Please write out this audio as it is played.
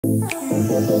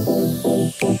Convene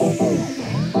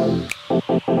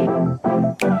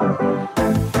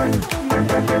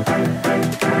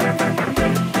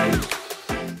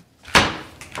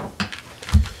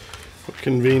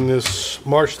this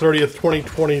March 30th,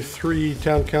 2023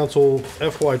 Town Council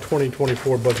FY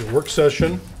 2024 budget work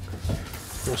session.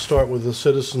 We'll start with the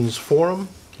Citizens Forum.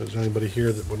 Is there anybody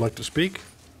here that would like to speak?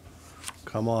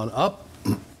 Come on up.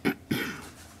 Let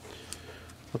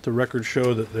the record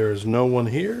show that there is no one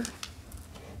here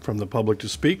from the public to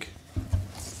speak.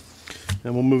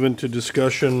 And we'll move into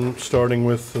discussion, starting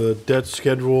with the debt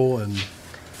schedule, and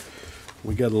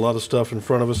we got a lot of stuff in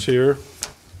front of us here.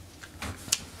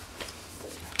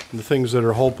 The things that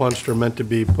are hole punched are meant to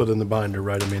be put in the binder,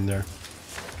 right? I mean, they're,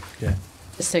 yeah.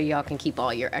 So y'all can keep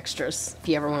all your extras if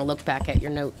you ever want to look back at your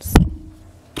notes.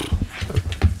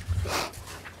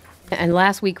 And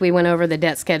last week we went over the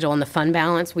debt schedule and the fund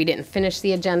balance. We didn't finish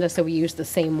the agenda, so we used the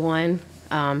same one.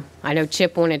 I know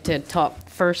Chip wanted to talk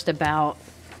first about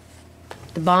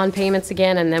the bond payments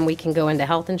again, and then we can go into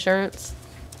health insurance.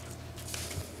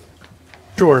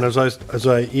 Sure, and as I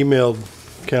emailed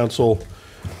council,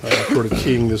 sort of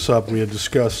teeing this up, we had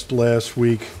discussed last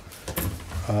week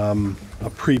a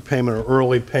prepayment or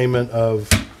early payment of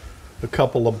a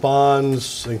couple of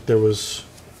bonds. I think there was,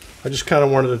 I just kind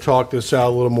of wanted to talk this out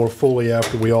a little more fully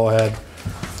after we all had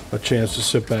a chance to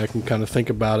sit back and kind of think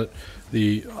about it.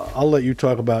 I'll let you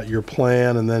talk about your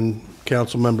plan, and then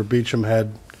Councilmember Beecham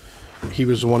he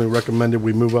was the one who recommended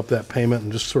we move up that payment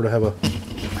and just sort of have a.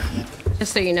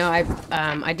 Just so you know,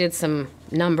 I did some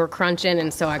number crunching,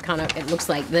 and so it looks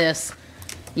like this.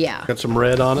 Yeah. Got some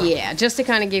red on it? Yeah, just to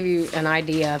kind of give you an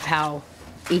idea of how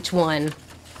each one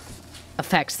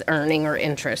affects the earning or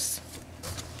interest.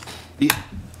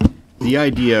 The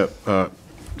idea,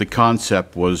 the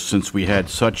concept was, since we had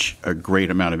such a great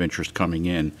amount of interest coming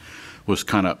in, was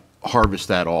kind of harvest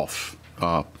that off.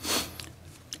 I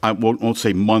won't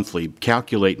say monthly,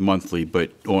 calculate monthly,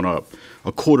 but on a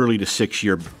quarterly to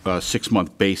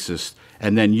 6-month basis,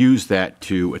 and then use that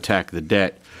to attack the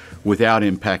debt without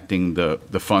impacting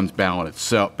the fund's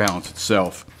balance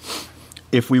itself.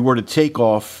 If we were to take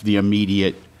off the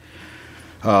immediate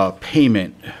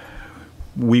payment,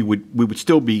 we would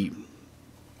still be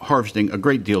harvesting a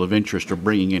great deal of interest or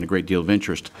bringing in a great deal of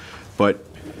interest, but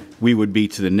we would be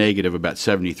to the negative about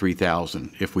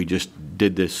 $73,000 if we just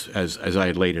did this as I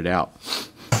had laid it out.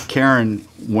 Karen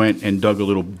went and dug a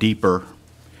little deeper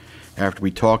after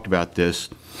we talked about this.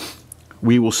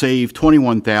 We will save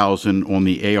 $21,000 on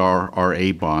the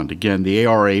ARRA bond. Again, the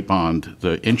ARRA bond,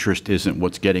 the interest isn't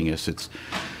what's getting us.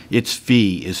 Its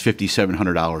fee is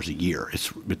 $5,700 a year.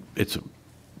 It's an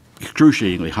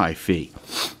excruciatingly high fee.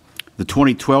 The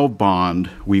 2012 bond,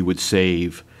 we would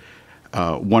save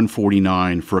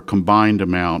 $149 for a combined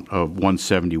amount of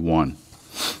 $171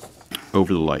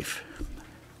 over the life.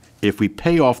 If we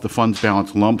pay off the funds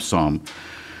balance lump sum,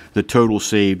 the total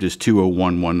saved is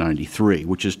 $201,193,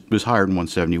 which was higher than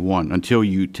 $171, until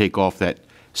you take off that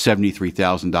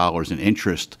 $73,000 in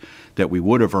interest that we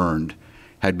would have earned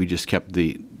had we just kept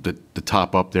the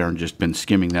top up there and just been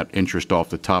skimming that interest off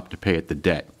the top to pay at the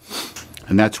debt.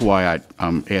 And that's why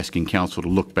I'm asking council to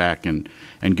look back and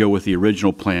go with the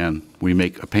original plan. We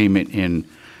make a payment in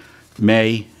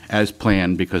May as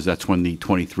planned, because that's when the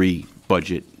 23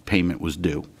 budget payment was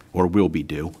due, or will be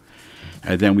due.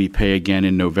 And then we pay again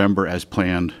in November as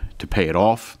planned to pay it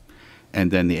off. And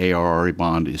then the ARRA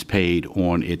bond is paid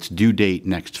on its due date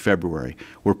next February.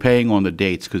 We're paying on the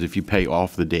dates because if you pay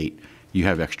off the date, you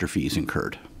have extra fees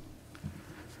incurred.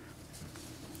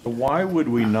 Why would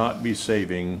we not be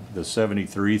saving the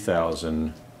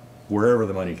 $73,000 wherever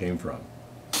the money came from?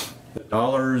 The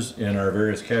dollars in our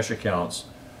various cash accounts,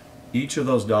 each of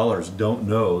those dollars don't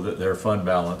know that they're fund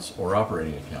balance or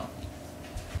operating account.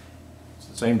 It's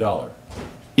the same dollar.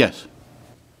 Yes.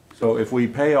 So if we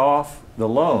pay off the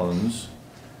loans,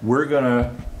 we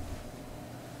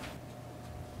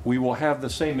will have the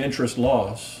same interest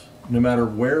loss no matter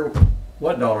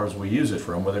what dollars we use it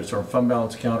from, whether it's our fund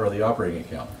balance account or the operating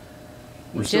account.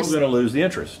 We're still going to lose the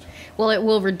interest. Well, it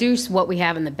will reduce what we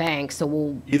have in the bank, so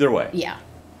we'll... Either way. Yeah.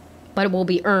 But it will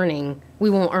be earning, we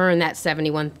won't earn that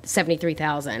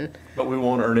 $73,000. But we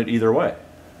won't earn it either way.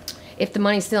 If the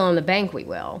money's still in the bank, we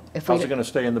will. How's it going to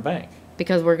stay in the bank?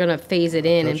 Because we're going to phase it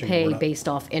in and pay based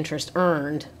off interest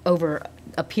earned over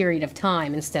a period of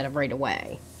time instead of right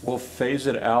away. We'll phase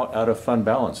it out of fund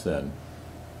balance then,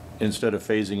 instead of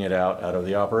phasing it out of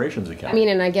the operations account. I mean,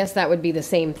 and I guess that would be the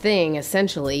same thing,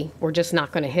 essentially. We're just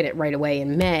not going to hit it right away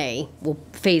in May. We'll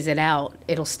phase it out.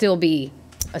 It'll still be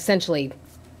essentially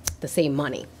the same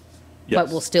money. Yes. But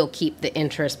we'll still keep the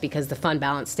interest because the fund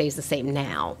balance stays the same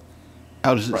now.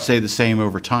 How does it say the same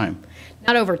over time?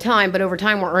 Not over time, but over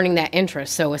time, we're earning that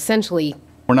interest. So essentially,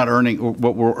 We're not earning,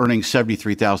 we're earning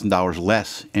 $73,000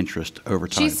 less interest over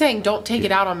time. She's saying don't take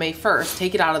it out on May 1st,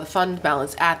 take it out of the fund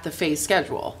balance at the phase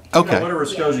schedule, Okay. Whatever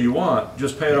schedule you want,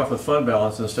 just pay it off with fund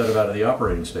balance instead of out of the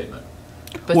operating statement.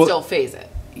 but Well- still phase it.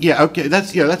 Yeah, okay,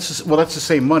 that's the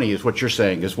same money is what you're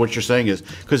saying,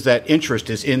 because that interest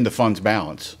is in the fund's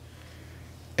balance.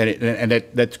 And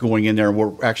that's going in there, and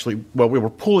we're actually, well, we were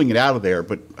pulling it out of there,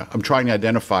 but I'm trying to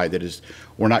identify that is,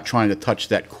 we're not trying to touch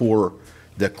the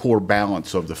core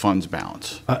balance of the fund's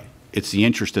balance. It's the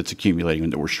interest that's accumulating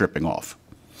that we're stripping off.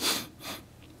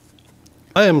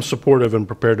 I am supportive and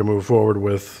prepared to move forward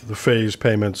with the phase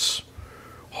payments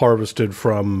harvested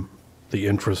from the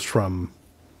interest from,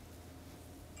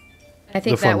 I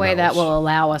think The that fund way that balance. will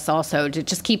allow us also to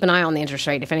just keep an eye on the interest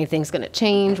rate. If anything's going to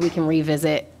change, we can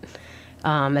revisit,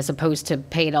 as opposed to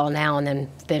pay it all now and then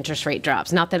the interest rate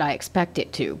drops. Not that I expect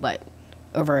it to, but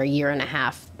over a year and a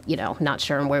half, not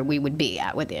sure where we would be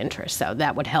at with the interest. So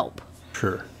that would help.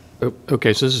 sure.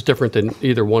 Okay, so this is different than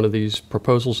either one of these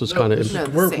proposals. It's kind of, No,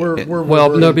 the We're, same. we're well,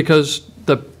 no, reverting- because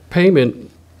the payment,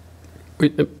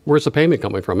 where's the payment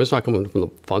coming from? It's not coming from the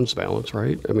funds balance,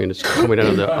 right? I mean, it's coming out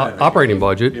of the operating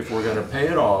budget. If we're gonna pay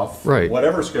it off. Right.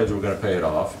 Whatever schedule we're gonna pay it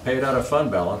off, pay it out of fund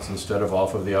balance instead of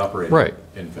off of the operating. Right.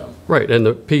 Income. Right, and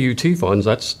the PUT funds,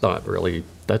 that's not really,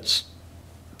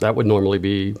 that would normally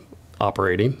be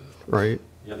operating, right?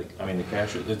 Yeah, the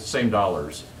cash, it's the same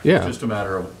dollars. Yeah. It's just a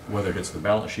matter of whether it hits the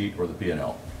balance sheet or the P and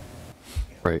L.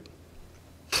 Right.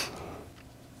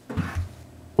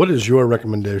 What is your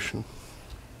recommendation?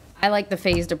 I like the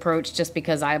phased approach just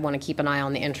because I want to keep an eye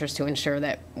on the interest to ensure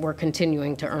that we're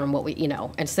continuing to earn what we,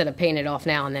 instead of paying it off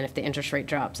now and then if the interest rate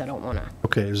drops, I don't want to.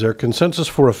 Okay, is there consensus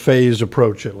for a phased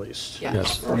approach at least? Yeah.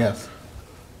 Yes. Yes.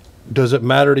 Does it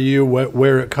matter to you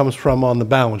where it comes from on the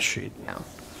balance sheet? No.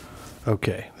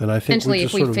 Okay, then I think Essentially, we if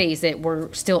just we sort of, phase it,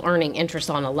 we're still earning interest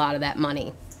on a lot of that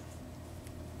money.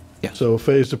 so a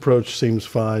phased approach seems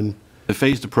fine. The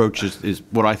phased approach is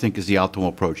what I think is the optimal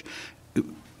approach.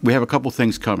 We have a couple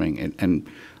things coming, and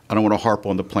I don't want to harp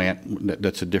on the plant,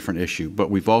 that's a different issue,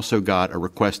 but we've also got a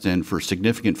request in for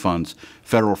significant funds,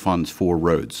 federal funds for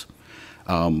roads.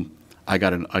 I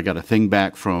got a thing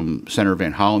back from Senator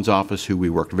Van Hollen's office, who we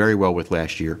worked very well with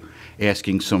last year,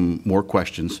 asking some more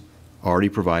questions, already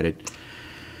provided.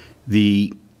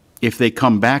 If they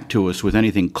come back to us with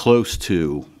anything close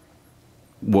to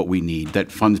what we need,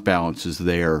 that funds balance is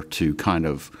there to kind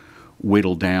of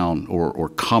whittle down or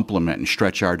complement and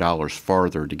stretch our dollars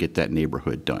farther to get that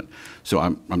neighborhood done. So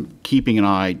I'm keeping an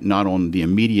eye not on the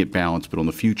immediate balance, but on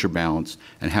the future balance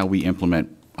and how we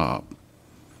implement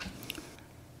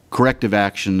corrective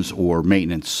actions or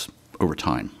maintenance over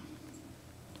time.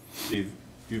 Steve,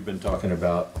 you've been talking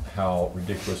about how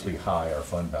ridiculously high our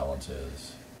fund balance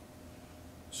is.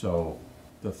 So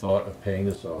the thought of paying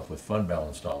this off with fund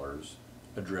balance dollars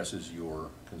addresses your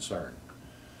concern.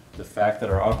 The fact that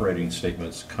our operating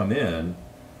statements come in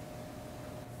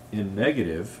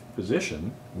negative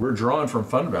position, we're drawing from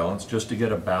fund balance just to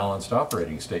get a balanced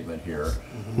operating statement here.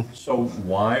 So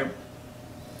why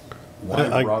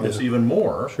rob us even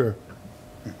more? Sure.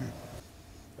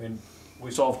 I mean,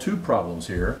 we solve two problems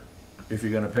here if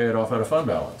you're gonna pay it off out of fund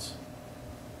balance.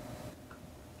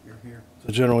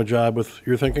 The general job with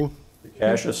your thinking? The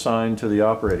cash assigned to the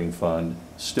operating fund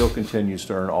still continues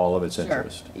to earn all of its Sure,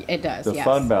 interest. it does, The yes.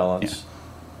 fund balance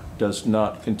does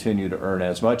not continue to earn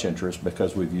as much interest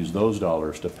because we've used those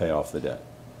dollars to pay off the debt.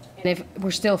 And if,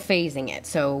 we're still phasing it,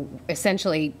 so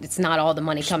essentially, it's not all the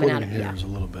money coming out of it. Splitting Yeah. hairs a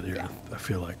little bit here, Yeah. I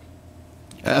feel like.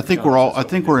 I think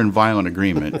we're in violent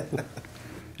agreement.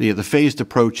 The phased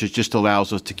approach just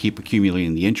allows us to keep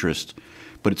accumulating the interest,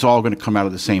 but it's all going to come out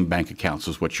of the same bank accounts,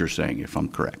 is what you're saying, if I'm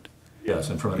correct. Yes,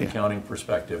 and from an accounting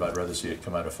perspective, I'd rather see it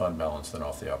come out of fund balance than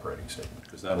off the operating statement,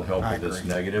 because that'll help with this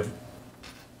negative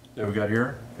that we got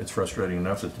here. It's frustrating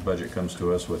enough that the budget comes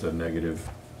to us with a negative,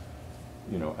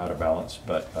 out of balance,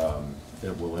 but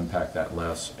it will impact that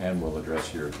less and will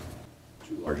address your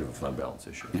too large of a fund balance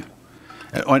issue.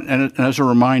 And as a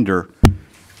reminder,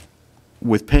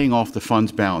 with paying off the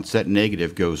funds balance, that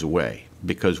negative goes away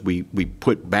because we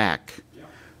put back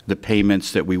the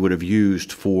payments that we would have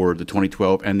used for the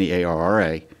 2012 and the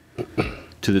ARRA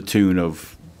to the tune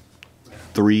of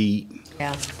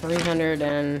Yeah, 300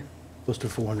 and, Close to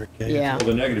 400K. yeah. Well,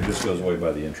 the negative just goes away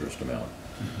by the interest amount,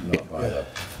 not by the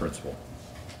principal.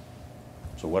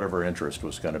 So whatever interest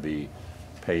was gonna be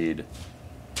paid,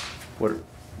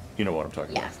 you know what I'm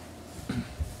talking about? Yeah.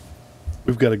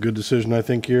 We've got a good decision, I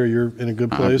think, here. You're in a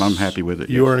good place. I'm happy with it,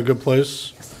 You yes. are in a good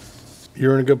place.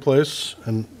 You're in a good place,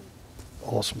 and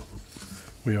awesome.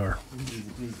 We are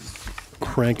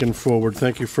cranking forward.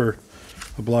 Thank you for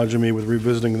obliging me with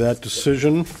revisiting that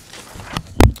decision.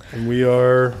 And we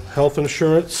are health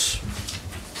insurance.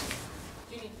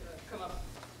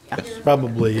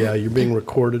 Probably, yeah, you're being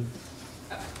recorded.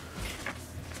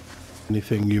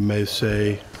 Anything you may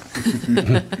say,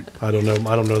 I don't know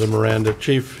the Miranda.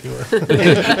 Chief, you are.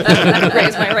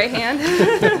 Raise my right hand.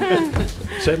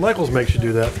 St. Michael's makes you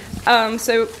do that.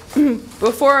 So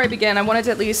before I begin, I wanted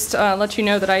to at least let you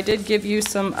know that I did give you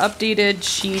some updated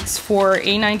sheets for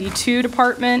A92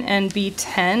 department and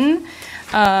B10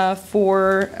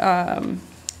 for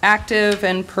active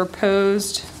and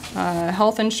proposed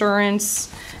health insurance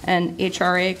and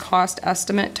HRA cost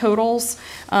estimate totals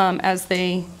as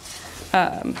they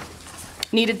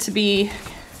needed to be.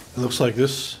 It looks like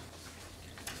this.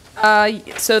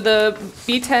 So the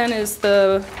B10 is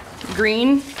the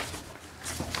green.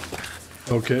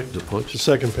 Okay. The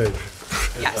second page.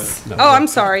 Yes. Oh, I'm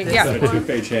sorry. It's Yeah. a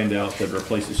two-page handout that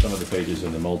replaces some of the pages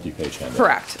in the multi-page handout.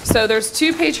 Correct. So there's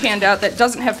 2-page handout that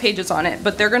doesn't have pages on it,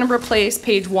 but they're going to replace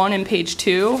page 1 and page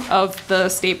 2 of the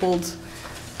stapled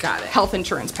health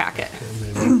insurance packet.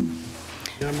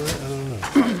 Yeah, I don't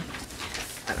know.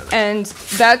 And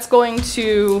that's going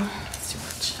to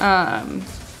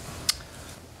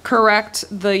correct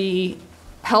the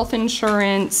health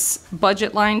insurance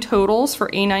budget line totals for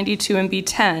A92 and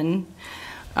B10,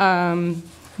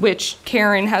 which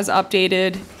Karen has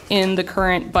updated in the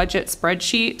current budget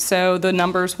spreadsheet, so the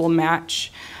numbers will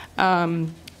match.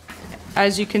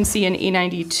 As you can see in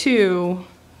A92,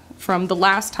 from the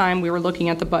last time we were looking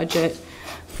at the budget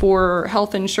for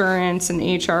health insurance and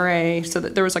HRA, so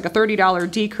that there was like a $30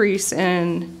 decrease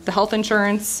in the health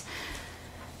insurance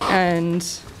and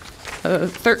a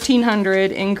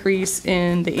 $1,300 increase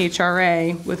in the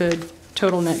HRA with a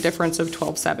total net difference of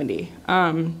 $1,270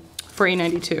 for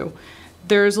A92.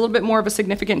 There's a little bit more of a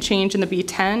significant change in the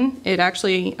B10. It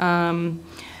actually,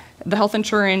 the health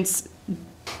insurance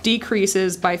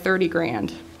decreases by 30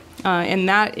 grand. And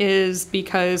that is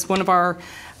because one of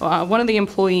the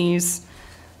employees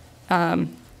has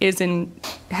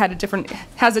a different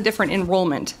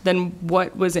enrollment than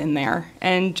what was in there.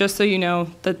 And just so you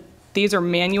know, that these are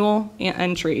manual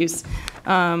entries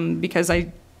because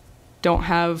I don't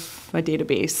have a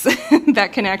database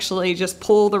that can actually just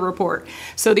pull the report.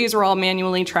 So these are all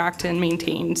manually tracked and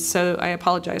maintained. So I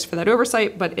apologize for that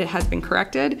oversight, but it has been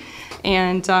corrected.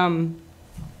 And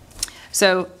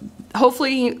so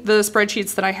hopefully the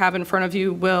spreadsheets that I have in front of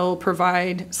you will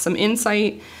provide some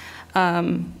insight.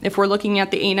 If we're looking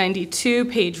at the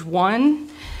A92, page 1,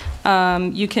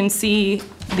 you can see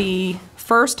the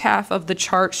first half of the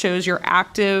chart shows your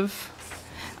active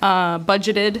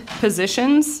budgeted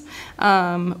positions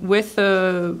with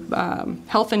the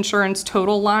health insurance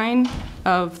total line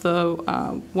of the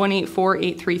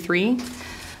 184,833.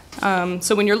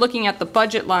 So when you're looking at the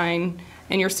budget line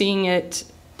and you're seeing it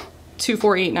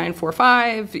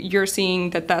 248,945, you're seeing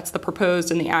that that's the proposed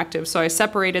and the active. So I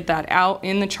separated that out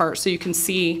in the chart so you can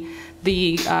see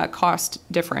the cost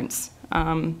difference.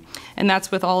 And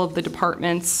that's with all of the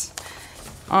departments.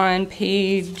 On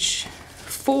page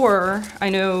 4, I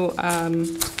know.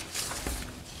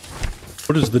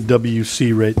 What is the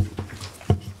WC rate?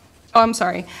 Oh, I'm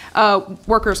sorry.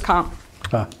 Workers' comp.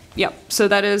 Ah. Yep. So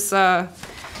that is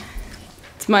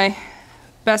it's my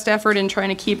best effort in trying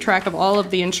to keep track of all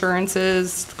of the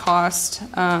insurances, cost.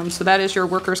 So that is your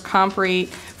workers' comp rate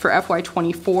for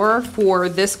FY24 for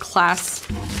this class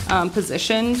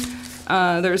position.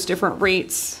 There's different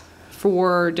rates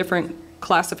for different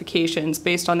classifications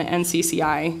based on the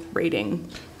NCCI rating.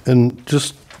 And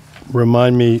just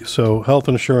remind me, so health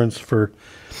insurance for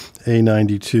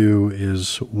A92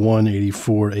 is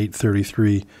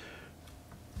 184,833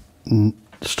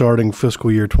 starting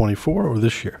fiscal year 24 or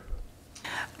this year?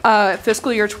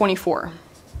 Fiscal year 24.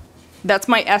 That's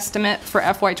my estimate for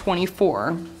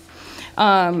FY24.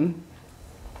 And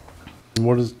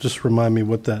what is, just remind me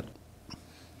what it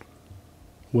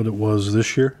was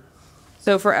this year?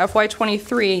 So for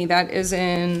FY23, that is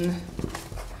in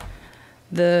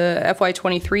the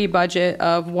FY23 budget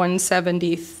of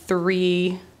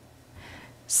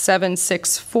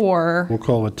 173,764. We'll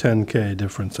call it 10K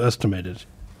difference estimated.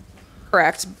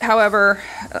 Correct. However,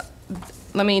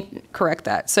 let me correct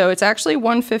that. So it's actually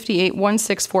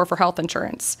 158,164 for health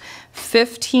insurance,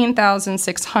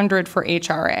 15,600 for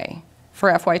HRA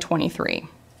for FY23.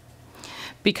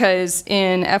 Because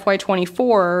in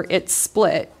FY24, it's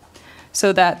split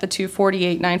so that the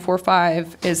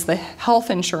 248,945 is the health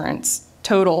insurance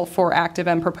total for active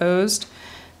and proposed.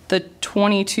 The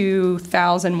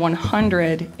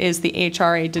 22,100 is the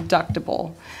HRA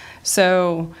deductible.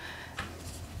 So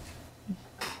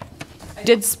I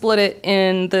did split it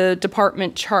in the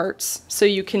department charts so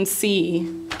you can see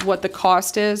what the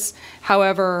cost is.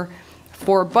 However,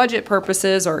 for budget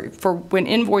purposes or for when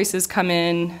invoices come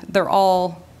in, they're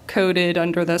all coded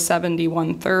under the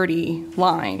 7130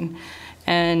 line.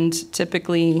 And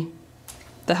typically,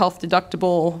 the health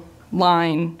deductible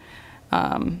line,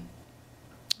 I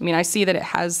mean, I see that it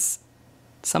has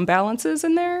some balances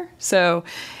in there. So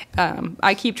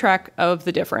I keep track of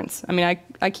the difference. I mean,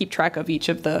 I keep track of each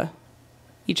of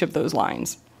those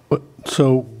lines.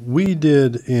 So we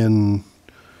did in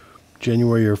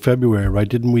January or February, right?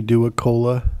 Didn't we do a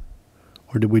COLA,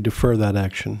 or did we defer that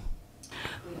action?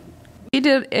 We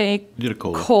did a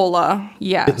COLA,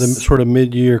 yes. The sort of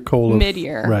mid-year COLA.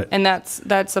 Mid-year, right? And that's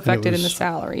affected in the was-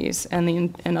 salaries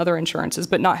and other insurances,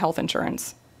 but not health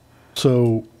insurance.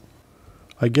 So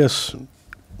I guess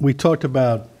we talked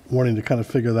about wanting to kind of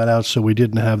figure that out so we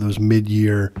didn't have those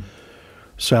mid-year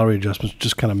salary adjustments,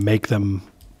 just kind of make them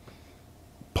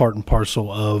part and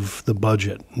parcel of the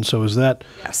budget. And so is that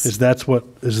Yes. is that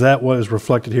what is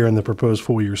reflected here in the proposed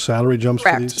full-year salary jumps for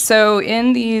Correct. these? So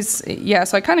in these, yeah,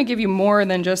 so I kind of give you more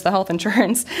than just the health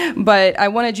insurance, but I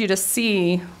wanted you to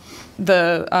see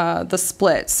the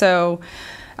split. So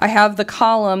I have the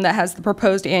column that has the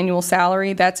proposed annual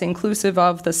salary. That's inclusive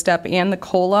of the step and the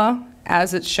COLA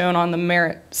as it's shown on the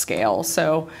merit scale.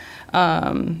 So,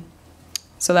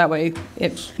 so that way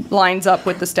it lines up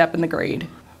with the step and the grade.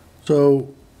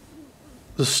 So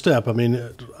the step, I mean,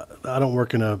 I don't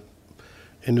work in a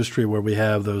industry where we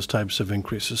have those types of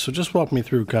increases. So just walk me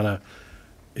through kind of,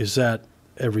 is that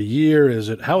every year?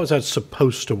 How is that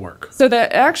supposed to work? So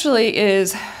that actually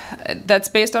that's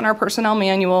based on our personnel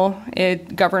manual.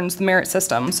 It governs the merit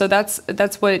system. So that's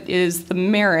what is the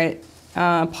merit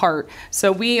part.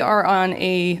 So we are on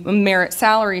a merit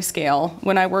salary scale.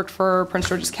 When I worked for Prince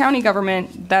George's County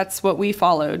government, that's what we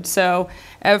followed. So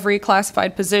every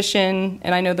classified position,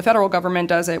 and I know the federal government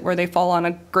does it, where they fall on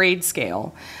a grade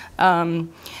scale.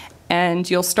 And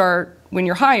you'll start, when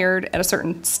you're hired, at a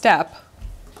certain step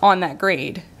on that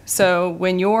grade. So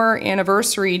when your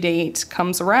anniversary date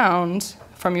comes around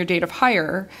from your date of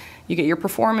hire, you get your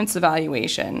performance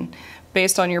evaluation.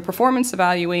 Based on your performance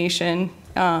evaluation,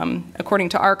 according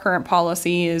to our current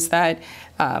policy, is that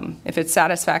if it's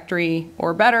satisfactory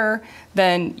or better,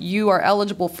 then you are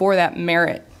eligible for that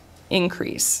merit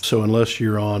increase. So unless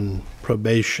you're on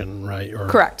probation, right? Or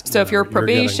Correct. So if you're whatever,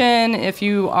 probation, if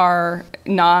you are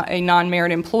not a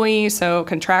non-merit employee, so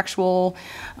contractual,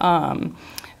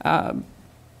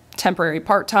 temporary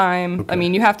part-time, I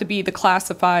mean, you have to be the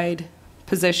classified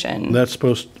position. that's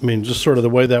supposed, I mean, just sort of the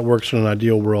way that works in an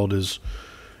ideal world is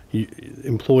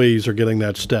employees are getting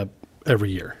that step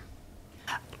every year.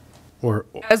 Or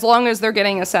As long as they're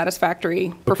getting a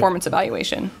satisfactory performance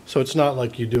evaluation. so it's not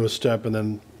like you do a step and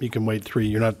then you can wait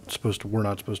we're not supposed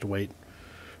to wait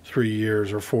 3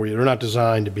 years or 4 years. They're not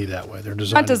designed to be that way. They're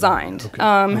designed. Not designed. Okay.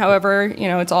 However, you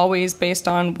know, it's always based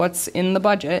on what's in the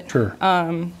budget. Sure.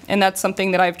 And that's something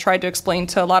that I've tried to explain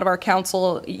to a lot of our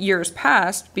council years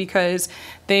past, because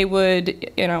they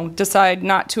would, you know, decide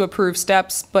not to approve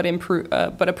steps but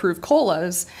approve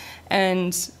COLAs.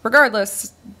 And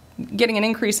regardless, getting an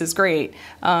increase is great,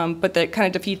 but that kind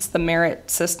of defeats the merit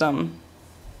system.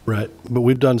 Right. But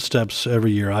we've done steps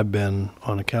every year I've been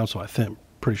on a council, I think.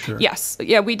 Pretty sure. Yes.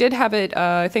 Yeah, we did have it,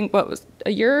 I think, what was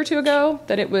a year or two ago,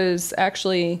 that it was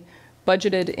actually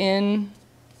budgeted in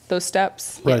those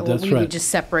steps. Right, Well, that's we right. would just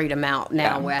separate them out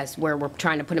now, Yeah. as where we're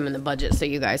trying to put them in the budget so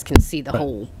you guys can see the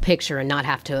whole picture and not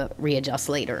have to readjust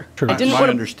later. Sure. I didn't My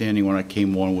wanna- understanding when I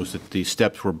came on was that the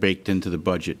steps were baked into the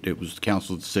budget. It was the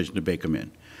council's decision to bake them in.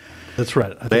 That's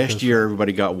right. I think Last that's year,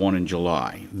 everybody got one in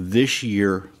July. This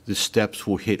year, the steps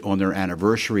will hit on their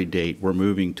anniversary date. We're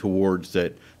moving towards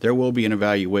that. There will be an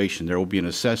evaluation. There will be an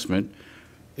assessment.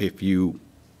 If you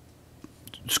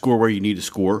score where you need to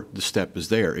score, the step is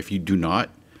there. If you do not,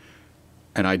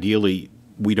 and ideally,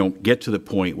 we don't get to the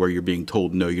point where you're being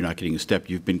told, no, you're not getting a step.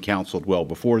 You've been counseled well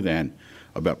before then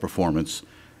about performance.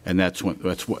 And that's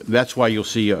why you'll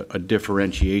see a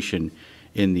differentiation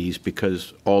in these,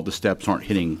 because all the steps aren't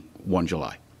hitting 1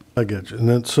 July. I get you. And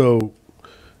then, so,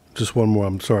 just one more,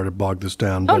 I'm sorry to bog this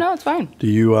down. Oh, but no, it's fine. Do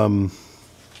you,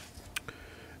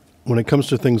 when it comes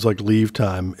to things like leave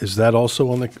time, is that also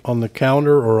on the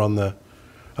calendar, or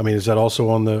is that also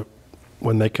on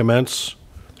when they commence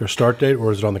their start date,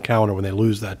 or is it on the calendar when they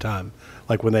lose that time?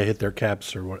 Like when they hit their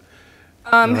caps or what?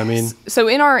 You know what I mean? So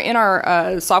in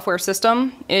our software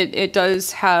system, it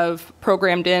does have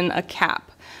programmed in a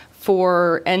cap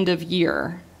for end of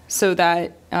year, so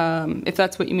that if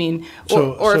that's what you mean,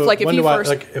 or if when you do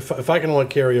first. if I can only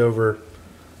carry over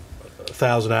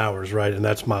 1,000 hours, right, and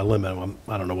that's my limit.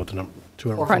 I don't know what the number,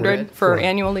 400 for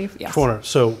annual leave, yes. 400.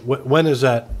 So when is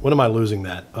that, when am I losing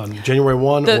that? On January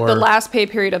 1 or? The last pay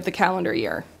period of the calendar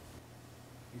year.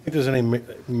 Do you think there's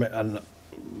any,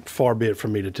 far be it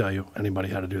from me to tell you anybody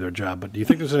how to do their job, but do you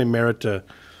think there's any merit to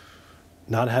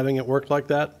not having it work like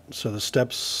that? So the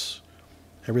steps,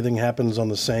 everything happens on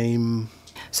the same?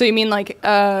 So you mean like,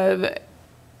 okay,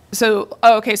 so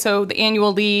the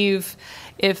annual leave,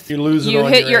 if You lose it you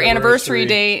on hit your your anniversary anniversary.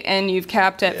 date and you've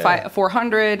capped at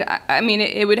 400, I mean,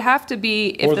 it would have to be,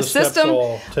 if Or the the steps system,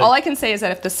 all all I can say is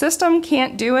that if the system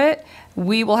can't do it,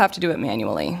 we will have to do it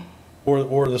manually.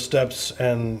 Or the steps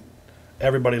and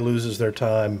everybody loses their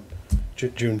time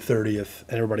June 30th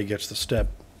and everybody gets the step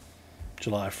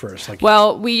July 1st. Like,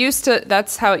 Well,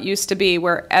 that's how it used to be,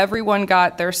 where everyone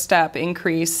got their step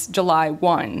increase July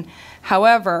 1.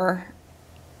 However,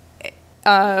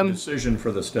 Decision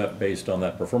for the step based on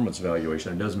that performance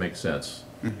evaluation, it does make sense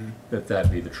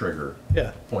that be the trigger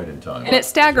Yeah. point in time. and it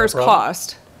staggers problem?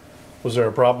 cost. was there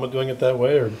a problem with doing it that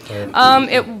way or?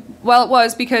 It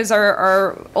was because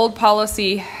our old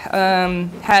policy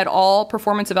had all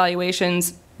performance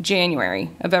evaluations January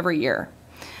of every year.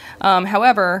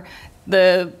 However,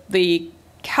 the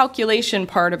calculation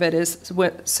part of it is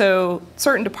so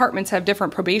certain departments have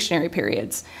different probationary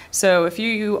periods. So if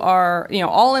you are,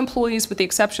 all employees with the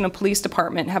exception of police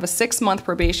department have a 6-month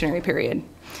probationary period.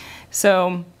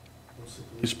 So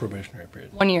Police probationary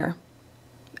period. 1 year.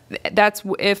 That's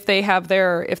if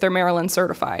they're Maryland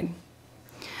certified.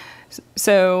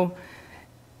 So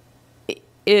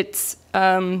it's,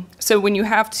 so when you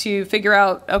have to figure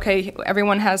out, okay,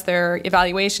 everyone has their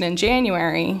evaluation in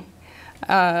January,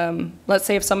 let's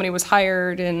say if somebody was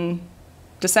hired in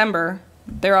December,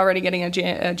 they're already getting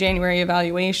a January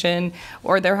evaluation,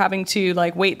 or they're having to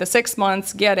wait the 6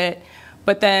 months, get it,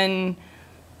 but then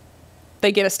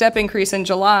they get a step increase in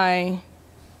July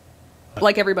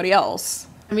like everybody else.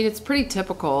 I mean, it's pretty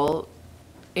typical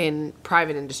in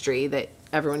private industry that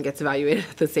everyone gets evaluated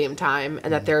at the same time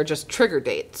and that there are just trigger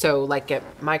dates. So like at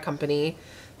my company,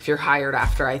 if you're hired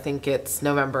after, I think it's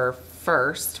November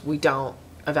 1st, we don't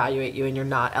evaluate you and you're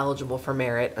not eligible for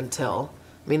merit until,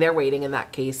 they're waiting in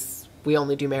that case, we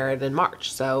only do merit in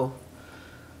March, so,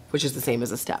 which is the same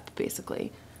as a step,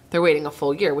 basically. They're waiting a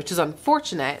full year, which is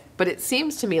unfortunate, but it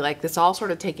seems to me like this all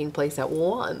sort of taking place at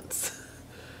once.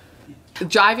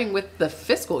 Jiving with the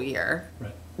fiscal year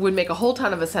would make a whole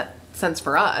ton of sense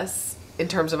for us in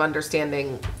terms of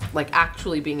understanding,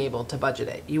 actually being able to budget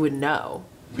it. You would know.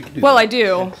 Well, I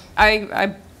do.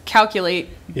 I calculate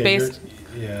Yeah, based,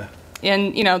 yeah.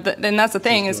 and then that's the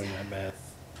thing He's is doing that math.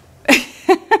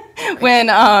 when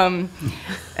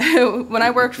when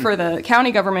I worked for the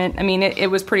county government, it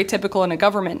was pretty typical in a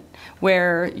government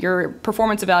where your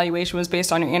performance evaluation was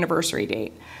based on your anniversary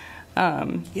date.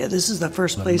 Yeah, this is the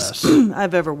first place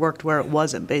I've ever worked where it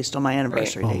wasn't based on my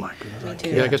anniversary Oh date. my goodness.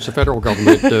 Yeah, I guess the federal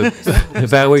government, the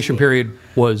evaluation period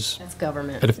was That's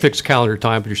government. at a fixed calendar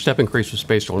time, but your step increase was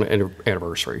based on an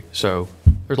anniversary. So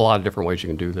there's a lot of different ways you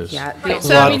can do this. Yeah, It's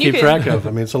So, a I lot mean, to you keep could- track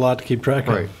of. It's a lot to keep track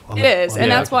Right. of. on It the- is, on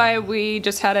and the that's app. why we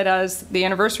just had it as the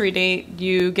anniversary date.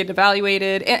 You get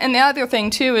evaluated, and the other thing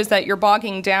too is that you're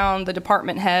bogging down the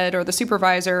department head or the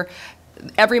supervisor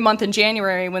every month in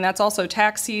January when that's also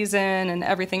tax season and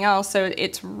everything else. So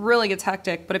it's really gets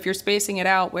hectic. But if you're spacing it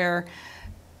out where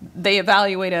they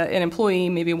evaluate an employee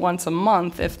maybe once a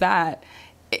month, if that,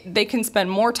 they can spend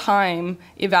more time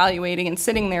evaluating and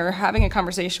sitting there having a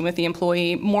conversation with the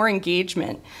employee, more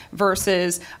engagement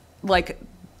versus Pencil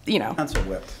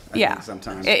whipped. I Yeah. think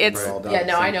sometimes. It's- We're all done Yeah, the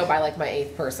no, same. I know by my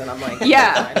 8th person, I'm like,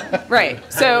 Yeah, right.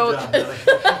 So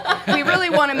we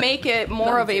really want to make it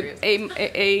more No, of I'm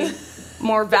a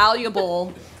more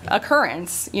valuable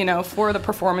occurrence, for the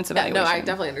performance yeah, evaluation. no, I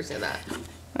definitely understand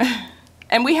that.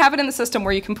 And we have it in the system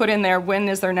where you can put in there when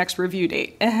is their next review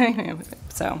date.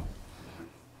 So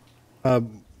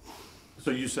So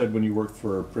you said when you worked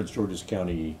for Prince George's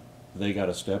County, they got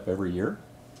a step every year?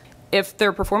 if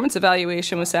their performance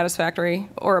evaluation was satisfactory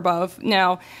or above.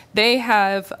 Now, they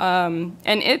have, and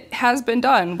it has been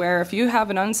done, where if you have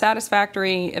an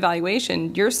unsatisfactory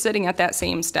evaluation, you're sitting at that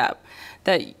same step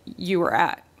that you were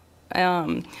at.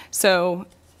 So,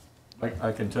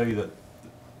 I can tell you that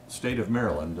the state of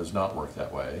Maryland does not work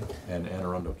that way, and Anne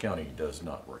Arundel County does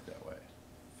not work that way.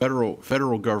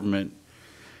 Federal government,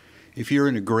 if you're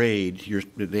in a grade,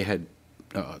 they had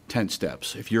 10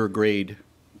 steps. If you're a grade,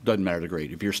 doesn't matter the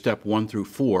grade. If you're step 1 through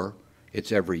 4,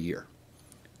 it's every year.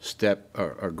 Step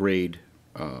or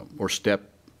step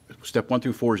 1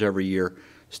 through 4 is every year.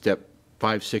 Step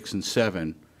 5, 6, and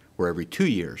 7 were every 2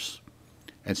 years,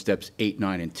 and steps 8,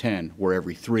 9, and 10 were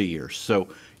every 3 years. So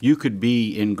you could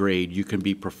be in grade, you can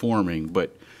be performing,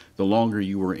 but the longer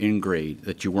you were in grade,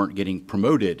 that you weren't getting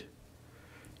promoted.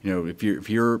 You know, if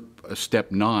you're a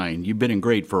step 9, you've been in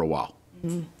grade for a while.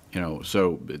 You know,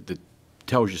 so it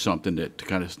tells you something to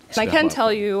kind of I can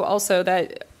tell you also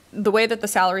that the way that the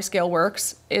salary scale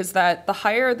works is that the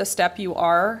higher the step you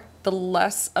are, the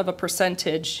less of a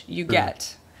percentage you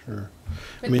get. Sure.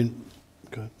 I mean,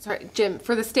 go ahead. Sorry, Jim,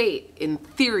 for the state, in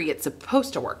theory, it's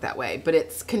supposed to work that way, but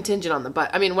it's contingent on the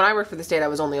I mean, when I worked for the state, I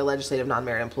was only a legislative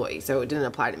non-merit employee, so it didn't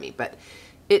apply to me, but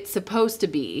it's supposed to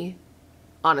be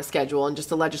on a schedule, and just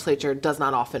the legislature does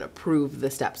not often approve the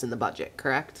steps in the budget,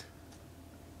 correct?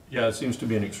 Yeah, it seems to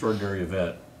be an extraordinary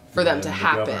event. For them to And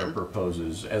happen. The governor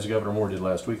proposes, as Governor Moore did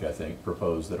last week, I think,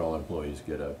 proposed that all employees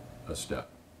get a step.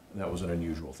 That was an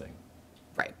unusual thing.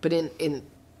 Right, but in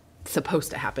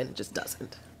supposed to happen, it just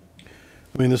doesn't.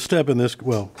 I mean, the step in this,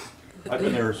 well, I've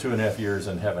been there 2.5 years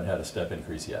and haven't had a step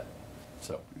increase yet,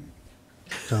 so.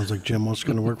 sounds like Jim wants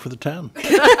going to work for the town. Which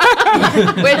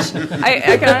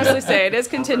I can honestly say it is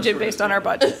contingent based on our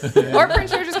budget. Or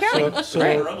Prince George's County. So,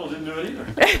 Rundle didn't do it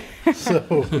either.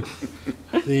 so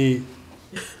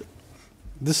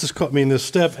this is, I mean, the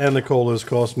step and the COLA is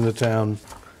costing the town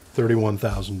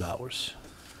 $31,000.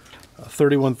 A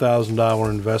 $31,000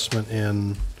 investment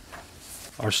in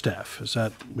our staff. Is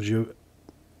that, would you,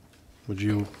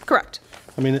 Correct.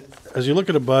 I mean, as you look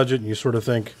at a budget and you sort of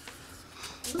think,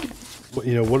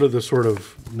 you know, what are the sort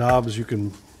of knobs you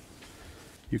can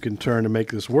turn to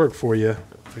make this work for you,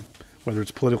 whether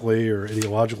it's politically or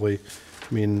ideologically?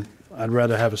 I mean, I'd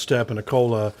rather have a step and a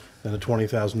COLA than a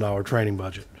 $20,000 training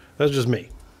budget. That's just me.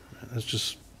 That's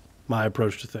just my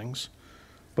approach to things.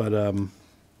 But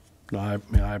no,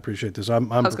 I appreciate this. I was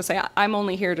going to say, I'm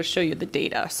only here to show you the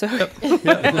data, so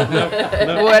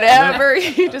Yeah, whatever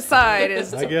you decide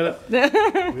is. I get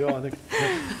it. We all, I think,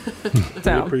 we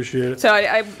So, appreciate it. so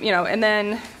you know, and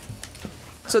then,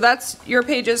 so that's your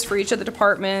pages for each of the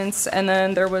departments, and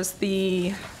then there was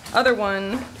the other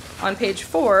one on page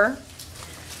 4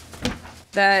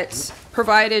 that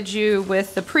provided you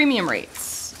with the premium rates.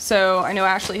 So I know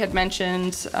Ashley had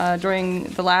mentioned during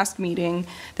the last meeting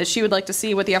that she would like to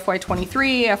see what the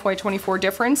FY23, FY24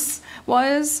 difference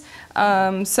was.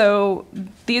 So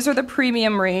these are the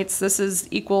premium rates. This is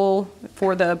equal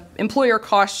for the employer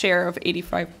cost share of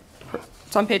 85.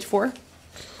 It's on page 4.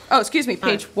 Oh, excuse me,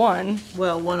 page 1.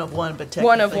 Well, one of one, but technically.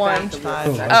 One of one. back to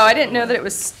five. Oh, I didn't know that it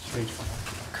was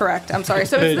correct. I'm sorry.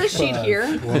 So it's this Page sheet 5, here.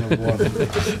 one of one.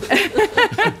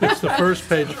 It's the first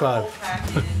page 5.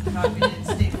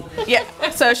 Yeah.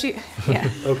 So yeah.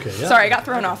 Okay. Yeah. Sorry, I got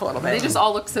thrown off a little They bit. just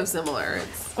all look so similar.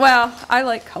 It's Well, I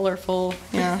like colorful,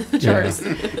 charts.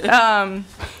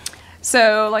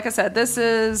 So, like I said, this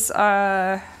is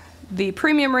the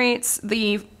premium rates.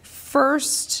 The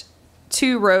first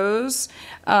 2 rows,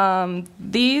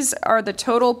 these are the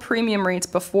total premium rates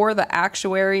before the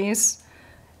actuaries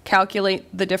calculate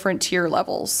the different tier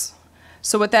levels.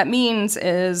 So what that means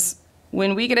is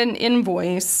when we get an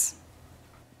invoice,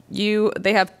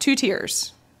 they have 2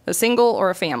 tiers, a single or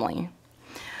a family.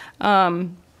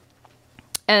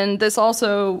 And this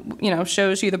also,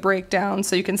 shows you the breakdown,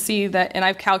 so you can see that, and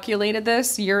I've calculated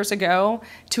this years ago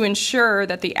to ensure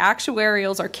that the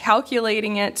actuarials are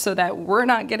calculating it so that we're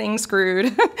not getting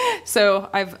screwed. So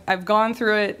I've gone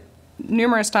through it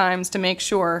numerous times to make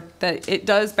sure that it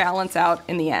does balance out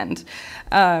in the end.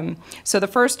 So the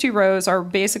first 2 rows are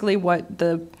basically what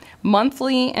the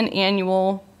monthly and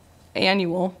annual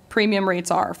premium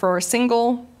rates are for a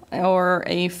single or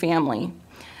a family.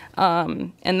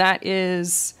 And that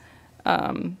is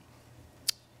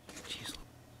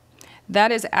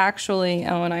actually,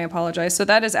 oh, and I apologize. So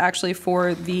that is actually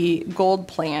for the gold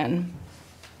plan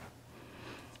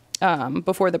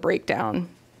before the breakdown.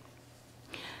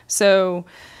 So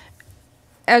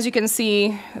as you can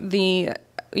see,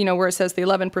 where it says the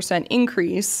 11%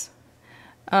 increase,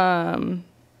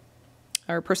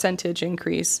 or percentage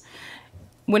increase,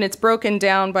 when it's broken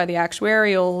down by the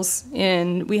actuarials,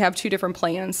 we have 2 different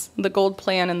plans, the gold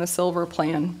plan and the silver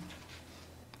plan.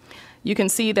 You can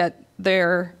see that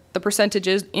the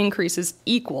percentages increase is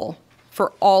equal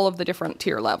for all of the different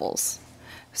tier levels.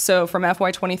 So from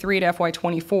FY23 to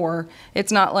FY24,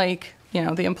 it's not like,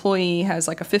 the employee has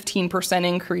like a 15%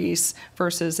 increase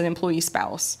versus an employee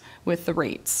spouse with the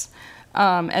rates.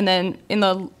 And then in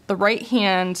the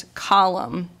right-hand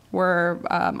column, where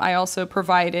I also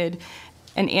provided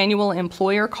an annual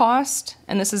employer cost,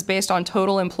 and this is based on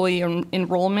total employee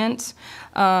enrollment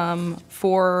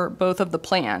for both of the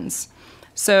plans.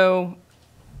 So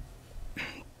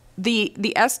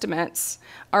the estimates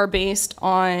are based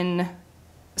on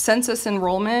census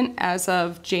enrollment as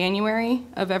of January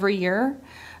of every year.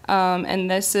 And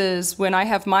this is when I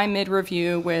have my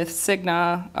mid-review with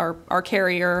Cigna, our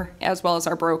carrier, as well as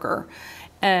our broker.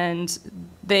 And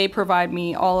they provide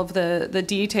me all of the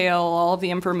detail, all of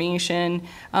the information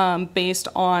based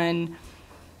on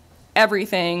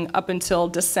everything up until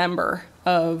December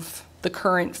of the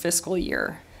current fiscal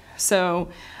year. So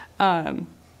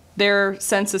their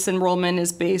census enrollment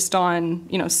is based on,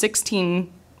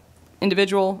 16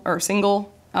 individual or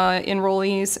single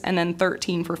enrollees, and then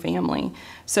 13 for family.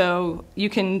 So you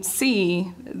can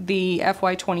see the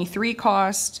FY23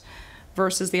 cost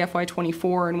versus the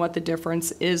FY24 and what the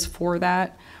difference is for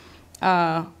that.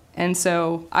 And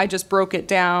so I just broke it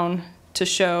down to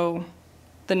show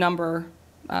the number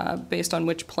based on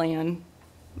which plan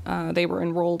they were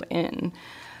enrolled in,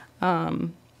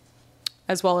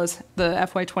 as well as the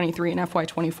FY23 and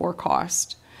FY24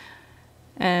 cost.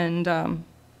 And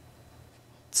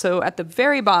so at the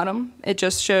very bottom, it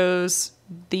just shows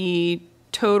the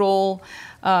total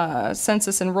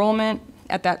census enrollment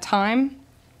at that time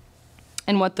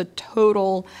and what the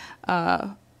total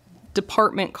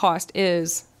department cost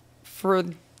is for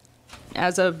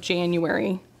as of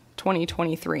January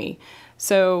 2023.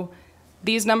 So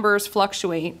these numbers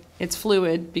fluctuate. It's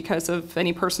fluid because of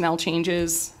any personnel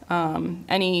changes,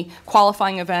 any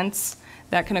qualifying events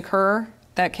that can occur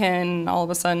that can all of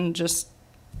a sudden just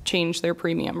change their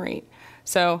premium rate.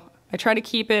 So I try to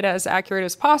keep it as accurate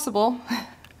as possible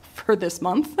for this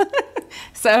month.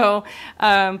 So,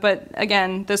 but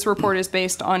again, this report is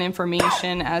based on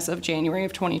information as of January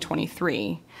of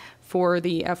 2023 for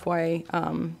the FY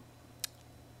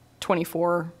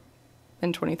 24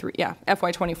 and 23,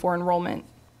 FY24 enrollment.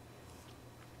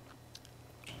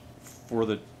 For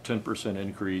the 10%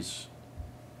 increase,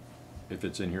 if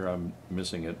it's in here, I'm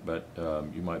missing it, but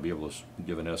you might be able to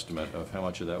give an estimate of how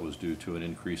much of that was due to an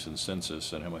increase in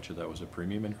census and how much of that was a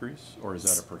premium increase, or is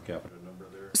that a per capita number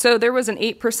there? So there was an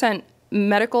 8%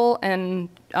 medical and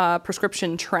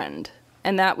prescription trend,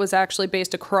 and that was actually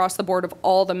based across the board of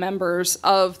all the members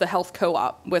of the health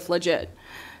co-op with Legit.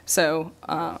 So,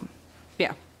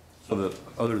 yeah. So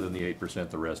other than the 8%,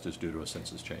 the rest is due to a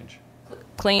census change?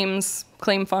 Claim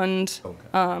fund,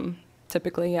 Okay.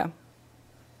 typically, yeah.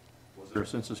 Was there a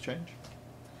census change?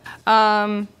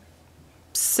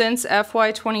 Since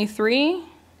FY23,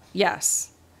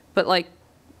 yes, but like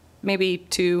maybe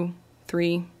 2,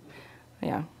 3,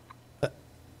 yeah.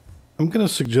 I'm going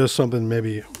to suggest something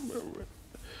maybe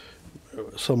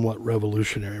somewhat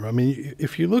revolutionary. I mean,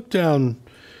 if you look down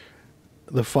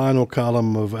the final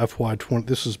column of FY20,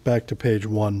 this is back to page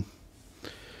 1.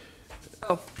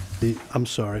 Oh, I'm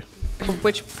sorry.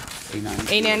 which, A9.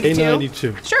 A92?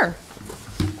 A92. Sure.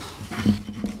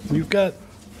 You've got,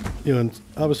 and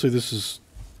obviously this is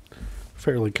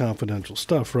fairly confidential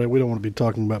stuff, right? We don't want to be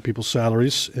talking about people's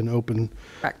salaries in open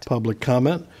Correct. public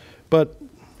comment. But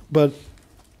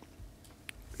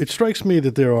it strikes me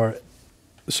that there are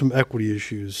some equity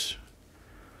issues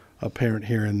apparent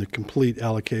here in the complete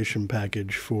allocation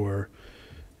package for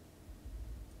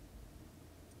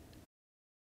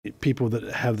people that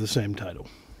have the same title,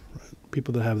 right?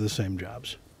 People that have the same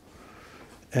jobs.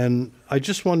 And I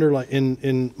just wonder, like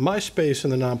in my space, in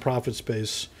the nonprofit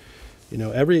space,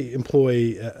 every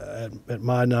employee at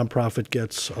my nonprofit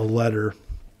gets a letter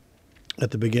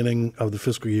at the beginning of the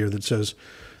fiscal year that says,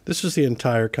 this is the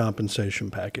entire compensation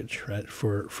package, right,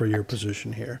 for your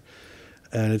position here.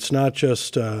 And it's not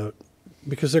just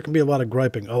because there can be a lot of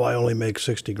griping. Oh, I only make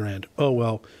 60 grand. Oh,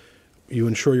 well, we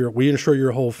insure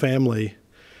your whole family,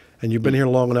 and you've been here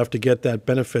long enough to get that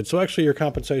benefit. So actually, your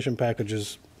compensation package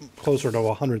is closer to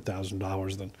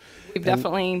 $100,000 than. We've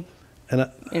definitely.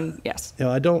 Yes.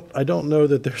 I don't know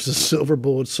that there's a silver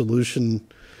bullet solution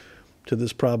to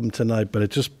this problem tonight, but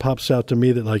it just pops out to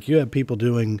me that like you have people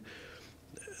doing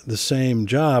the same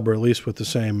job, or at least with the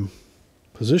same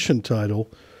position title.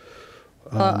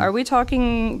 Are we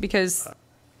talking, because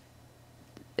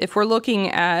if we're looking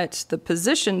at the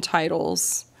position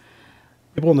titles.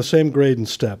 People in the same grade and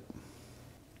step.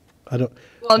 Well,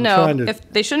 I'm no, trying to-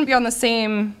 if they shouldn't be on the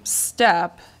same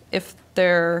step if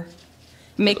they're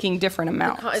making different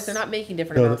amounts. If they're not making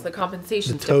different No, amounts, the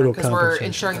compensation's the total different because we're compensation.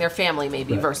 insuring their family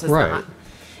maybe versus Right. not.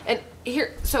 And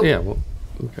here, so Yeah, well,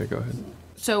 okay, go ahead.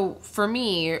 So for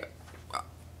me,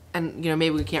 and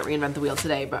maybe we can't reinvent the wheel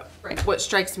today, but Right. what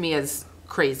strikes me as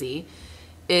crazy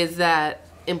is that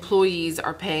employees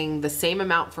are paying the same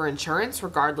amount for insurance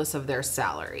regardless of their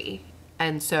salary.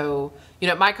 And so,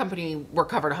 at my company, we're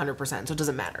covered 100%, so it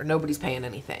doesn't matter. Nobody's paying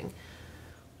anything.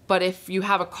 But if you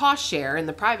have a cost share in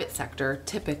the private sector,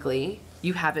 typically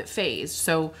you have it phased.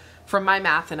 So from my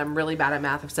math, and I'm really bad at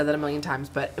math, I've said that a million times,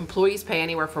 but employees pay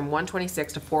anywhere from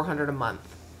 $126 to $400 a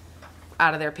month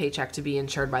out of their paycheck to be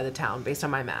insured by the town, based on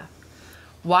my math.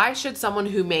 Why should someone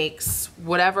who makes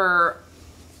whatever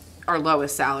our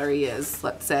lowest salary is,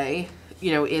 let's say,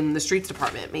 you know, in the streets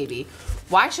department maybe,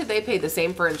 why should they pay the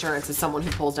same for insurance as someone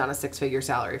who pulls down a 6-figure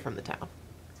salary from the town?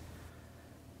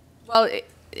 Well,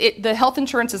 the health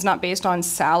insurance is not based on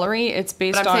salary. It's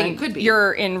based But I'm saying on it could be.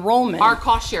 your enrollment. Our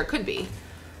cost share could be.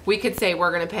 We could say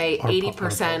we're going to pay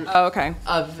 80% Oh, okay.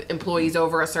 of employees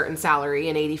over a certain salary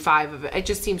and 85 of it. It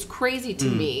just seems crazy to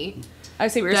me I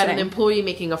see what you're that saying. an employee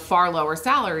making a far lower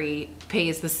salary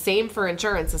pays the same for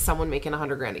insurance as someone making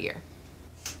 $100 grand a year.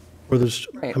 Or there's,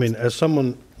 Right. I mean, as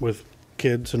someone with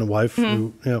kids and a wife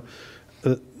who, you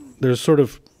know, there's sort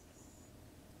of,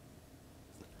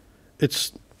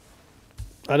 it's,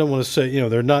 I don't want to say, you know,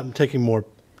 they're not taking more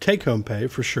take-home pay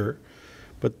for sure,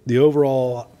 but the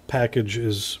overall package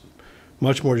is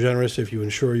much more generous if you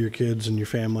insure your kids and your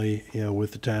family, you know,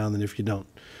 with the town than if you don't.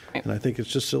 Right. And I think it's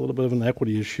just a little bit of an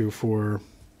equity issue for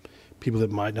people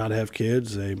that might not have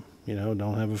kids, they, you know,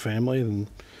 don't have a family, and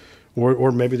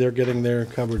or maybe they're getting their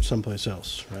coverage someplace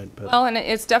else, right? But Well, and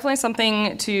it's definitely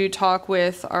something to talk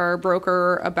with our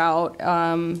broker about,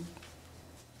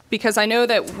 because I know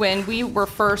that when we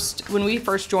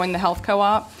first joined the health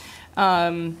co-op,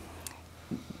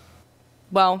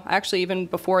 well, actually even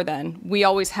before then, we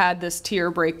always had this tier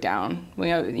breakdown. We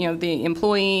have, you know, the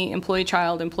employee, employee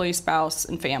child, employee spouse,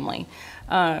 and family.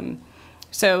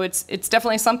 So it's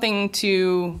definitely something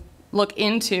to look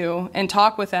into and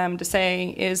talk with them to say,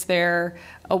 is there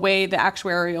a way the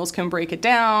actuarials can break it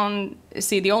down?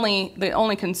 See, the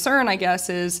only concern, I guess,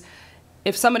 is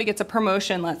if somebody gets a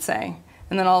promotion, let's say,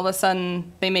 and then all of a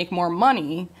sudden they make more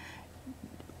money,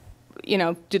 you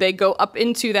know, do they go up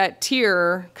into that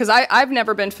tier? Because I've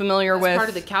never been familiar That's with. part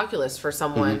of the calculus for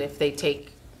someone if they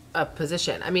take a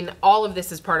position. I mean, all of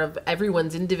this is part of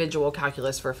everyone's individual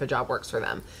calculus for if a job works for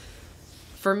them.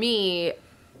 For me,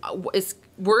 it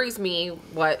worries me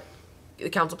what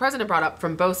the council president brought up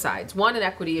from both sides. One, an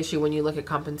equity issue when you look at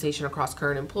compensation across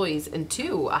current employees, and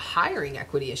two, a hiring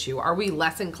equity issue. Are we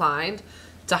less inclined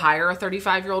to hire a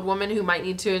 35-year-old woman who might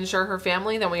need to insure her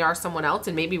family than we are someone else?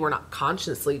 And maybe we're not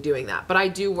consciously doing that, but I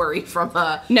do worry from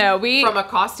a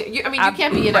cost. I mean, you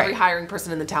can't be in every hiring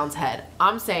person in the town's head.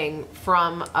 I'm saying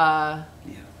from a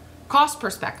cost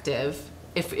perspective,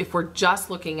 if we're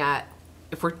just looking at,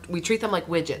 if we treat them like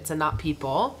widgets and not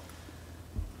people,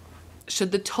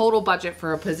 should the total budget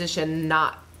for a position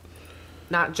not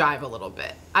jive a little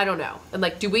bit? I don't know. And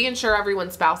like, do we insure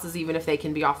everyone's spouses even if they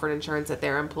can be offered insurance at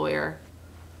their employer?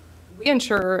 We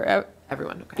insure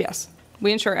everyone. Okay. Yes,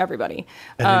 we insure everybody.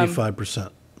 at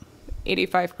 85%.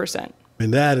 85%. I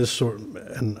mean, that is sort of,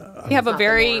 and We have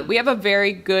a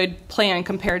very good plan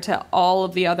compared to all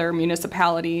of the other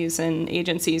municipalities and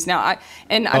agencies. Now,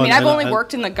 I've only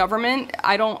worked in the government.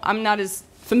 I'm not as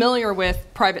familiar with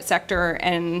private sector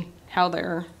and how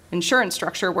their insurance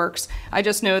structure works. I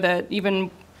just know that even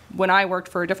when I worked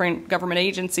for a different government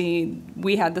agency,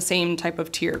 we had the same type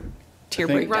of tier It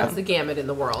runs breakdown. the gamut in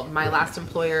the world. My last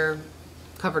employer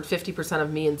covered 50%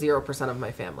 of me and 0% of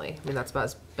my family. I mean, that's about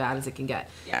as bad as it can get.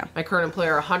 Yeah. My current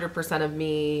employer, 100% of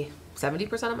me,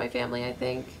 70% of my family, I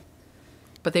think.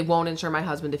 But they won't insure my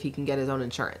husband if he can get his own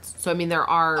insurance. So, I mean, there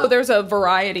are... Oh, there's a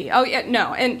variety. Oh, yeah,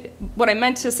 no. And what I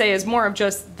meant to say is more of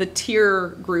just the tier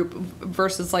group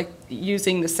versus like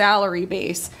using the salary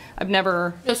base. I've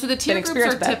never No, so the tier been groups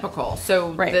experienced are with that. typical.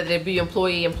 So Right. they'd be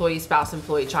employee, employee spouse,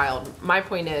 employee child. My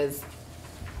point is,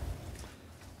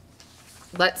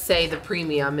 let's say the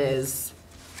premium is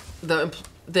the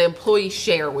employee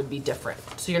share would be different.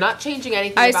 So you're not changing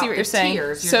anything I about see what the you're saying.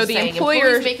 tiers. You're So just the saying employer-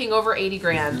 employees making over 80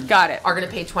 grand Got it. are going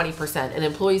to pay 20%, and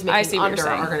employees I see making what under you're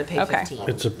saying. are going to pay Okay. 15.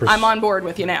 it's a I'm on board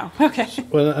with you now. Okay.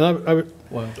 Well, and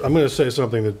I'm going to say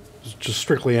something that's just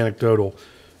strictly anecdotal,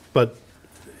 but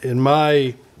in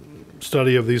my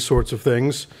study of these sorts of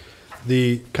things,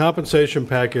 the compensation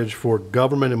package for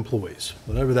government employees,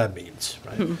 whatever that means,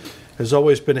 right, has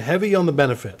always been heavy on the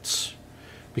benefits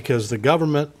because the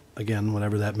government, again,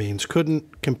 whatever that means,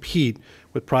 couldn't compete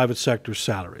with private sector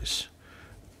salaries.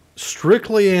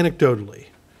 Strictly anecdotally,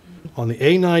 on the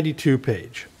A92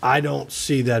 page, I don't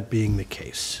see that being the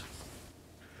case.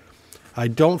 I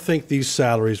don't think these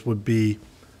salaries would be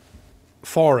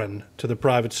foreign to the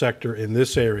private sector in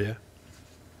this area,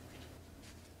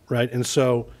 right? And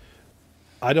so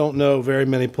I don't know very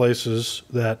many places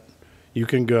that you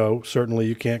can go. Certainly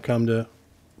you can't come to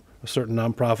a certain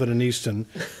nonprofit in Easton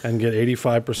and get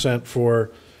 85%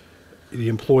 for the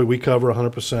employee. We cover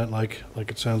 100%, like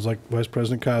it sounds like Vice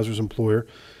President Kaiser's employer.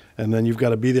 And then you've got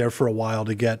to be there for a while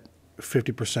to get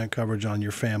 50% coverage on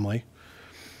your family.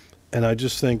 And I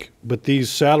just think, but these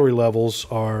salary levels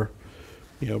are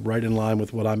right in line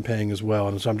with what I'm paying as well.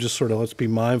 And so I'm just sort of, let's be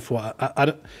mindful.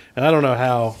 I don't know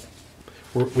how,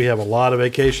 we have a lot of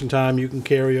vacation time you can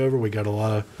carry over. We got a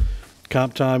lot of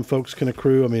comp time folks can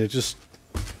accrue. I mean, it just,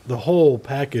 the whole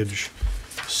package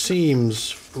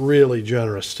seems really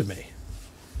generous to me.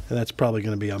 And that's probably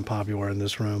going to be unpopular in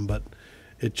this room, but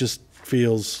it just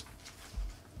feels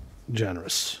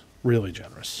generous, really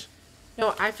generous.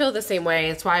 No, I feel the same way.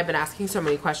 It's why I've been asking so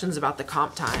many questions about the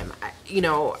comp time.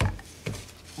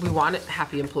 We want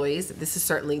happy employees. This is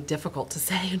certainly difficult to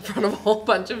say in front of a whole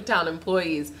bunch of town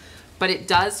employees, but it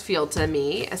does feel to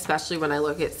me, especially when I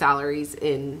look at salaries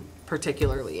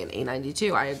particularly in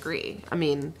A92, I agree. I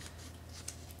mean,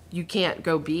 you can't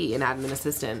go be an admin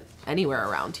assistant anywhere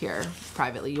around here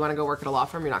privately. You want to go work at a law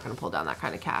firm, you're not going to pull down that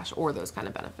kind of cash or those kind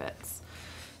of benefits.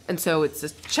 And so it's a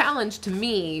challenge to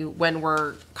me when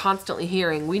we're constantly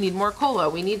hearing, we need more COLA,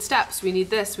 we need steps, we need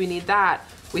this, we need that.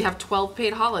 We have 12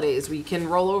 paid holidays. We can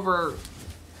roll over,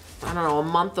 I don't know, a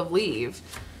month of leave.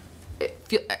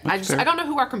 I don't know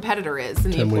who our competitor is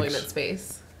in the employment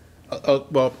space.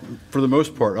 Well, for the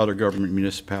most part, other government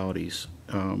municipalities,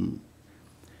 I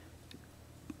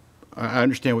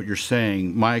understand what you're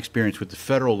saying. My experience with the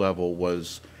federal level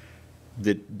was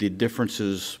that the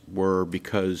differences were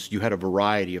because you had a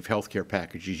variety of healthcare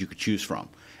packages you could choose from,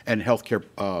 and healthcare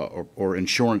or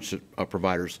insurance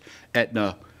providers,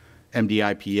 Aetna,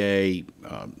 MDIPA,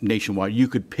 Nationwide, you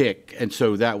could pick, and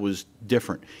so that was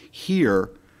different.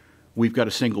 Here, we've got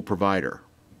a single provider.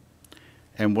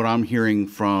 And what I'm hearing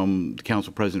from the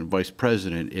council president and vice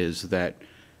president is that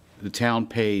the town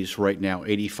pays right now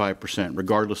 85%,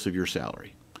 regardless of your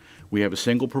salary. We have a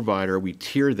single provider. We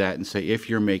tier that and say if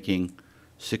you're making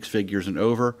 6 figures and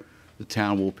over, the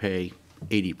town will pay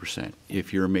 80%.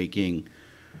 If you're making,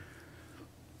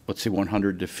 let's say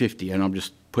 100 to 50, and I'm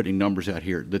just putting numbers out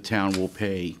here, the town will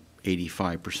pay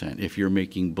 85%. If you're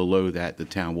making below that, the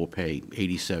town will pay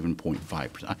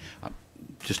 87.5%.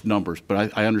 Just numbers,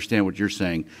 but I understand what you're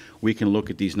saying. We can look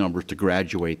at these numbers to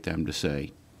graduate them to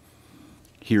say,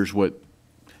 here's what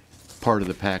part of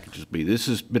the package will be. This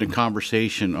has been a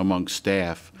conversation among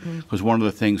staff, because one of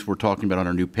the things we're talking about on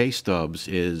our new pay stubs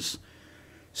is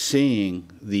seeing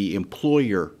the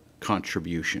employer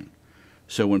contribution.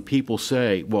 So when people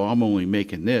say, well, I'm only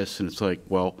making this, and it's like,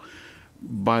 well,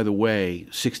 by the way,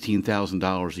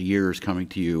 $16,000 a year is coming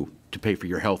to you to pay for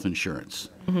your health insurance.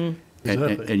 Mm-hmm.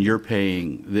 And you're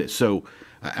paying this. So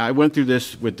I went through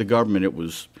this with the government. It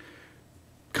was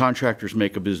contractors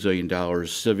make $1 bazillion,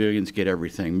 civilians get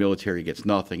everything, military gets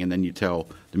nothing, and then you tell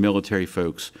the military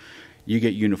folks, you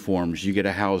get uniforms, you get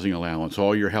a housing allowance,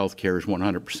 all your health care is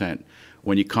 100%.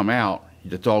 When you come out,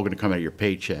 it's all going to come out of your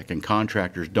paycheck, and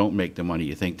contractors don't make the money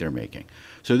you think they're making.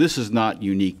 So this is not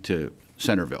unique to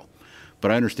Centreville.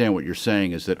 But I understand what you're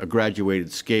saying is that a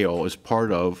graduated scale is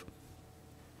part of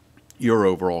your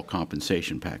overall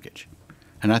compensation package.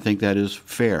 And I think that is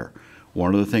fair.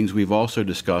 One of the things we've also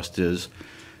discussed is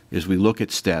we look at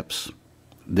steps.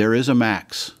 There is a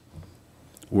max.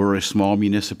 We're a small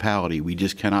municipality. We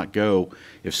just cannot go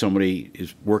if somebody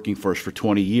is working for us for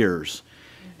 20 years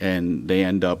and they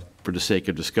end up, for the sake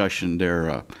of discussion, they're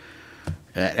an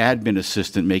admin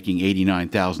assistant making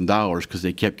 $89,000 because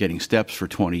they kept getting steps for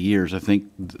 20 years. I think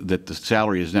that the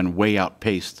salary is then way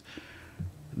outpaced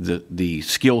the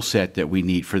skill set that we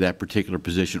need for that particular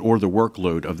position or the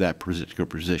workload of that particular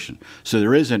position. So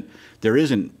there is a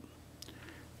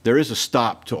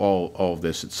stop to all of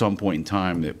this at some point in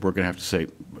time that we're going to have to say,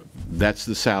 that's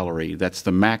the salary, that's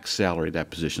the max salary that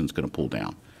position is going to pull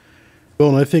down. Well,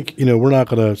 and I think, we're not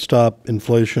going to stop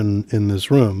inflation in this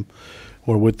room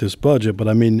or with this budget, but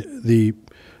I mean, the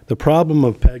problem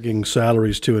of pegging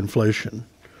salaries to inflation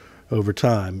over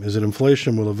time is that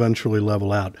inflation will eventually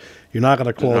level out. You're not going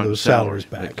to claw those salaries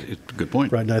back. Good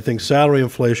point. Right, and I think salary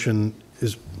inflation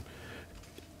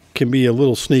can be a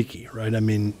little sneaky, right? I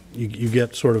mean, you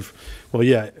get sort of, well,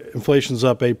 yeah, inflation's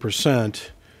up 8%,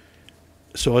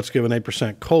 so let's give an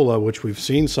 8% COLA, which we've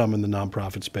seen some in the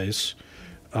nonprofit space,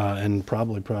 and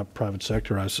probably private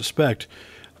sector, I suspect.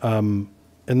 And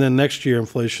then next year,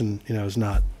 inflation, is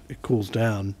not, it cools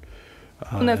down.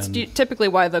 And that's typically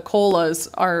why the COLAs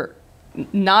are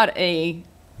not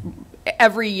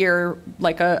every year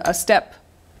like a step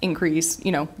increase,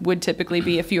 would typically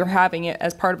be if you're having it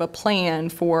as part of a plan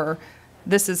for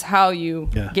this is how you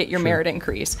get your merit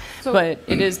increase. So, but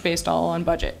it is based all on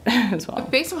budget as well.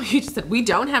 Based on what you just said, we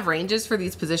don't have ranges for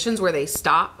these positions where they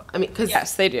stop. I mean, because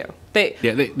yes, they do. They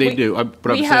do. What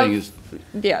I'm saying is,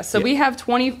 so we have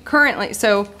 20 currently.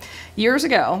 So years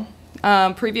ago,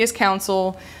 previous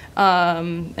council.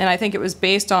 And I think it was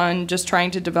based on just trying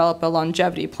to develop a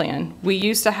longevity plan. We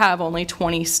used to have only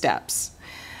 20 steps.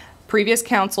 previous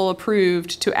council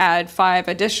approved to add 5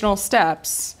 additional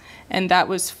steps, and that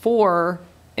was for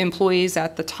employees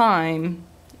at the time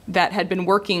that had been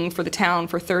working for the town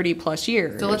for 30-plus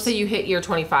years. So let's say you hit year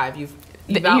 25, you've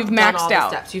You've done maxed all the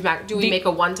out. steps. Do we make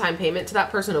a one-time payment to that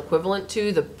person equivalent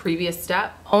to the previous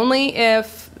step? Only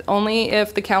if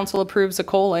the council approves a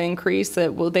COLA increase, they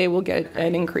will get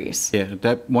an increase. Yeah,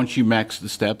 that, once you max the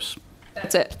steps,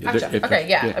 That's it. Gotcha. If- Okay,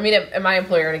 yeah. yeah. I mean, at my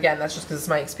employer, and again, that's just because it's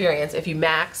my experience, if you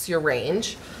max your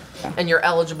range and you're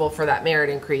eligible for that merit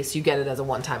increase, you get it as a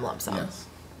one-time lump sum.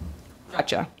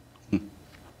 Gotcha.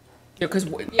 Because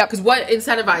what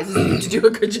incentivizes you to do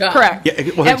a good job? Correct. Yeah,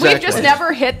 well, and we've exactly. just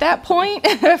never hit that point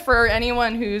for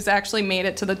anyone who's actually made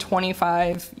it to the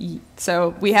 25.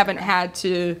 So we haven't had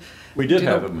to. We did do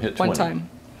have the them hit one 20. time.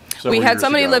 Several We had years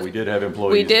somebody ago, live. We did have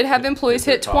employees. We did have employees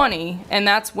their hit top. 20, and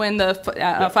that's when the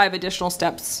 5 additional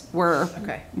steps were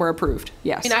approved.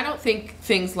 Yes. I mean, I don't think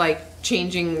things like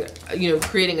changing,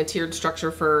 creating a tiered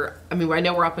structure for, I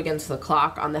know we're up against the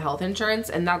clock on the health insurance,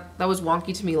 and that was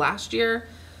wonky to me last year.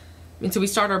 I mean, so we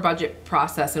start our budget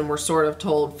process and we're sort of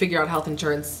told, figure out health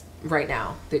insurance right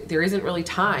now. There isn't really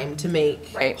time to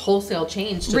make wholesale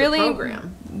change to the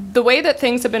program. The way that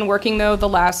things have been working, though, the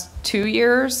last 2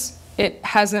 years, it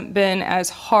hasn't been as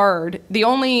hard. The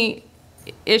only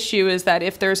issue is that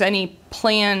if there's any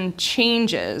plan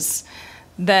changes,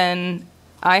 then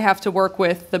I have to work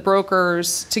with the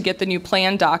brokers to get the new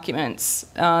plan documents,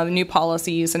 the new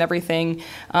policies and everything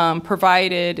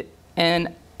provided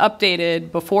and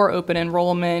updated before open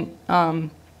enrollment. I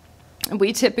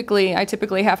typically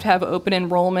have to have open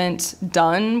enrollment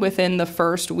done within the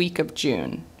first week of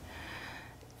June,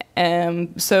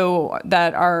 so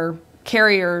that our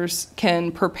carriers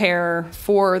can prepare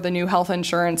for the new health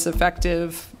insurance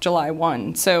effective July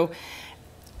 1. So,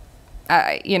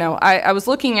 I was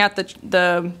looking at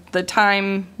the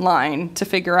timeline to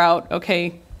figure out,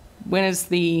 okay, when is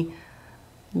the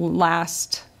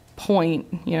last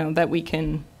point, that we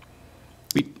can.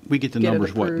 we get the Get it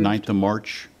numbers, what, approved. 9th of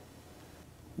March?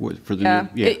 For the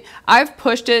new, I've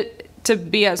pushed it to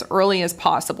be as early as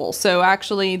possible. So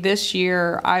actually this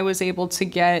year I was able to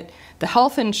get the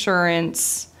health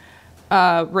insurance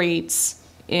rates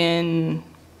in,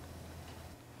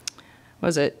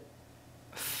 was it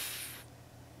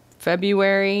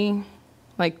February?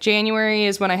 Like January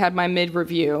is when I had my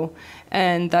mid-review,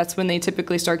 and that's when they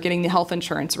typically start getting the health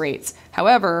insurance rates.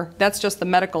 However, that's just the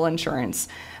medical insurance.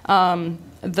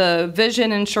 The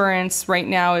vision insurance right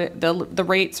now, the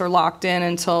rates are locked in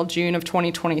until June of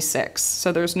 2026,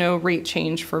 so there's no rate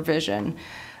change for vision.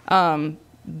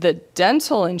 The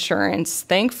dental insurance,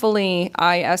 thankfully,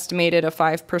 I estimated a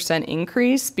 5%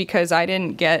 increase because I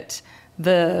didn't get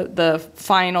the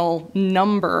final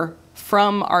number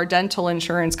from our dental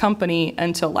insurance company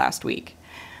until last week.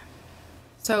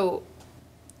 So,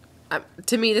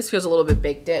 to me, this feels a little bit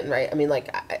baked in, right? I mean,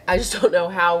 I just don't know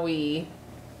how we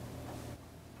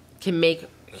can make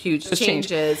huge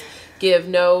changes, give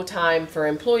no time for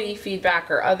employee feedback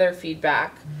or other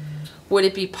feedback. Would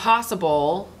it be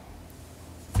possible?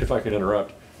 If I could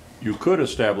interrupt, you could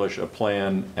establish a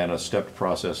plan and a stepped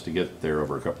process to get there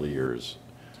over a couple of years.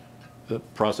 The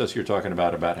process you're talking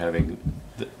about having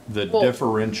the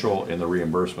differential in the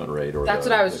reimbursement rate or the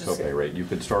copay rate, you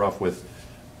could start off with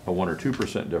a 1 or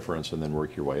 2% difference and then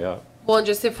work your way up. Well, and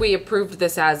just if we approved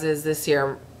this as is this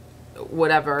year,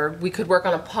 whatever, we could work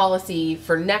on a policy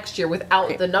for next year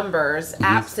without the numbers,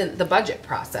 absent the budget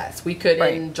process. We could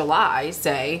in July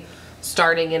say,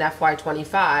 starting in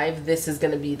FY25, this is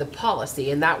going to be the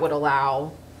policy, and that would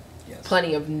allow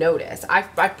plenty of notice. I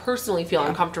personally feel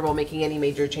uncomfortable making any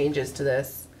major changes to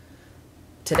this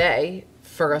today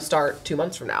for a start 2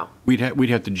 months from now. we'd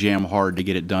have to jam hard to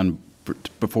get it done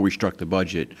before we struck the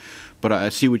budget. But I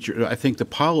see I think the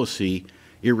policy,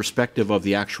 irrespective of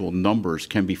the actual numbers,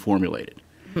 can be formulated.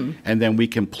 And then we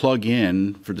can plug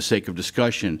in, for the sake of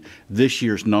discussion, this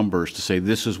year's numbers to say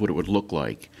this is what it would look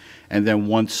like. And then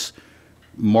once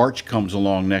March comes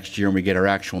along next year and we get our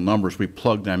actual numbers, we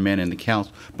plug them in the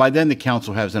council. By then the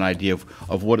council has an idea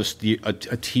of what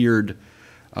a tiered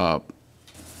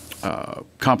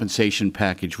compensation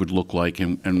package would look like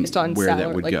and Based on where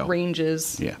that would go.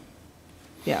 Ranges. Yeah.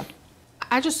 Yeah.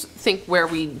 I just think where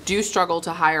we do struggle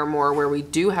to hire more, where we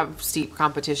do have steep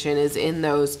competition, is in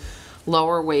those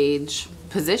lower wage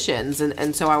positions.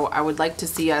 And so I would like to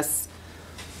see us,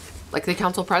 like the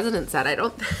council president said, I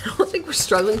don't think we're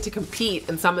struggling to compete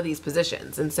in some of these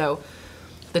positions. And so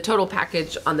the total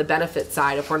package on the benefit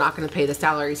side, if we're not going to pay the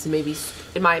salaries, to maybe,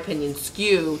 in my opinion,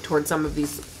 skew towards some of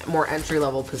these more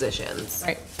entry-level positions.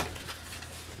 Right.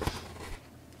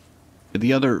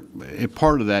 The other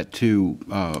part of that too,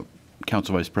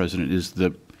 Council Vice President, is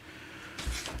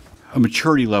a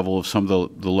maturity level of some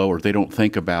of the lower. They don't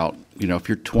think about, if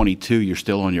you're 22, you're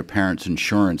still on your parents'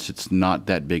 insurance. It's not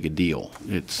that big a deal.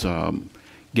 It's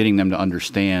getting them to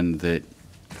understand that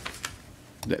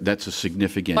that's a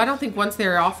significant. I don't think once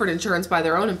they're offered insurance by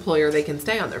their own employer, they can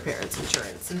stay on their parents'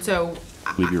 insurance. And so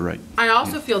I believe you're right. I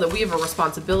also feel that we have a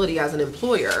responsibility as an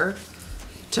employer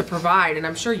to provide, and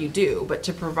I'm sure you do, but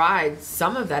to provide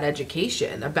some of that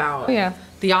education about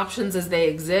the options as they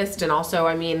exist. And also,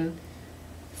 I mean,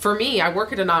 for me, I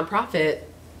work at a nonprofit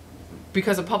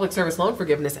because of public service loan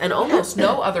forgiveness and almost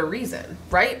no other reason,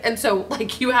 right? And so,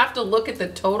 like, you have to look at the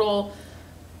total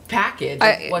package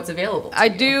of what's available to I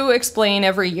you. do explain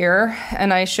every year,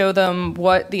 and I show them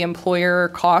what the employer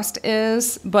cost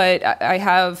is, but I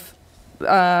have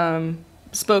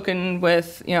spoken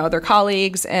with other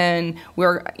colleagues, and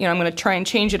I'm going to try and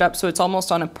change it up so it's almost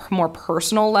on a more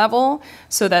personal level,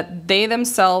 so that they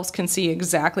themselves can see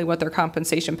exactly what their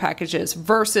compensation package is,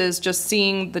 versus just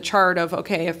seeing the chart of,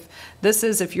 okay,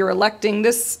 if you're electing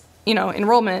this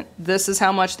enrollment, this is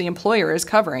how much the employer is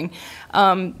covering.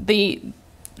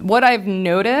 What I've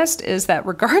noticed is that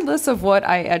regardless of what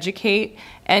I educate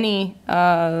any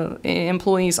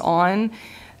employees on,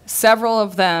 several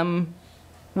of them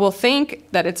will think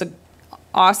that it's an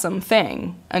awesome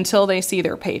thing until they see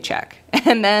their paycheck.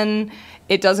 And then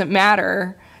it doesn't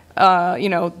matter,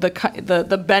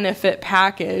 the benefit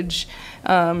package,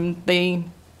 they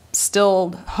still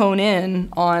hone in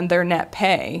on their net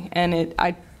pay. And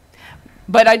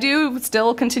but I do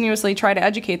still continuously try to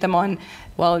educate them on,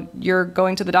 well, you're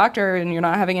going to the doctor and you're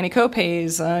not having any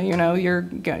co-pays, you're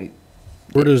going.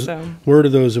 Where do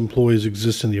those employees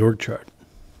exist in the org chart?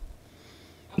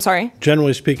 I'm sorry?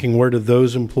 Generally speaking, where do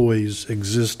those employees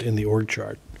exist in the org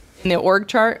chart? In the org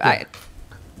chart? Yeah.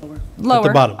 Lower. At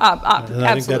the bottom. Absolutely.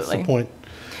 I think that's the point.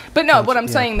 But no, what I'm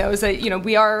saying though is that,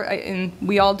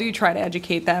 we all do try to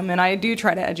educate them, and I do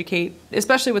try to educate,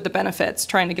 especially with the benefits,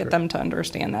 trying to get them to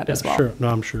understand that as well. Sure. No,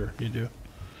 I'm sure you do.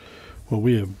 Well,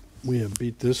 we have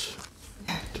beat this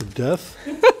to death.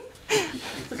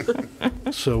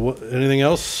 So anything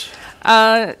else?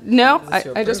 No,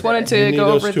 I just wanted to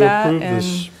go over that,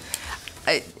 and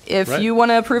if you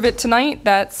want to approve it tonight,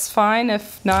 that's fine.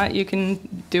 If not, you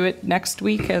can do it next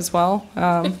week as well.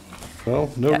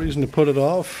 Well, no reason to put it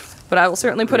off. But I will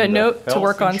certainly put a note to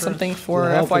work on something for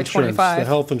FY25. The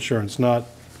health insurance, not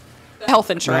health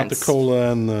insurance. Not the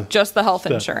COLA and the just the health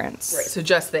step. Insurance. Right, so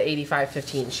just the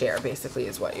 85-15 share basically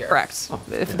is what you're correct.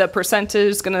 If the percentage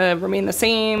is going to remain the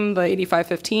same, the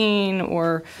 85-15,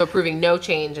 or so approving no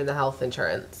change in the health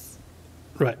insurance.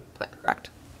 Right. Plan. Correct.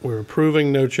 We're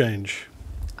approving no change.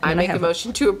 I make a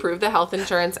motion to approve the health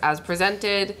insurance as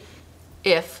presented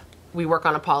if we work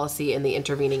on a policy in the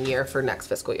intervening year for next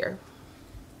fiscal year.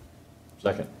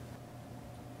 Second.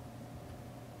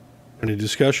 Any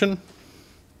discussion?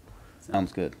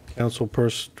 Sounds good.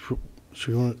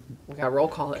 Councilperson, We got roll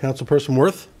call it. Councilperson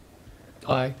Worth?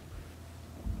 Aye.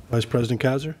 Vice President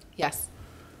Kaiser? Yes.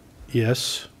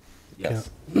 Yes. Yes.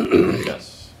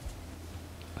 Yes.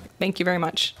 thank you very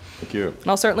much. Thank you. And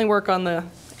I'll certainly work on the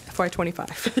FY25.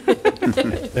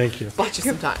 Thank you. Watch you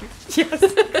some time.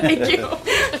 Yes, thank you.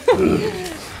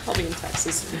 I'll be in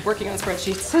Texas working on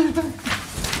spreadsheets.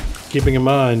 Keeping in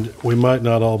mind, we might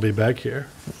not all be back here.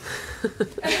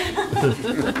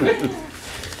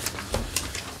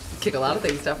 Kick a lot of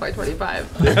things to FY25.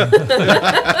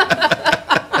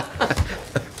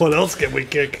 What else can we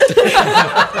kick?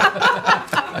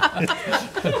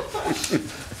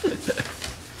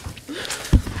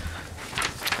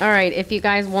 All right, if you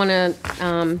guys want to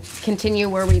continue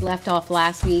where we left off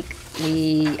last week,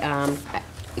 the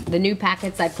new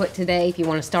packets I put today, if you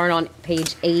want to start on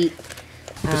page 8.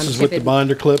 This is with the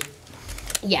binder clip?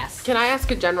 Yes. Can I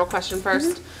ask a general question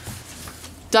first?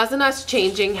 Doesn't us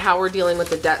changing how we're dealing with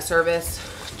the debt service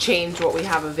change what we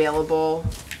have available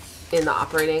in the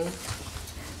operating?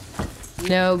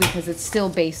 No, because it's still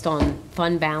based on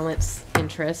fund balance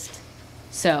interest.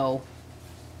 So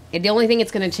the only thing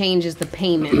it's going to change is the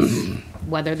payments,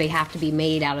 whether they have to be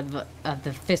made out of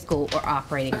the fiscal or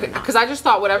operating or not. Because I just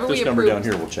thought whatever we This number down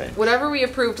approved, here will change. whatever we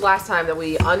approved last time that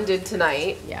we undid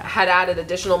tonight Yeah. had added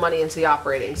additional money into the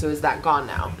operating. So is that gone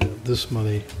now? This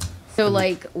money, So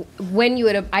like when you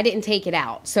had, I didn't take it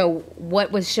out. So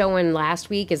what was showing last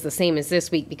week is the same as this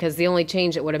week, because the only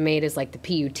change it would have made is like the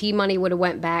PUT money would have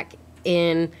went back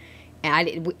in.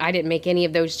 And I didn't make any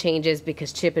of those changes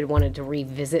because Chip had wanted to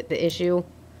revisit the issue.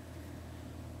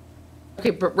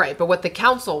 Okay, but right, but what the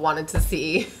council wanted to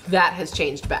see, that has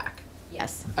changed back.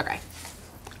 Yes. Okay,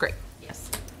 great. Yes.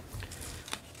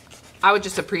 I would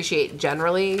just appreciate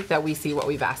generally that we see what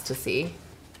we've asked to see.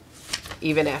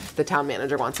 even if the town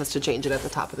manager wants us to change it at the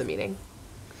top of the meeting.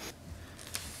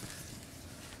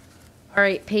 All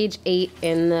right, page 8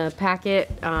 in the packet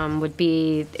would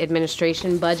be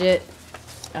administration budget.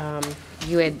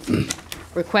 You had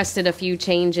requested a few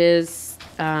changes,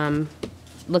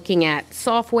 looking at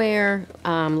software,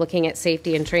 looking at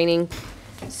safety and training.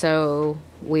 So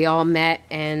we all met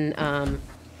and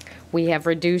we have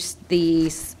reduced the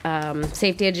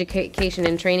safety education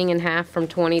and training in half from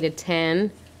 20 to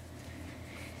 10.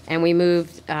 And we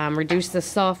reduced the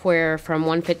software from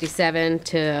 157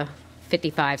 to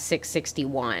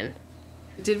 55,661.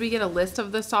 Did we get a list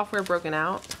of the software broken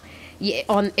out? Yeah,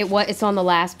 it's on the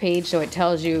last page, so it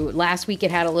tells you, last week it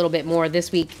had a little bit more.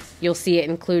 This week, you'll see it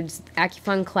includes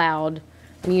AccuFund Cloud,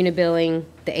 Munibilling,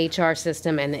 the HR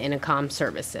system, and the intercom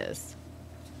services.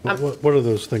 What are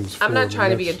those things for? I'm not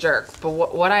trying to be a That's- jerk, but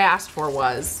what I asked for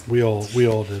was We all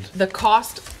did. the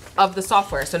cost of the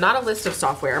software. So not a list of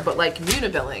software, but like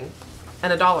Munibilling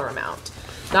and a dollar amount.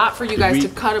 Not for you guys we to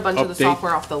cut a bunch of the update-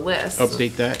 software off the list.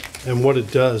 Update that? And what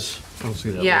it does.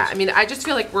 Yeah, I mean, I just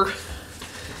feel like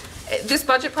this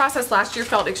budget process last year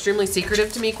felt extremely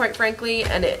secretive to me, quite frankly,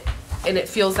 and it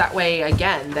feels that way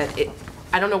again,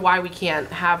 I don't know why we can't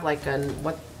have like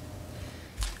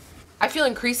I feel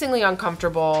increasingly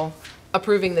uncomfortable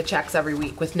approving the checks every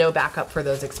week with no backup for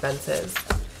those expenses,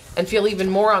 and feel even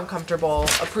more uncomfortable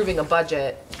approving a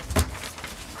budget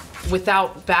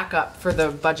without backup for the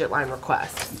budget line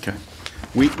requests. Okay.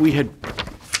 We had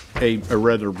a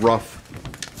rather rough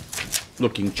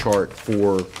looking chart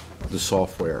for the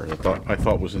software I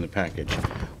thought was in the package.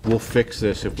 We'll fix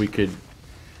this if we could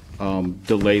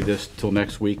delay this till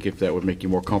next week, if that would make you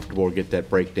more comfortable to get that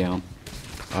breakdown.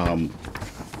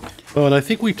 Oh, and I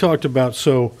think we talked about,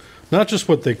 so, not just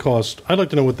what they cost, I'd like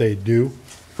to know what they do.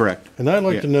 Correct. And I'd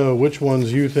like Yeah. to know which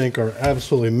ones you think are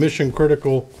absolutely mission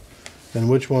critical and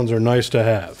which ones are nice to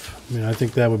have. I mean, I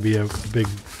think that would be a big,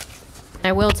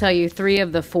 I will tell you, 3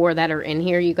 of the 4 that are in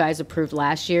here, you guys approved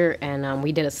last year, and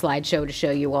we did a slideshow to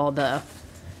show you all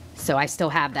so I still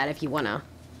have that if you want to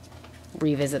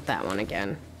revisit that one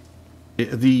again.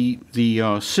 The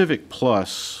Civic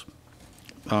Plus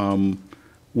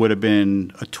would have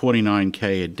been a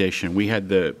 29K edition. We had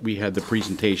the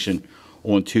presentation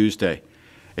on Tuesday.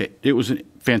 It was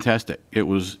fantastic. It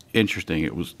was interesting.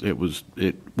 It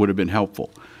would have been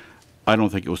helpful. I don't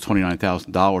think it was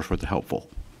 $29,000 worth of helpful.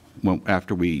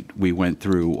 After we went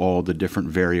through all the different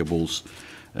variables,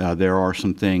 there are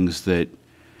some things that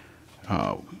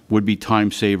would be time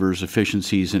savers,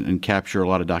 efficiencies, and capture a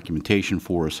lot of documentation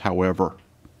for us. However,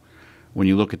 when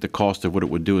you look at the cost of what it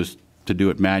would do is to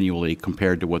do it manually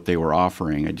compared to what they were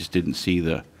offering, I just didn't see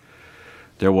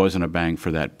there wasn't a bang for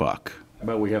that buck. How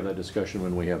about we have that discussion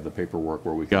when we have the paperwork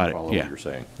where we Got can it, follow yeah. what you're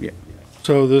saying? Yeah.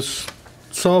 so this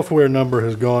software number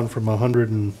has gone from 100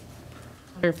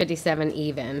 157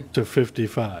 even, to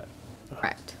 55.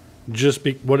 correct.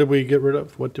 What did we get rid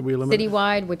of? What did we eliminate?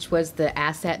 Citywide, which was the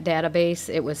asset database,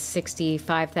 it was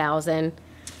 65,000.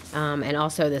 And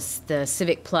also the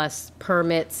Civic Plus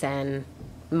permits and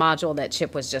module that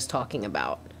Chip was just talking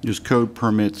about. Just code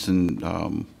permits and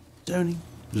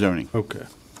zoning. Okay.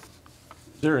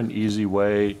 Is there an easy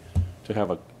way to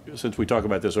have since we talk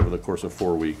about this over the course of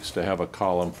 4 weeks, to have a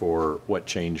column for what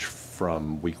changed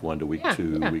from week 1 to week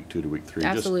 2, yeah. week 2 to week 3?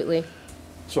 Just Absolutely.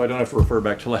 so I don't have to refer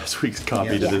back to last week's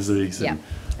copy to Yeah. this week's. Yeah.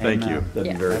 Thank you. That'd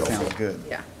Yeah. be very That helpful. sounds good.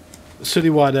 Yeah.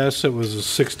 Citywide asset was a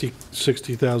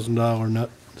 $60,000 nut,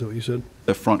 is that what you said?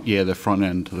 The front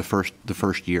end, the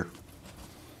first year.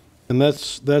 And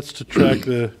that's to track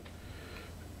the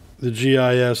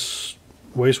GIS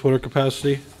wastewater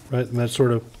capacity, right? And that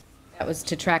sort of, That was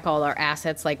to track all our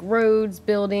assets like roads,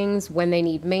 buildings, when they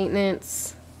need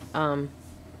maintenance.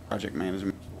 Project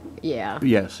management. Yeah.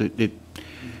 Yes,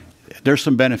 there's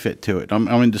some benefit to it. I'm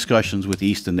in discussions with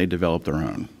Easton. They developed their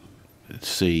own. Let's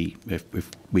see if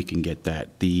we can get that.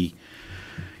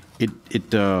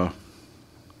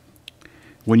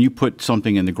 When you put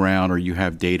something in the ground or you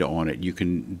have data on it, you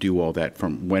can do all that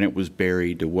from when it was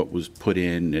buried to what was put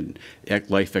in and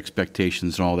life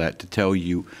expectations and all that to tell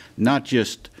you not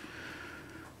just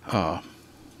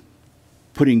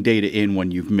putting data in when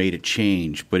you've made a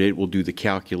change, but it will do the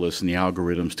calculus and the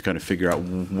algorithms to kind of figure out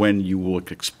when you will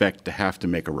expect to have to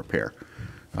make a repair.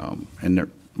 And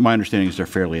my understanding is they're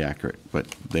fairly accurate, but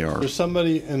they are. there's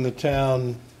somebody in the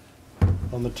town,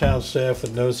 on the town staff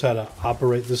that knows how to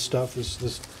operate this stuff,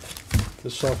 this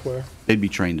software? They'd be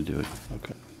trained to do it.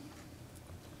 Okay.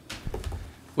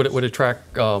 Would it track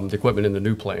the equipment in the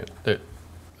new plant?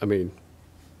 Will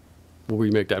we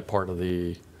make that part of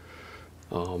the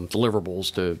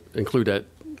deliverables to include that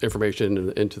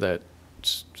information into that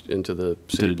into the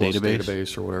To City the Plus database?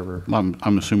 database or whatever.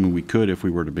 I'm assuming we could if we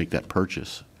were to make that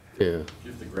purchase. Yeah.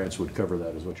 If the grants would cover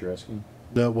that, is what you're asking?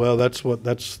 No, well, that's the Well,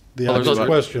 there's obvious other-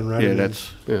 question, right? I Yeah, mean,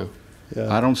 that's, Yeah.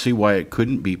 yeah. I don't see why it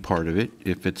couldn't be part of it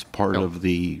if it's part of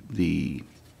the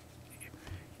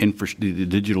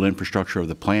digital infrastructure of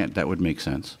the plant. That would make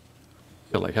sense.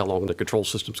 Yeah, like how long the control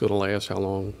system's going to last, how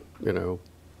long, you know.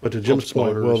 But to Jim's Pumps,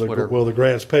 point, motors, whatever. will the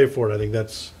grants pay for it? I think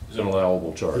that's, Is an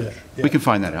allowable charge? yeah. We can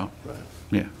find that out.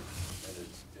 Yeah.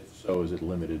 If so, is it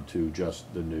limited to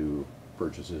just the new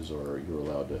purchases, or you're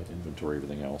allowed to inventory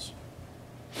everything else?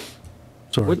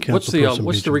 Sorry, What's the Councilperson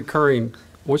what's the Beecham. recurring,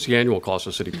 what's the annual cost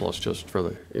of City Plus just for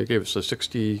the, you gave us the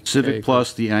 60? Civic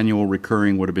Plus, the annual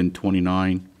recurring would have been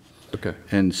 29, Okay.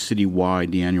 and citywide,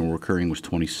 the annual recurring was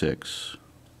 26.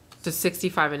 So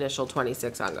 65 initial,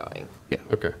 26 ongoing. Yeah.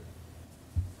 Okay.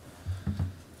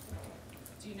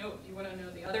 Do you want to know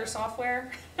the other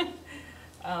software? I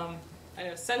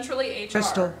know centrally HR.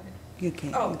 Crystal, you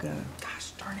can't, Oh, you got it.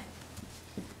 gosh darn it.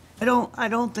 I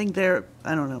don't think they're,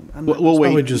 I don't know. I'm not- We'll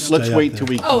probably wait, just let's stay wait up till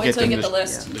there. we Oh, can get until you the get the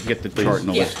list. Get the chart and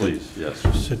the Yeah. list. Please, yes.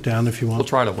 Sit down if you want. We'll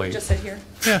try to wait. Just sit here?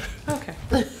 Yeah. Okay.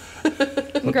 What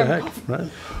the Grab a heck, coffee. right?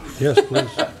 Yes, please.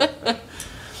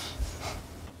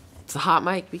 It's a hot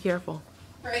mic, be careful.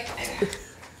 Right.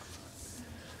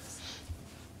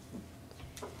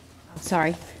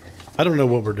 Sorry. I don't know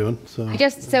what we're doing, so.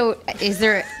 So is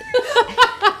there,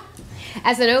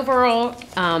 as an overall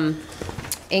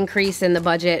increase in the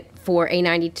budget for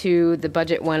A92, the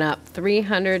budget went up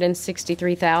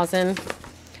 363,000.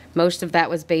 Most of that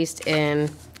was based in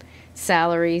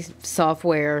salaries,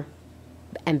 software,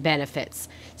 and benefits.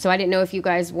 So I didn't know if you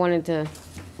guys wanted to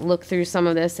look through some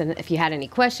of this and if you had any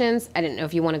questions. I didn't know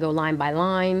if you want to go line by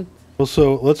line. Well,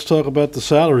 so let's talk about the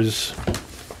salaries.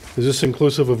 Is this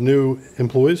inclusive of new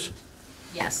employees?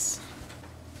 Yes.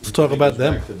 Let's talk about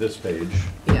them. Back to this page.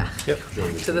 Yeah. Yep.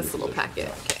 To this little packet,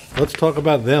 okay. Let's talk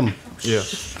about them. Yeah.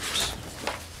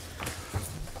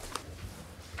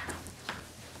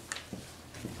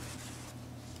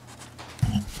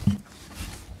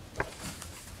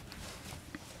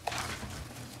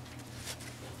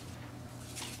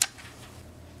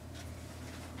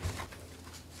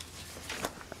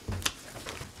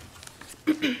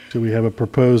 So we have a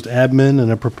proposed admin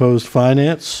and a proposed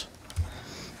finance.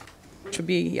 Which would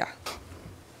be, yeah.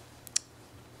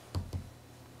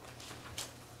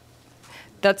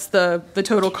 That's the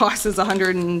total cost is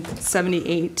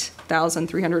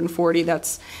 178,340.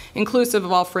 That's inclusive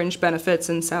of all fringe benefits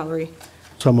and salary.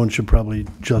 Someone should probably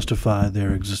justify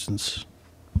their existence.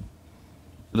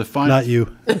 The fin- Not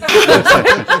you.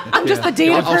 I'm just the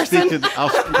data I'll speak person. to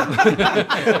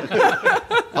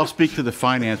I'll speak to the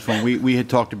finance one. We had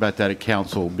talked about that at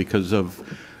council because of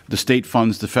the state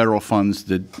funds, the federal funds,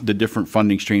 the different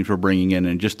funding streams we're bringing in,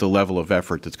 and just the level of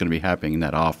effort that's going to be happening in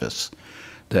that office,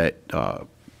 that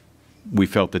we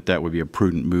felt that would be a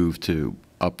prudent move to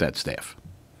up that staff.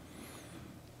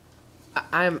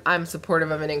 I'm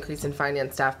supportive of an increase in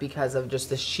finance staff because of just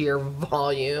the sheer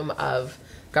volume of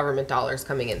government dollars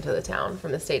coming into the town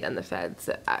from the state and the feds.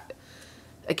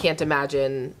 I can't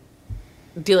imagine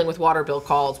dealing with water bill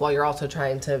calls while you're also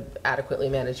trying to adequately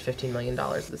manage $15 million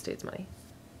of the state's money.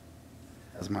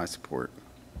 That's my support.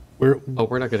 We're, Oh,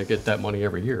 we're not going to get that money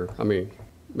every year. I mean,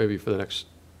 maybe for the next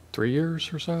 3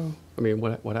 years or so. I mean,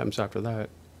 what happens after that?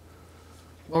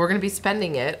 Well, we're going to be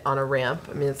spending it on a ramp.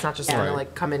 I mean, it's not just going to Right.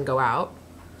 like come and go out.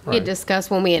 We had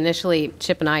discussed when we initially,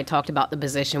 Chip and I talked about the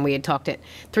position, we had talked it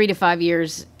 3 to 5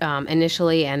 years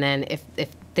initially, and then if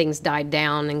things died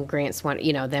down and grants went,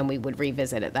 then we would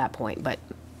revisit at that point. But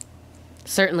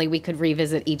certainly we could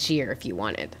revisit each year if you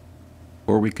wanted.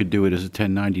 Or we could do it as a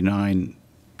 1099,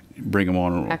 bring them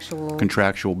on a Actual-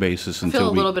 contractual basis I feel a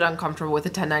until little we. bit uncomfortable with a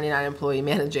 1099 employee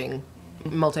managing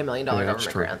multi-million-dollar Yeah, that's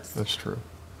government true. grants. That's true.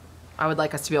 I would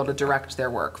like us to be able to direct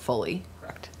their work fully.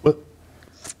 Correct.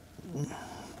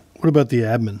 what about the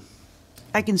admin?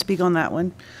 I can speak on that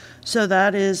one. So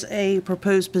that is a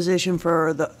proposed position for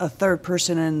a third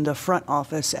person in the front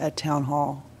office at Town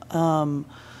Hall.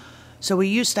 So we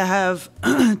used to have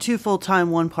 2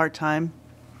 full-time, 1 part-time,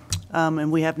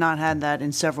 and we have not had that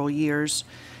in several years.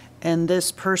 And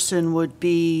this person would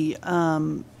be,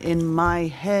 in my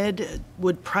head,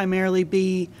 would primarily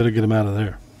be, Better get them out of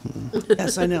there.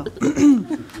 yes, I know,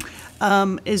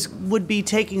 would be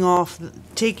taking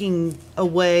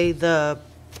away the,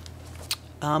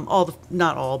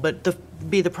 not all, but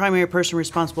be the primary person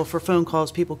responsible for phone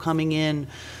calls, people coming in,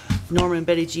 Norma and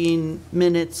Betty Jean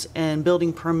minutes and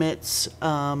building permits,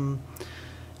 and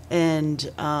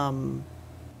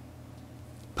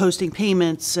posting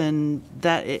payments, and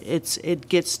that it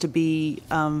gets to be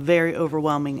very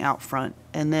overwhelming out front.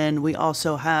 And then we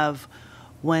also have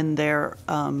when they're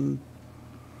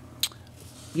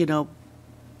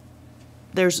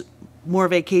there's more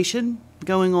vacation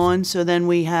going on, so then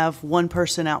we have one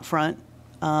person out front,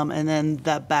 and then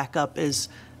that backup is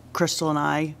Crystal and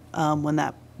I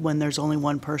when there's only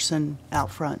one person out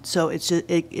front. So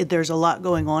there's a lot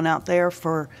going on out there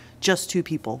for just two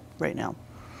people right now.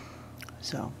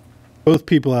 So Both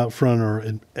people out front are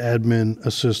an admin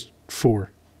assist 4.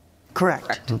 correct.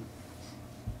 Correct.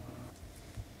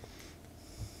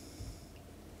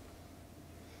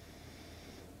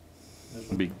 This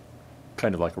would be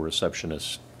kind of like a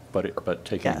receptionist, but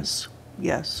taking.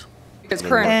 Yes. Because And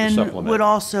current, And supplement would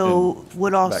also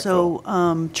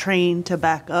backfill. train to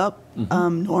back up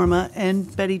Norma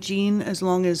and Betty Jean, as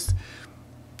long as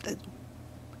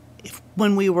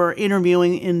when we were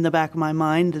interviewing, in the back of my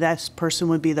mind, that person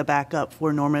would be the backup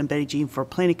for Norma and Betty Jean for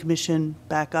Planning Commission,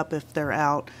 backup if they're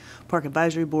out, Park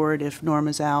Advisory Board if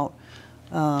Norma's out,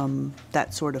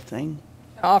 that sort of thing.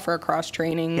 offer a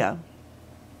cross-training. Yeah.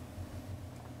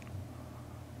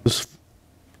 So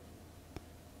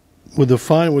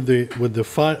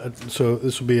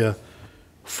this will be a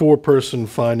 4-person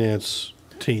finance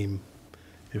team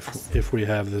if we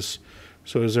have this.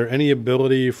 So is there any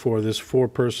ability for this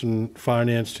 4-person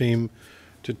finance team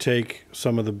to take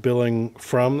some of the billing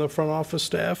from the front office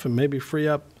staff and maybe free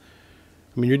up?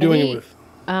 I mean, you're doing it with,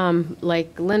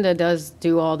 Like Linda does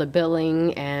do all the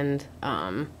billing and,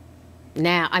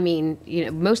 now, I mean,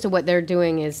 most of what they're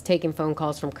doing is taking phone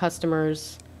calls from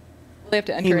customers, They have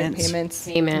to enter in Payments.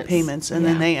 payments. Payments, and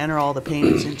then they enter all the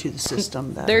payments into the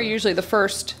system. They're usually the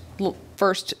first,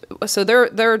 so they're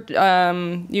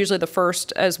usually the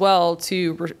first as well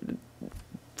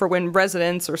for when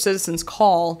residents or citizens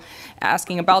call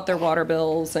asking about their water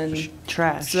bills and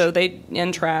Trash. So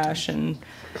and trash and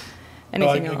no,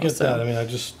 I anything else. get so. that. I mean,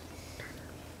 okay.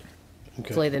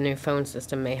 hopefully the new phone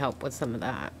system may help with some of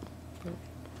that.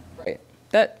 Right.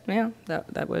 That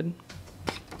would.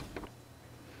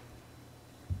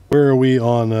 Where are we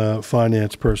on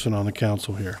finance person on the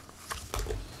council here?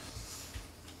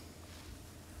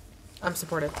 I'm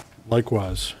supportive.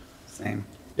 Likewise. Same.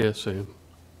 Yeah, same.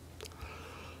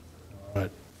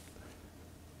 Right.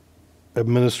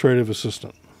 Administrative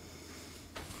assistant.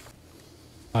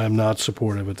 I am not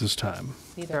supportive at this time.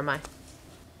 Neither am I.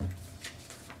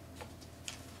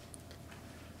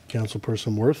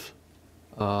 Councilperson Worth?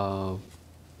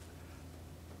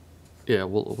 Yeah,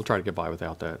 we'll try to get by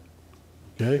without that.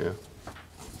 Okay.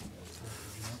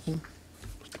 Yeah.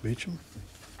 Mr. Beecham?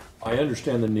 I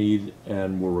understand the need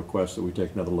and will request that we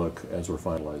take another look as we're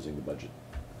finalizing the budget.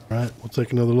 All right, we'll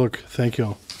take another look. Thank you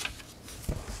all.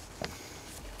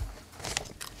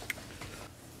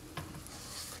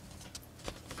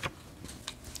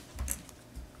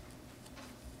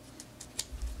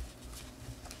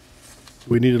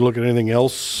 We need to look at anything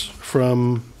else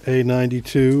from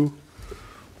A92.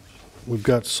 We've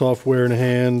got software in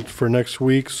hand for next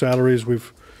week. Salaries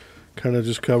we've kind of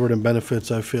just covered, and benefits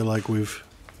I feel like we've.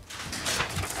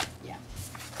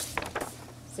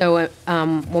 So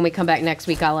when we come back next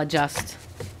week, I'll adjust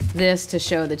this to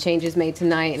show the changes made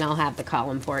tonight, and I'll have the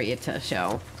column for you to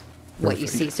show what you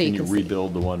see, so you can see.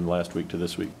 rebuild the one last week to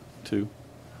this week, too?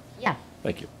 Yeah,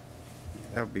 Thank you.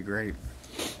 That would be great.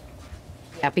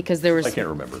 yeah, because there was. I can't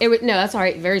remember. No, that's all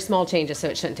right. Very small changes, so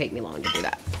it shouldn't take me long to do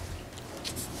that.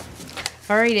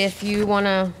 All right, if you want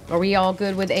to, are we all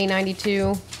good with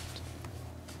A92?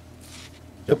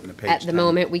 Open to page At the 10.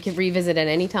 moment, we could revisit at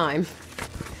any time.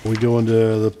 We going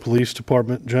to the police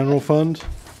department general fund?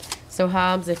 So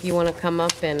Hobbs, if you want to come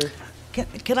up and,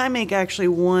 Can I make actually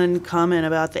one comment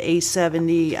about the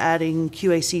A70, adding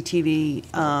QACTV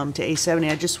to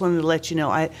A70? I just wanted to let you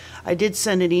know, I did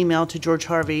send an email to George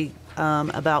Harvey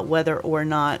about whether or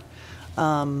not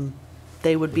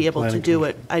they would be able to Planning do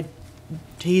it.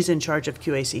 He's in charge of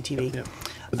QACTV. Yeah.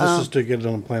 But this is to get it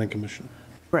on the planning commission.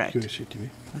 Correct. QACTV.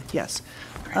 Yes.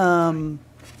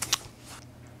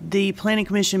 The planning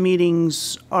commission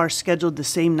meetings are scheduled the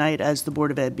same night as the Board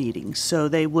of Ed meetings, so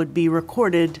they would be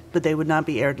recorded, but they would not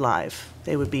be aired live.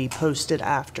 They would be posted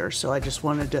after, so I just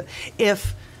wanted to,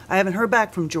 I haven't heard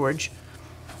back from George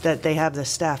that they have the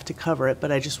staff to cover it,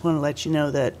 but I just want to let you know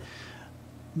that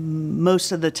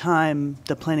most of the time,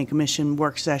 the planning commission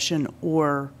work session,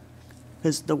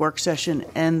 because the work session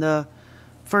and the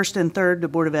first and third, the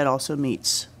Board of Ed also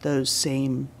meets those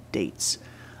same dates.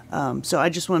 So I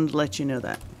just wanted to let you know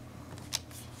that.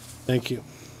 Thank you.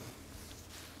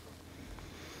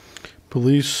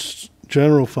 Police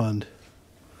general fund.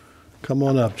 Come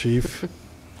on up, chief.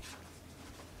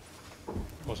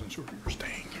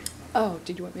 Oh,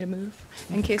 did you want me to move?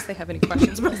 In case they have any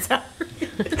questions about salary.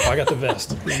 I got the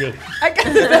vest. You're good. I got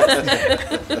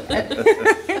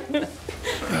the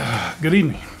best. Good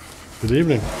evening. Good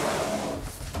evening.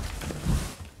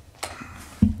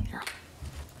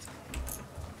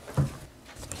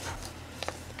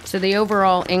 So the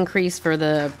overall increase for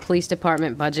the police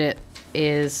department budget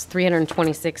is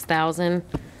 $326,000,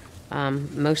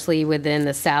 mostly within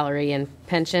the salary and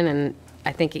pension, and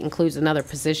I think it includes another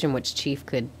position which Chief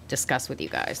could discuss with you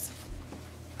guys.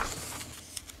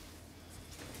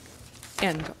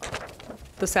 And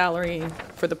the salary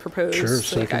for the proposed, Sure,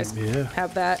 so you guys second, yeah.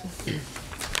 have that.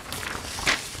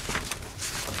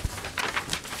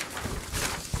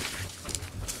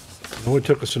 It only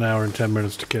took us an hour and 10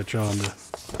 minutes to catch on to.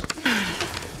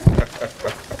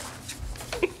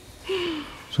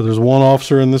 So there's one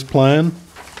officer in this plan?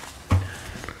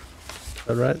 Is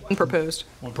that right? Unproposed.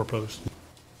 One proposed,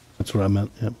 That's what I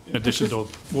meant, yep. in addition to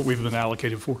what we've been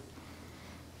allocated for.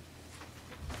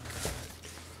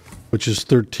 Which is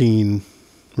 13,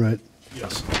 right?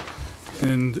 Yes.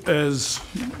 And as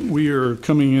we are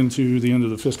coming into the end of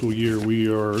the fiscal year, we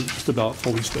are just about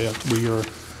fully staffed. We are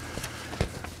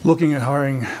looking at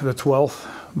hiring the 12th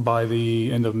by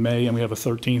the end of May, and we have a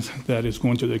 13th that is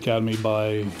going to the academy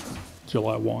by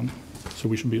July 1. So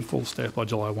we should be at full staff by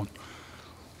July 1.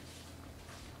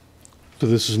 So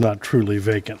this is not truly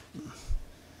vacant.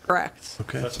 Correct.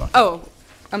 Okay. That's not. Oh,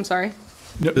 I'm sorry.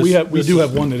 No, This- we this do is-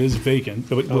 have one that is vacant,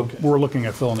 but Okay. we're looking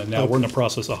at filling it now. We're in the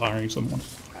process of hiring someone.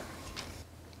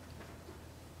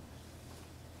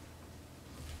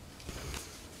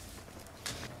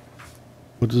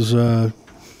 What does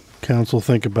council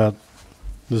think about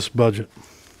this budget?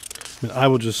 I mean, I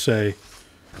will just say,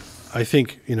 I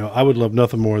think, I would love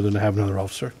nothing more than to have another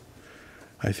officer.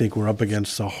 I think we're up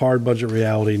against a hard budget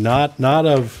reality, not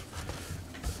of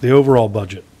the overall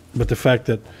budget, but the fact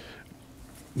that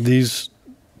these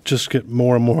just get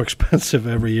more and more expensive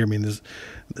every year. I mean,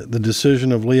 the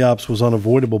decision of LEOPS was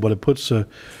unavoidable, but it puts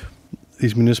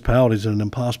these municipalities in an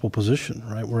impossible position,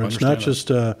 right? Where it's not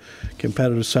just a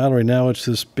competitive salary. Now it's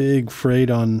this big freight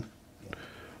on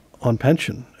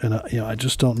pension, and I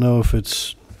just don't know if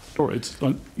it's. Sure, it is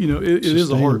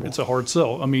Sustainable. it's a hard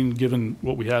sell. I mean, given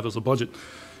what we have as a budget.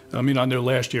 I mean, I know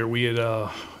last year we had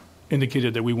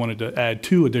indicated that we wanted to add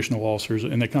 2 additional officers,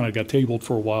 and that kind of got tabled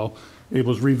for a while. It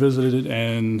was revisited,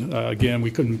 and again,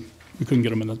 we couldn't get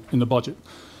them in the budget.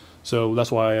 So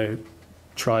that's why I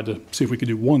tried to see if we could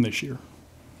do 1 this year.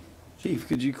 Chief,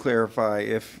 could you clarify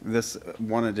if this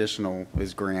one additional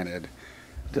is granted,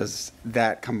 does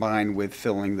that combine with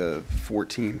filling the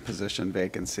 14 position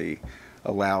vacancy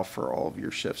allow for all of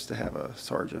your shifts to have a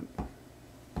sergeant?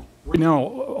 Right now,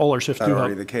 all our shifts Is do that have.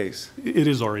 already the case? It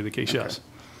is already the case, yes.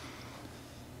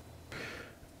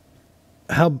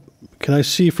 How can I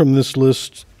see from this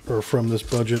list or from this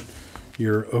budget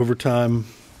your overtime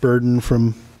burden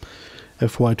from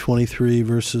FY23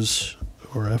 versus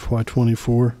or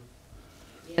FY24?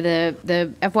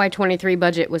 The FY23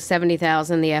 budget was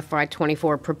 $70,000. The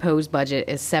FY24 proposed budget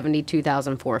is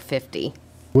 $72,450.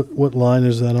 What line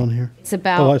is that on here? It's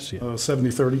about. Oh, I see it.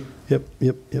 70-30.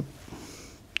 Yep.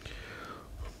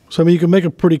 So, I mean, you can make a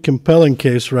pretty compelling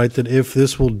case, right, that if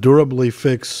this will durably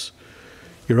fix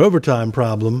your overtime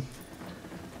problem,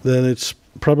 then it's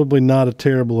probably not a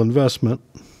terrible investment.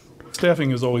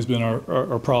 Staffing has always been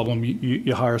our problem.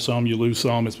 You hire some, you lose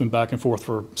some. It's been back and forth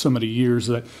for so many years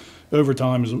that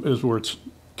overtime is where it's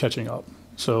catching up.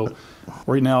 So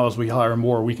right now, as we hire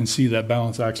more, we can see that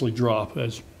balance actually drop,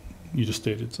 as you just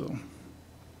stated. So,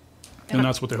 and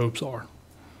that's what the hopes are.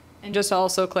 And just to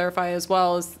also clarify as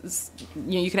well, is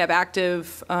you can have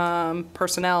active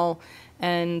personnel,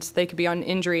 and they could be on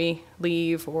injury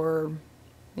leave or,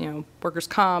 workers'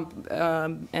 comp,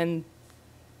 and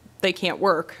they can't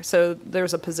work. So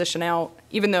there's a position out,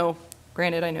 even though,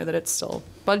 granted, I know that it's still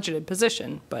a budgeted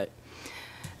position, but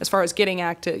as far as getting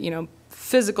active,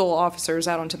 physical officers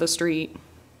out onto the street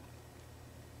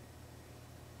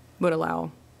would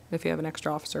allow, if you have an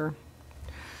extra officer.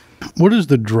 What is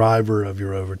the driver of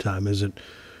your overtime? Is it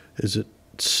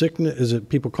sickness? Is it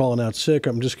people calling out sick?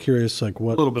 I'm just curious, like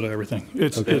what? A little bit of everything.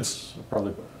 It's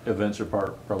Probably events are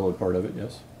probably part of it,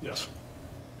 yes? yes.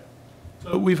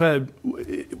 So we've had,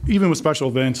 even with special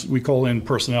events, we call in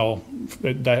personnel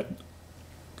that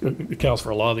accounts for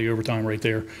a lot of the overtime right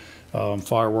there.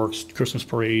 Fireworks, Christmas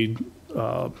parade,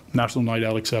 National Night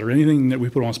Out, et cetera. Anything that we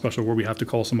put on special where we have to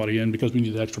call somebody in because we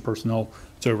need extra personnel,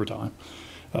 it's overtime.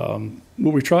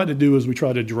 What we try to do is we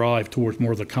try to drive towards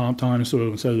more of the comp time. So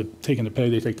instead of taking the pay,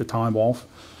 they take the time off.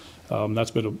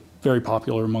 That's been very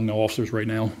popular among the officers right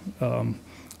now.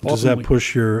 Does that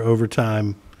push your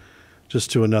overtime just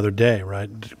to another day, right?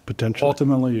 Potentially.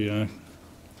 Ultimately,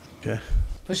 Okay.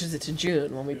 Pushes it to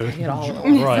June when we pay it all.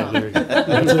 right, there you go.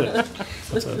 That's it.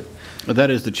 That's it. But that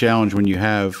is the challenge when you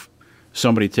have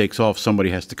somebody takes off, somebody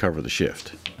has to cover the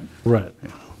shift. Right.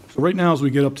 So right now, as we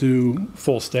get up to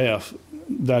full staff,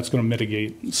 that's going to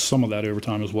mitigate some of that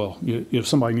overtime as well. If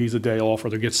somebody needs a day off or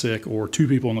they get sick, or two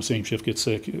people on the same shift get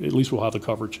sick, at least we'll have the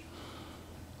coverage.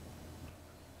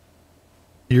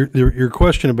 Your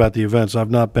question about the events,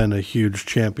 I've not been a huge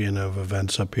champion of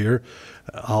events up here.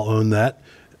 I'll own that.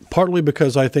 Partly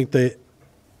because I think they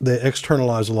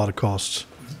externalize a lot of costs,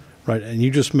 right? And you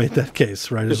just made that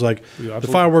case, right? It's like Yeah, the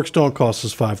absolutely. fireworks don't cost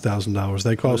us $5,000.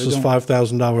 They cost us don't.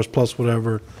 $5,000 plus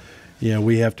whatever,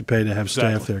 we have to pay to have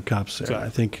staff Exactly. there, cops there.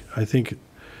 Exactly. I think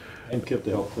And Kip to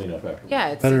help clean up after. Yeah,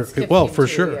 it's better. it's Well, 15 for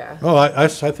too, sure. yeah. Oh, I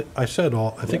said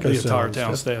all. I think I The said entire all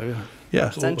town stuff. staff, yeah. Yeah.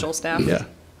 Essential staff. Yeah.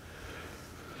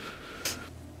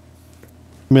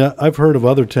 I mean, I've heard of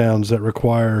other towns that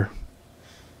require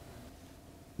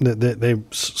that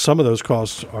some of those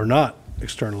costs are not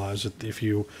externalized. If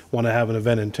you want to have an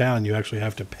event in town, you actually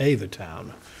have to pay the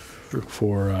town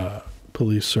for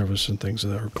police service and things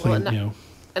that are clean.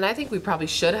 And I think we probably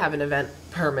should have an event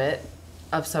permit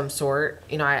of some sort.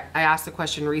 I asked the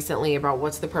question recently about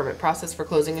what's the permit process for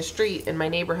closing a street in my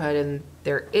neighborhood, and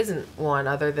there isn't one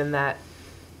other than that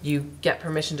you get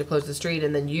permission to close the street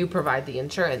and then you provide the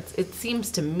insurance. It seems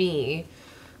to me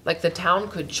like the town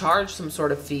could charge some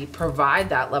sort of fee, provide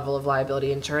that level of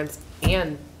liability insurance,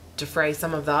 and defray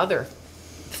some of the other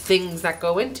things that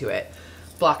go into it.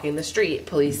 Blocking the street,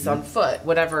 police on foot,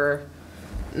 whatever.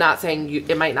 Not saying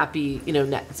it might not be,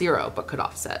 net zero, but could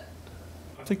offset.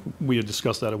 I think we had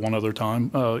discussed that at one other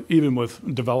time, even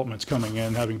with developments coming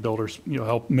in, having builders,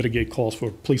 help mitigate costs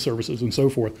for police services and so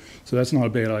forth. So that's not a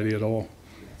bad idea at all.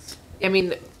 I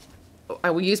mean, I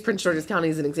will use Prince George's County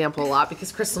as an example a lot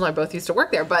because Crystal and I both used to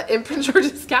work there. But in Prince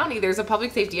George's County, there's a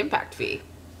public safety impact fee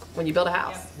when you build a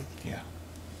house. Yeah.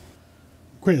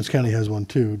 Queens County has one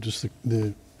too. Just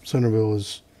the Centreville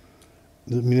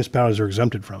the municipalities are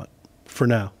exempted from it for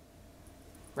now.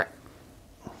 Right.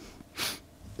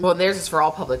 Well, theirs is for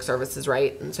all public services,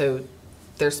 right? And so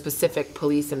they're specific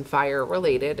police and fire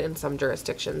related in some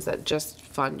jurisdictions that just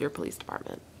fund your police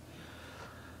department.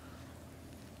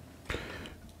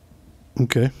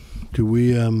 Okay. Do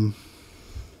we,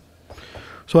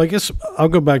 so I guess I'll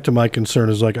go back to my concern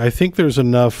is I think there's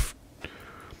enough,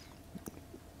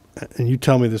 and you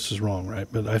tell me this is wrong, right?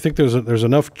 But I think there's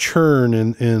enough churn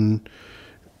in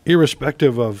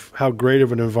irrespective of how great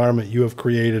of an environment you have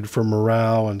created for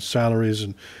morale and salaries,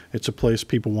 and it's a place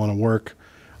people want to work.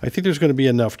 I think there's going to be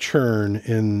enough churn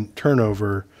in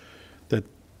turnover that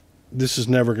this is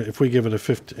never, if we give it a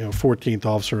 14th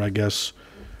officer, I guess,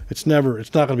 it's not going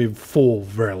to be full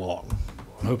very long.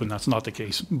 I'm hoping that's not the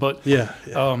case. But Yeah.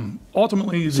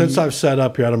 ultimately, Since I've set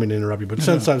up here, I don't mean to interrupt you, but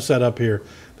since I've set up here,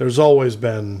 there's always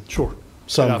been sure,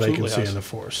 some it absolutely vacancy has. in the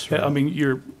force. Yeah, I right?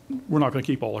 mean, we're not going to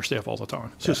keep all our staff all the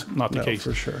time. It's just not the No, case.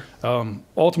 for sure.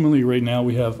 Ultimately, right now,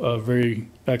 we have a very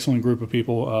excellent group of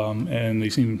people, and they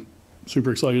seem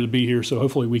super excited to be here, so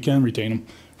hopefully we can retain them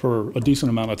for a decent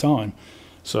amount of time.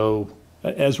 So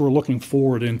as we're looking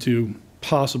forward into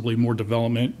possibly more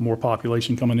development, more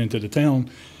population coming into the town,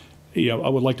 I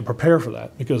would like to prepare for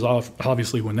that, because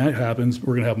obviously when that happens,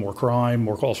 we're going to have more crime,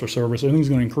 more calls for service, everything's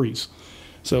going to increase.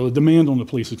 So the demand on the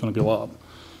police is going to go up.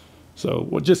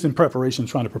 So just in preparation,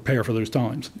 trying to prepare for those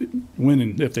times, when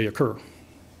and if they occur.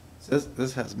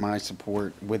 This has my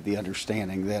support, with the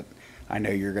understanding that I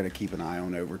know you're going to keep an eye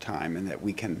on overtime, and that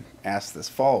we can ask this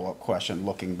follow-up question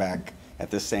looking back at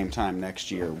this same time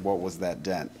next year. What was that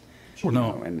dent? Sure,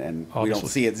 no, And we obviously. don't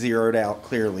see it zeroed out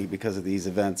clearly because of these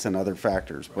events and other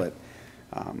factors, but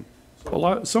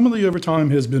Some of the overtime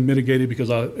has been mitigated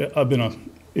because I've been a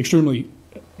extremely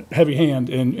heavy hand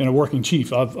and a working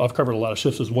chief. I've covered a lot of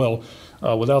shifts as well,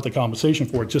 without the compensation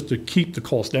for it, just to keep the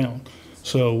cost down.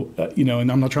 So,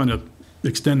 and I'm not trying to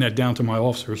extend that down to my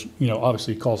officers,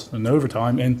 obviously it costs them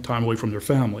overtime and time away from their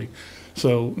family.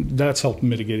 So that's helped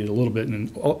mitigate it a little bit.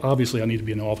 And obviously I need to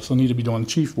be in the office. I need to be doing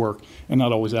chief work and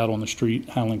not always out on the street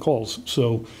handling calls.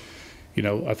 So,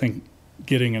 I think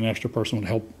getting an extra person would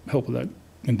help with that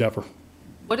endeavor.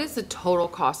 What is the total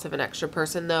cost of an extra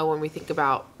person, though, when we think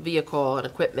about vehicle and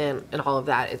equipment and all of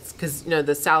that? It's because,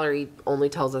 the salary only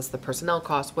tells us the personnel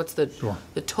cost. What's the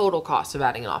total cost of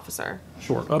adding an officer?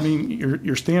 Sure. I mean,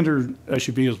 your standard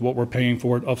SUV is what we're paying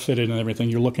for it, upfitted and everything.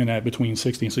 You're looking at between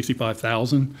 $60,000 and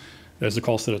 $65,000 as the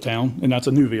cost of the town, and that's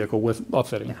a new vehicle with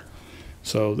upfitting. Yeah.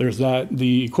 So there's that.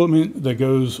 The equipment that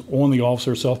goes on the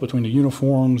officer itself, between the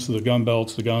uniforms, the gun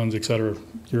belts, the guns, et cetera,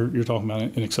 you're talking about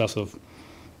in excess of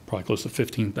probably close to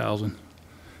 15,000,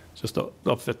 just to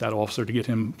upfit that officer to get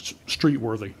him street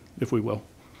worthy, if we will.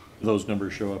 Do those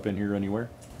numbers show up in here anywhere?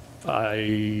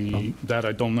 I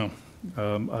don't know.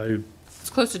 It's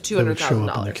close to That would show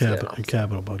up in the $200,000.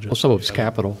 capital budget. Well, some of it's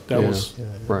capital. That yeah, was-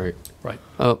 right. Right.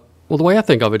 Well, the way I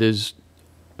think of it is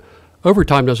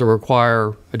overtime doesn't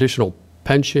require additional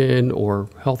pension or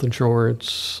health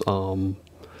insurance,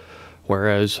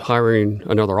 whereas hiring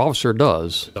another officer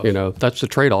does. You know, that's the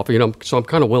trade-off. You know, so I'm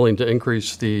kind of willing to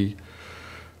increase the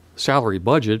salary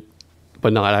budget,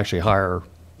 but not actually hire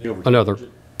The overtime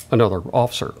another budget?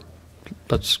 officer.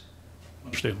 That's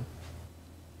Understandable.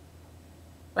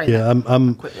 Right. Yeah, I'm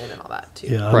Equipment and all that too.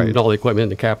 yeah, right, and all the equipment,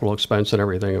 and the capital expense, and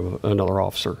everything of another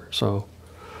officer. So.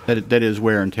 That is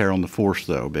wear and tear on the force,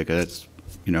 though, because it's,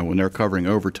 you know, when they're covering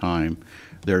overtime,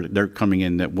 they're coming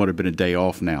in that would have been a day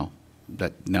off now,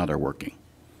 that now they're working.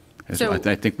 And so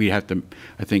So- I think we have to,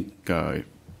 I think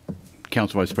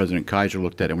Council Vice President Kaiser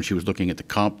looked at it when she was looking at the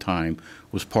comp time,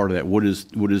 was part of that. What is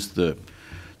the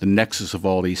nexus of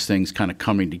all these things kind of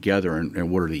coming together,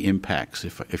 and what are the impacts,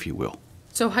 if you will?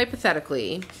 So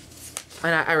hypothetically,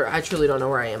 and I truly don't know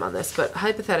where I am on this, but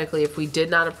hypothetically, if we did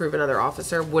not approve another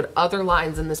officer, would other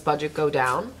lines in this budget go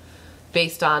down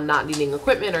based on not needing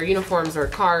equipment or uniforms or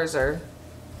cars or?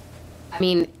 I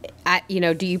mean,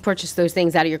 do you purchase those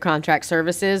things out of your contract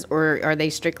services, or are they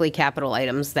strictly capital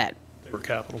items that, They were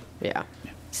capital. yeah.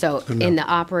 So in the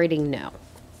operating, no.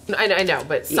 I know,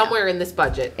 but somewhere in this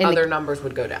budget, In the- other numbers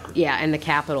would go down. Yeah, in the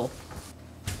capital.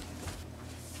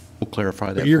 We'll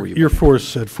clarify that for your you. your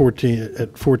force at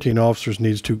 14 officers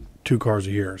needs two cars a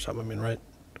year or something. I mean, right?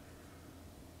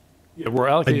 Yeah, we're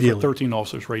allocated Ideally. for 13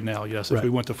 officers right now, yes, if we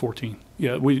Right. went to 14.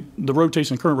 Yeah,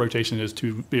 the current rotation is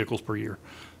 2 vehicles per year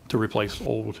to replace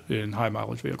old and high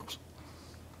mileage vehicles.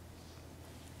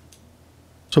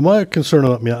 So my concern,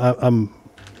 I'm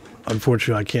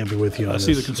unfortunately I can't be with you on I this.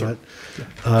 see the concern.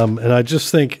 right? And I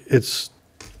just think it's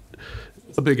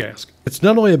A big ask.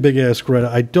 not only a big ask, right?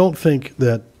 I don't think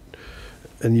that,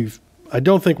 I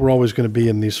don't think we're always going to be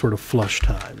in these sort of flush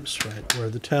times, right? Where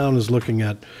the town is looking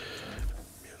at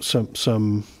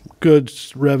some good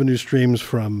revenue streams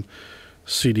from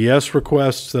CDS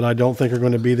requests that I don't think are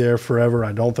going to be there forever.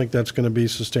 I don't think that's going to be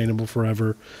sustainable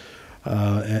forever.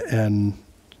 And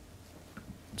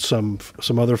some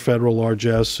other federal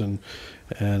largesse and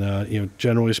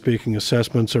generally speaking,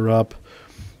 assessments are up.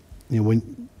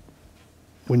 When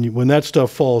that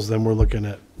stuff falls, then we're looking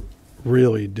at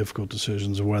really difficult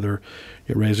decisions of whether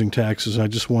you're raising taxes. I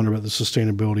just wonder about the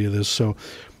sustainability of this. So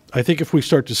I think if we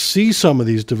start to see some of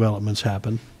these developments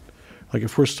happen, like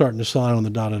if we're starting to sign on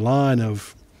the dotted line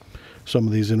of some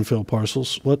of these infill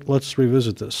parcels, let's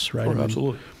revisit this, right? Oh, I mean,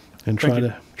 absolutely. And Thank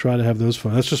you. try to have those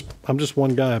fun. I'm just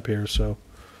one guy up here, so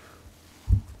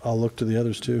I'll look to the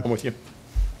others too. I'm with you.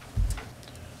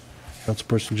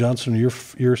 Councilperson Johnson,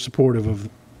 you're supportive of.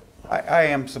 I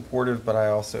am supportive, but I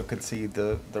also could see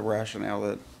the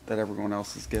rationale that everyone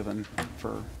else has given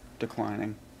for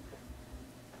declining.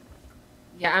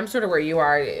 Yeah, I'm sort of where you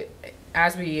are.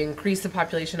 As we increase the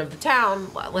population of the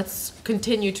town, let's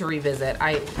continue to revisit.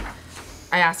 I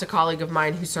asked a colleague of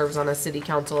mine who serves on a city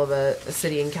council of a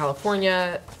city in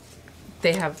California.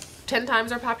 They have 10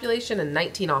 times our population and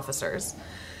 19 officers.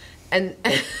 And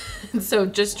so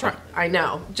just trying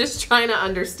to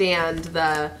understand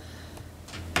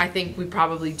I think we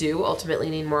probably do ultimately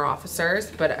need more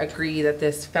officers, but agree that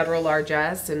this federal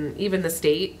largesse and even the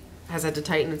state has had to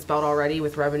tighten its belt already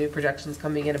with revenue projections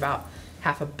coming in about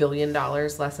 $500 million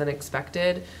less than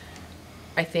expected.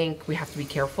 I think we have to be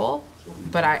careful,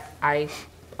 but I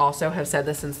also have said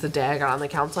this since the day I got on the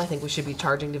council. I think we should be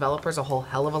charging developers a whole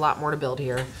hell of a lot more to build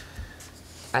here.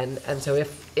 And so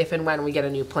if and when we get a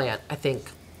new plant, I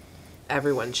think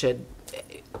everyone should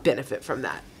benefit from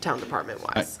that, town department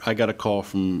wise. I got a call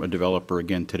from a developer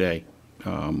again today,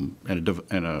 and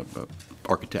a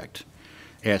architect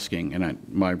asking, and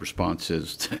my response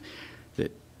is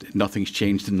that nothing's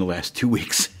changed in the last 2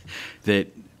 weeks. that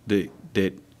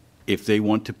if they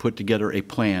want to put together a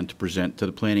plan to present to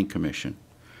the Planning Commission,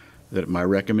 that my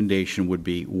recommendation would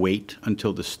be wait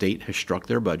until the state has struck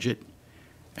their budget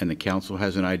and the council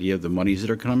has an idea of the monies that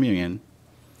are coming in,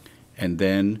 and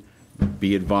then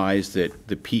be advised that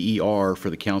the PER for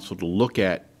the council to look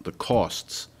at the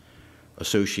costs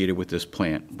associated with this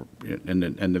plant and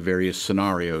the various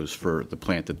scenarios for the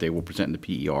plant that they will present in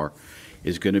the PER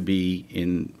is going to be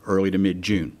in early to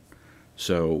mid-June.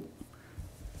 So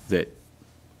that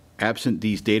absent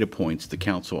these data points, the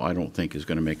council, I don't think, is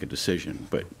going to make a decision.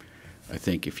 But I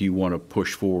think if you want to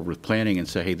push forward with planning and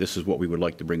say, hey, this is what we would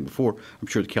like to bring before, I'm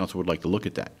sure the council would like to look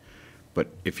at that. But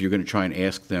if you're going to try and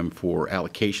ask them for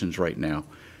allocations right now,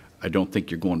 I don't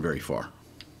think you're going very far,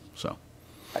 so.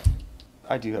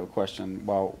 I do have a question.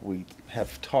 While we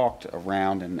have talked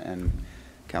around, and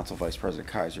Council Vice President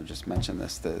Kaiser just mentioned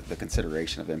this, the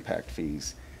consideration of impact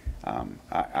fees,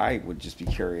 I would just be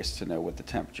curious to know what the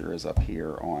temperature is up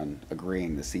here on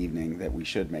agreeing this evening that we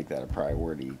should make that a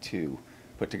priority to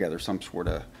put together some sort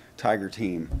of tiger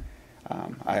team.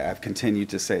 I've continued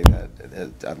to say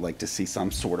that I'd like to see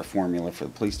some sort of formula for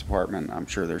the police department. I'm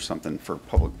sure there's something for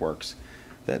Public Works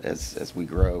that as we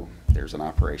grow, there's an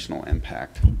operational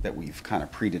impact that we've kind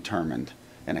of predetermined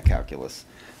in a calculus.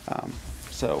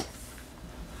 So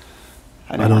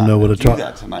I don't know what to do talk.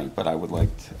 that tonight, but I would like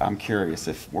I'm curious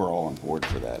if we're all on board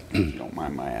for that, if you don't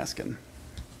mind my asking.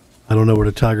 I don't know where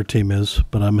the Tiger team is,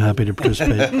 but I'm happy to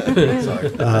participate.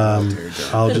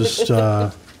 I'll just,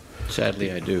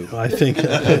 Sadly, I do. I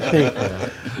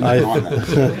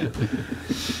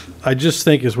just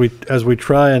think as we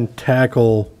try and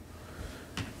tackle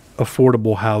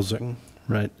affordable housing,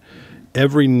 right?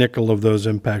 Every nickel of those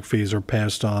impact fees are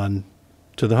passed on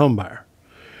to the home buyer,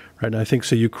 right? And I think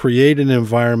so. You create an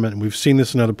environment, and we've seen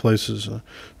this in other places.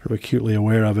 We're acutely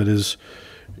aware of it.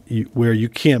 Where you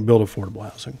can't build affordable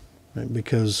housing, right?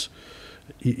 Because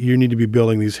you need to be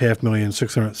building these $500,000,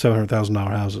 $600,000, $700,000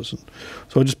 houses. And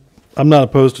so I'm not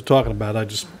opposed to talking about it. I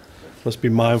just must be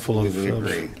mindful of. We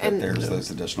agree that there's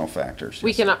those additional factors.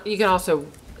 You can also,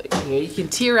 you can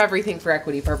tier everything for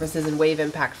equity purposes and waive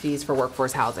impact fees for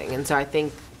workforce housing. And so I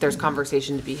think there's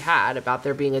conversation to be had about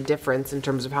there being a difference in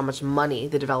terms of how much money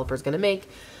the developer is going to make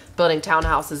building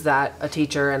townhouses that a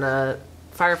teacher and a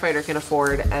firefighter can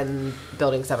afford and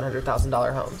building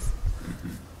 $700,000 homes.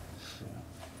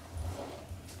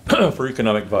 For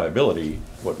economic viability,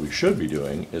 what we should be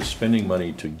doing is spending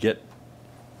money to get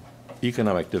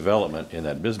economic development in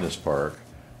that business park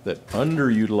that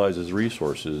underutilizes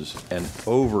resources and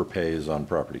overpays on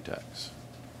property tax.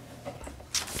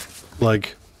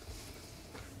 Like,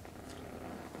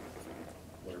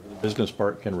 Whatever the business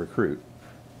park can recruit.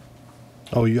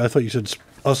 I thought you said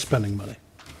us spending money.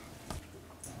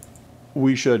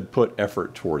 We should put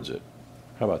effort towards it.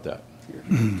 How about that?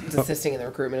 It's assisting in the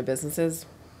recruitment of businesses.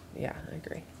 Yeah, I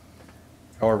agree.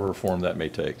 However form that may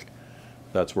take,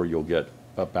 that's where you'll get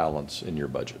a balance in your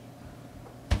budget.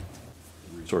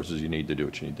 Resources you need to do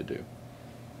what you need to do.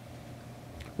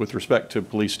 With respect to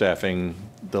police staffing,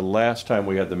 the last time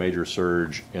we had the major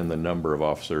surge in the number of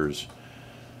officers,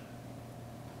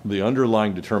 the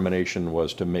underlying determination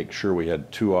was to make sure we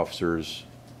had 2 officers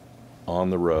on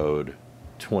the road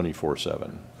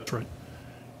 24/7. That's right.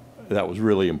 That was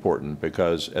really important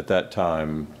because at that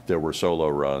time there were solo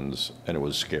runs and it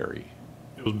was scary.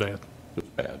 It was bad. It was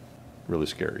bad, really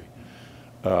scary.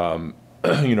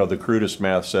 The crudest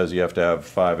math says you have to have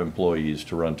 5 employees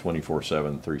to run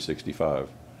 24/7, 365.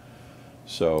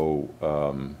 So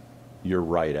you're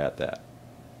right at that.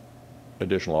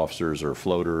 Additional officers or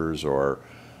floaters or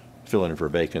filling in for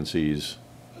vacancies,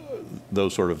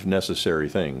 those sort of necessary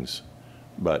things.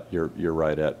 But you're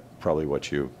right at probably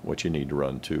what you need to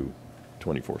run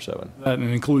 24/7. That and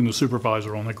including the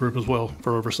supervisor on that group as well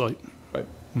for oversight. Right.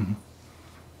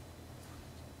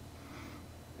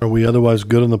 Are we otherwise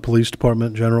good on the police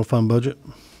department general fund budget?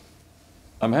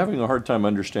 I'm having a hard time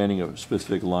understanding a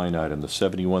specific line item, the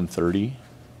 7130.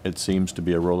 It seems to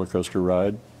be a roller coaster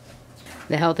ride.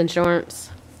 The health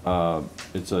insurance.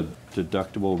 It's a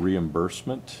deductible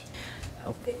reimbursement.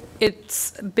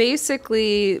 It's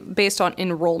basically based on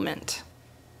enrollment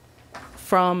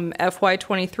from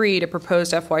FY23 to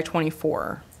proposed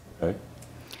FY24. Okay.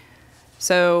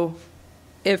 So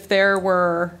if there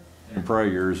were, In prior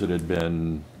years, it had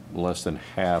been less than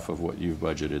half of what you've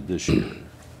budgeted this year.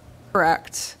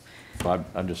 correct,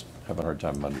 I'm just having a hard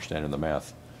time understanding the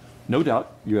math. No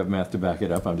doubt you have math to back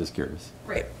it up. I'm just curious.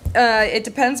 right. It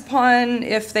depends upon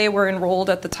if they were enrolled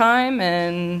at the time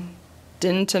and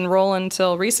didn't enroll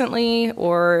until recently,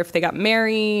 or if they got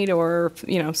married, or,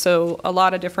 so a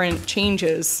lot of different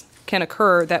changes can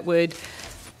occur that would,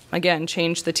 again,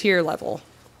 change the tier level.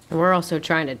 And we're also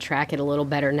trying to track it a little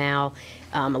better now.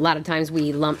 A lot of times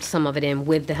we lumped some of it in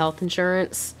with the health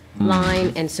insurance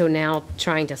line, and so now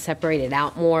trying to separate it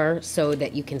out more so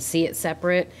that you can see it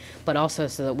separate, but also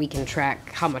so that we can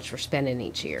track how much we're spending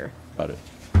each year. Got it.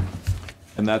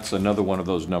 And that's another one of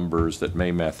those numbers that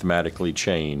may mathematically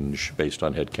change based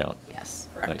on head count. Yes.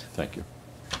 Thank you.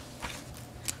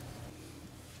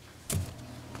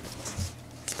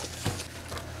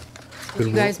 Did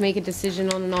you guys make a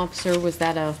decision on an officer? Was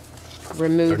that a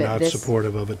remove They're at not this?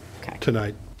 supportive of it Okay.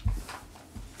 tonight.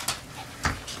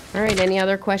 All right, any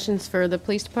other questions for the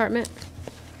police department?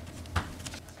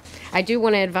 I do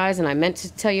want to advise, and I meant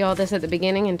to tell you all this at the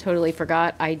beginning and totally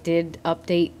forgot, I did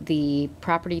update the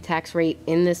property tax rate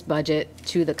in this budget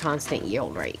to the constant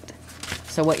yield rate.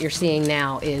 So what you're seeing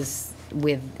now is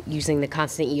with using the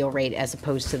constant yield rate as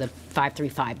opposed to the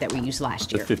 535 that we used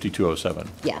last year. At 5207.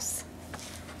 Yes,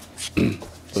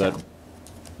 So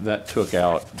that took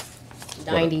out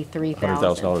 $93,000.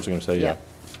 $100,000, I'm going to say, yeah. Yep.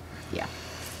 Yeah.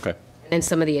 Okay. And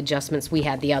some of the adjustments we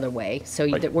had the other way. So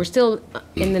Right. we're still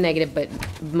in the negative, but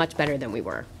much better than we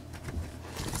were.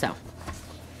 So,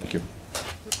 Thank you.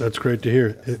 That's great to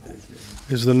hear.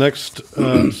 Is the next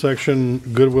section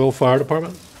Goodwill Fire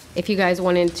Department? if you guys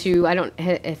wanted to, I don't,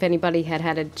 if anybody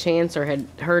had a chance or had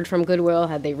heard from Goodwill,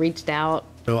 had they reached out?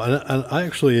 No, and I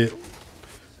actually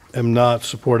am not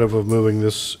supportive of moving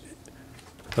this,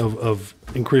 of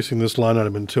increasing this line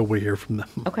item until we hear from them.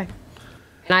 Okay.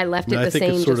 And I left it I the think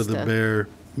same, it's sort of just the to bare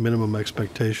minimum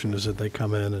expectation is that they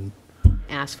come in and,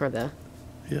 ask for the,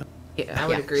 yeah. Yeah, I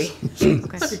would Yeah. agree.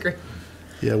 okay. I would agree.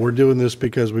 Yeah, we're doing this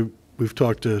because we've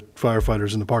talked to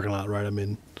firefighters in the parking lot, right? I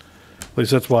mean, at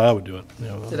least that's why I would do it, you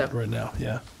know, Ditto. right now,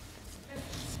 yeah.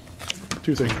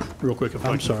 Two things, real quick, if I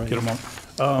I'm can sorry. get them on.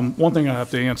 One thing I have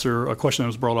to answer, a question that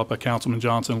was brought up by Councilman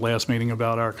Johnson last meeting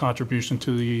about our contribution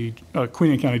to the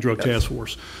Queen Anne County Drug Task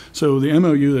Force. So the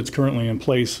MOU that's currently in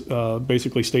place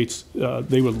basically states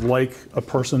they would like a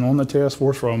person on the task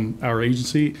force from our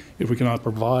agency. If we cannot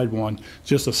provide one,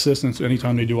 just assistance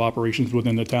anytime they do operations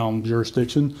within the town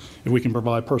jurisdiction. If we can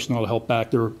provide personnel to help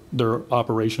back their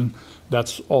operation,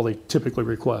 that's all they typically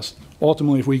request.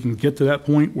 Ultimately, if we can get to that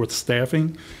point with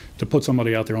staffing, to put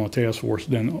somebody out there on a task force,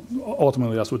 then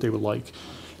ultimately that's what they would like.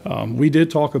 We did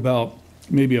talk about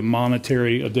maybe a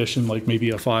monetary addition, like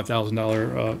maybe a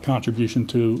 $5,000 contribution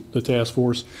to the task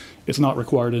force. It's not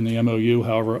required in the MOU.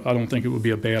 However, I don't think it would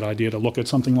be a bad idea to look at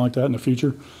something like that in the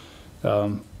future.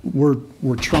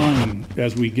 We're trying,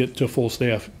 as we get to full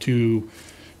staff, to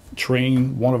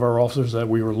train one of our officers that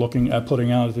we were looking at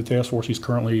putting out at the task force. He's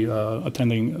currently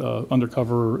attending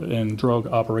undercover and drug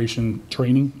operation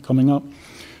training coming up.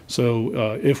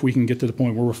 So if we can get to the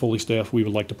point where we're fully staffed, we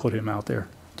would like to put him out there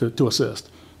to assist.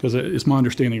 Because it's my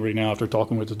understanding right now, after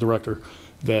talking with the director,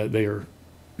 that they are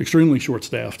extremely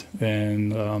short-staffed.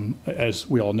 And as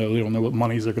we all know, they don't know what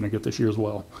monies they're going to get this year as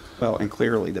well. Well, and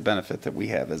clearly the benefit that we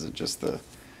have isn't just the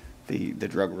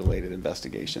drug-related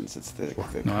investigations. It's the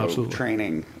absolutely.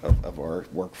 training of our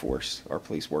workforce, our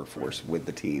police workforce with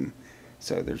the team.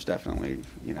 So there's definitely,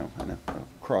 you know, a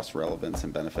cross-relevance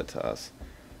and benefit to us.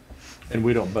 And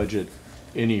we don't budget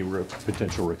any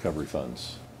potential recovery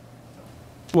funds.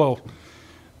 Well,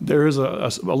 there is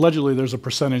allegedly there's a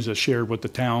percentage that's shared with the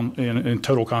town in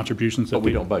total contributions. That But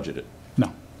we don't budget it.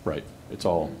 No. Right. It's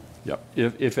all, yep.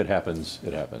 If it happens,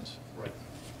 it happens. Right.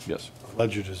 Yes.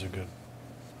 Alleged is a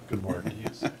good word to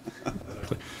use.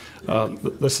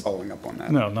 Following up on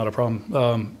that. No, not a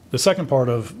problem. The second part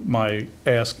of my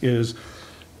ask is,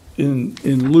 in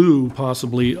lieu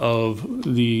possibly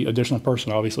of the additional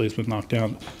person, obviously it's been knocked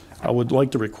down, I would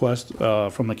like to request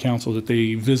from the council that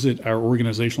they visit our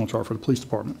organizational chart for the police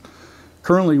department.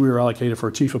 Currently, we are allocated for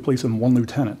a chief of police and 1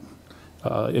 lieutenant.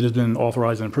 It has been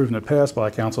authorized and approved in the past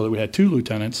by council that we had 2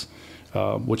 lieutenants,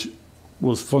 which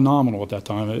was phenomenal at that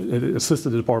time. It assisted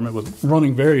the department with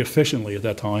running very efficiently at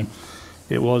that time.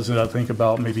 It was, I think,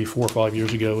 about maybe 4 or 5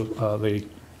 years ago, they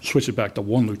switched it back to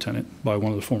 1 lieutenant by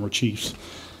one of the former chiefs.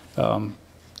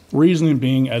 Reasoning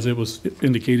being, as it was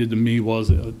indicated to me, was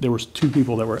there was 2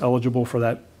 people that were eligible for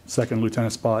that second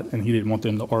lieutenant spot, and he didn't want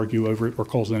them to argue over it or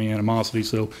cause any animosity,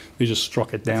 so they just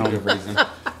struck it down.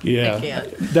 Yeah, I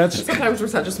can't. that's Sometimes we're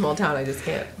such a small town, I just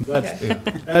can't. Okay.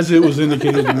 as it was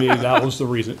indicated to me. That was the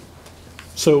reason.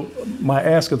 So my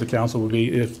ask of the council would be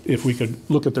if we could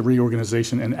look at the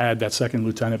reorganization and add that second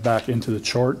lieutenant back into the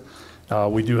chart.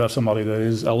 We do have somebody that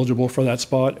is eligible for that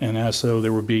spot, and as so,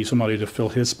 there would be somebody to fill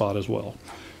his spot as well.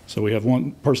 So we have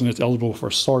 1 person that's eligible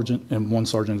for sergeant and 1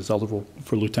 sergeant that's eligible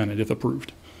for lieutenant if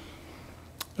approved.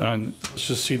 And Let's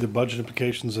just see the budget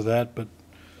implications of that, but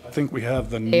I think we have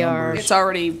the They are- numbers. It's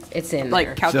already It's in like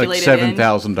there. calculated So in. like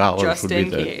 $7,000 just would be in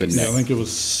the case. Yeah, I think it was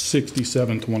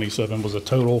 6727 was a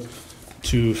total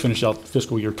to finish out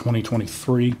fiscal year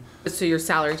 2023. So your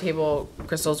salary table,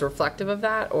 Crystal, is reflective of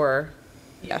that, or?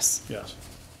 Yes, Yes,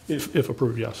 if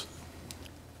approved, yes.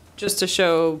 just to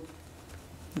show,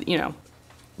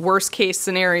 worst case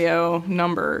scenario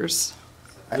numbers.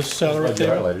 this salary Glad you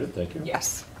table, highlighted it, thank you.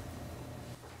 Yes.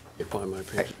 Find my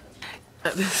page.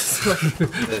 That's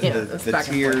The back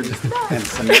and tiered forth.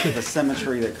 and the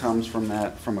symmetry that comes from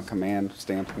that, from a command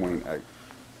standpoint,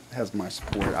 has my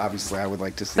support. Obviously, I would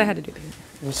like to see. I had to do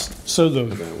that. So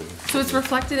the, So it's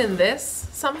reflected in this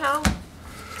somehow?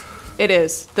 It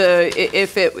is.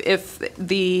 If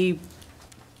the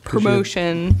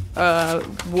promotion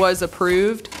was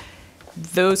approved,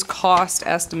 those cost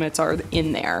estimates are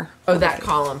in there. Oh, that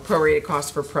column, prorated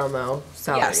cost for promo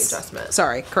salary Yes. adjustment.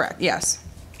 Sorry, correct, yes.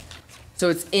 So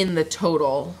it's in the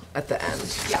total at the end.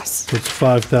 Yes. It's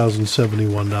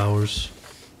 $5,071.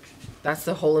 That's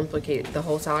the whole the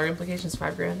whole salary implication is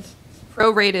 $5,000.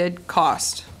 Prorated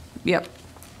cost, yep.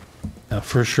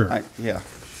 For sure. Yeah.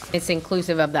 It's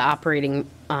inclusive of the operating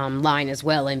line as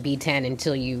well in B10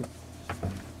 until you,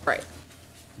 Right.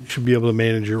 You should be able to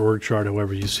manage your org chart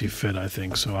however you see fit, I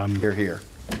think, so I'm, Here, here.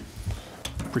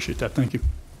 Appreciate that, thank you.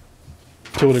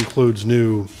 so it includes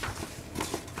new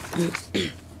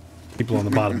people on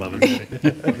the bottom of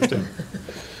it.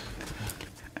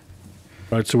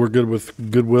 All right, so we're good with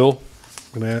Goodwill?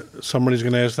 Somebody's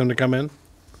gonna ask them to come in?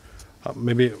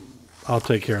 Maybe I'll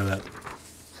take care of that.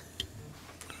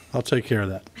 I'll take care of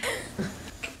that.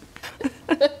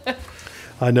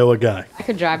 I know a guy. I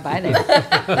could drive by there.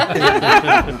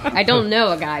 I don't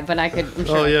know a guy, but I could, I'm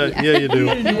sure. Oh, yeah, yeah, you do.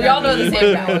 We all know the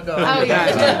same guy. Oh,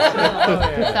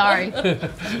 yeah. Sorry.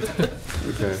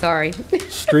 Sorry.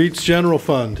 Streets General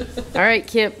Fund. All right,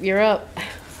 Kip, you're up.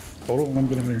 Hold on, I'm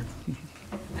getting there.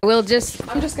 We'll just,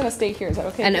 I'm just gonna stay here, is that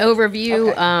okay? an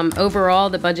overview, Okay. overall,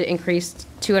 the budget increased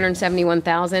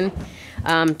 271,000.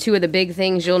 Two of the big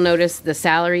things, you'll notice the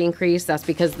salary increase. That's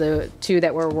because the two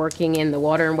that were working in the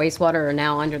water and wastewater are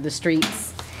now under the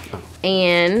streets.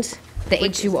 And the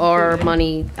HUR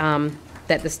money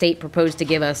that the state proposed to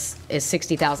give us is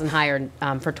 60,000 higher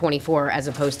for '24 as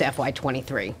opposed to FY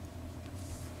 '23.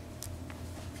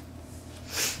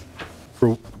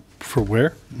 For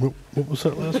where? What was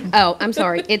that last one? Oh, I'm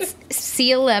sorry. It's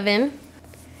C11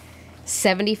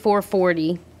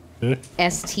 7440 Yeah.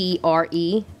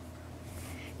 STRE.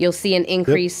 You'll see an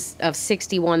increase of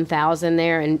 61,000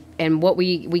 there, and what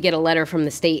we get a letter from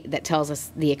the state that tells us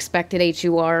the expected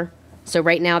HUR. So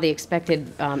right now, the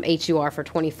expected HUR for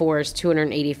 '24 is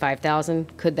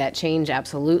 285,000. Could that change?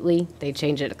 Absolutely. They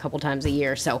change it a couple times a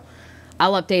year. So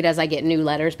I'll update as I get new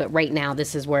letters, but right now,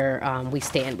 this is where we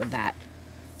stand with that.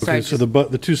 So I Okay, so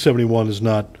just- the 271 is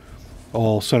not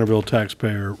all Centreville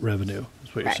taxpayer revenue,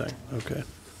 is what you're Correct. saying? Okay.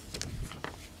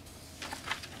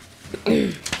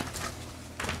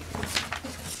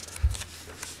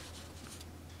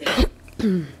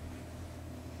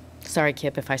 Sorry,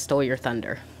 Kip, if I stole your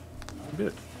thunder.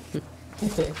 Good.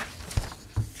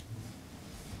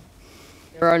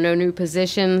 There are no new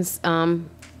positions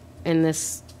in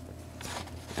this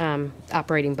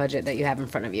operating budget that you have in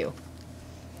front of you.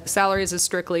 Salaries is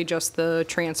strictly just the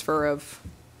transfer of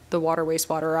the water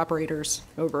wastewater operators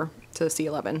over to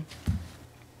C11.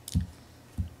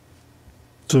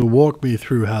 So walk me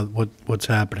through what's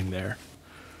happening there.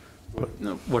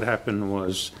 No, what happened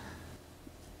was,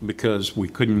 because we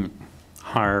couldn't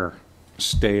hire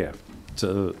staff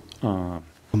to, On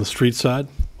the street side?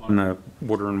 on the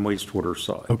water and wastewater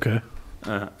side. Okay.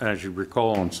 As you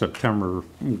recall, in September,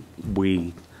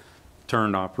 we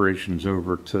turned operations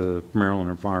over to Maryland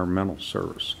Environmental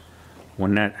Service.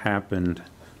 When that happened,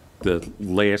 the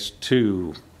last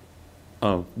two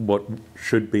of what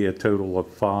should be a total of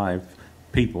 5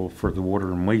 people for the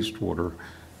water and wastewater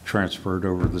transferred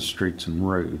over the streets and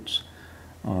roads.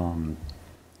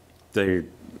 They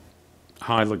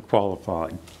highly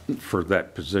qualified for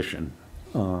that position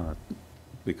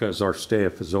because our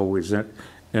staff has always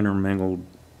intermingled.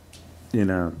 You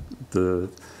know, the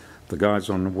guys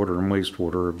on the water and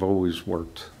wastewater have always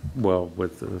worked well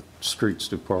with the streets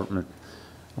department.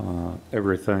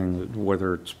 Everything,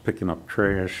 whether it's picking up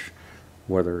trash,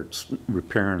 whether it's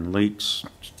repairing leaks,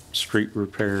 street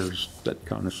repairs, that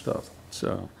kind of stuff.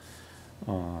 So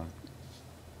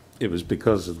it was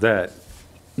because of that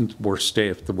we're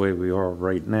staffed the way we are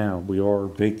right now. We are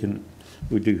vacant.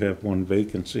 We do have one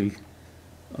vacancy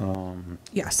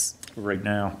Yes. right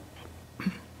now.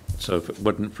 So if it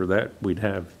wasn't for that, we'd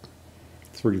have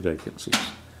 3 vacancies.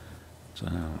 So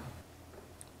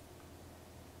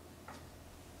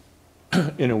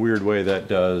In a weird way, that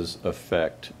does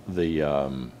affect the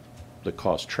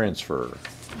cost transfer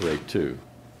rate too,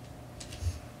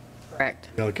 Correct.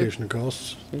 Allocation of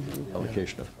costs?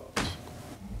 allocation of costs.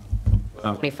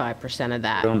 25% of I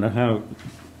that. don't know how it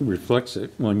reflects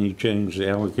it when you change the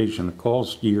allocation of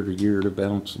cost year to year to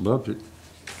balance the budget.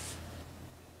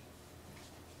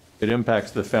 It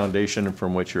impacts the foundation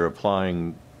from which you're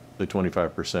applying the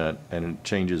 25%, and it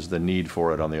changes the need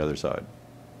for it on the other side.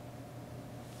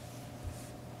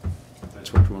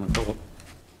 That's what you want to call it.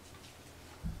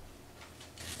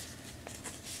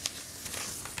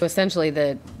 So essentially,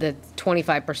 the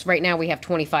 25%, right now, we have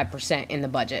 25% in the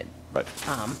budget Right.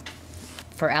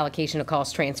 for allocation of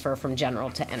cost transfer from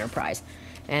general to enterprise.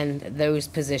 And those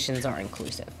positions are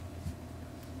inclusive.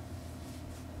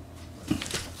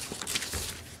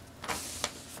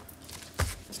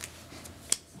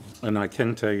 And I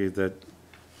can tell you that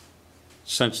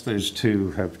since those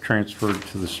two have transferred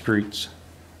to the streets,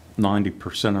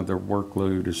 90% of their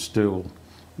workload is still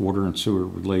water and sewer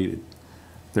related.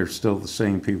 They're still the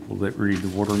same people that read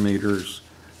the water meters.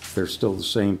 They're still the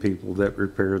same people that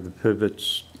repair the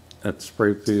pivots at the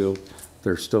spray field.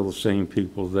 They're still the same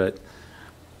people that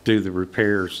do the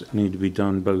repairs that need to be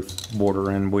done, both water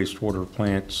and wastewater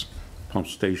plants, pump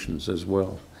stations as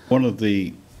well. One of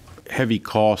the heavy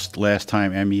costs last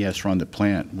time MES run the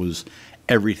plant was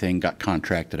everything got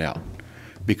contracted out.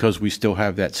 Because we still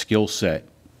have that skill set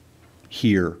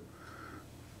here,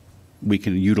 we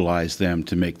can utilize them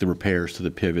to make the repairs to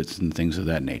the pivots and things of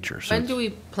that nature. So When do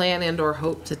we plan and or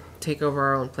hope to take over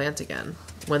our own plant again?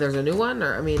 When there's a new one,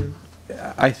 or, I mean,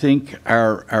 I think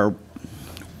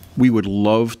we would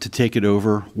love to take it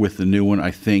over with the new one. I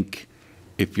think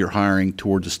if you're hiring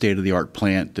towards a state-of-the-art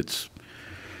plant,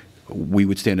 we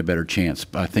would stand a better chance.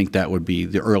 But I think that would be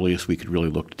the earliest we could really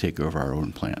look to take over our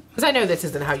own plant. because I know this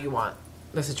isn't how you want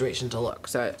the situation to look,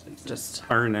 so it just,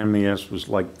 Hiring MES was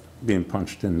like being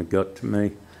punched in the gut to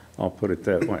me. I'll put it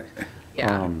that way.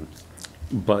 yeah.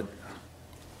 But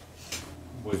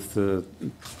with the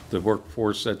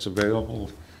workforce that's available,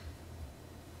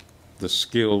 the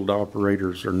skilled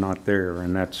operators are not there,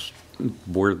 and that's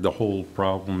where the whole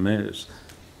problem is.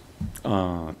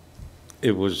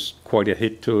 It was quite a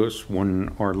hit to us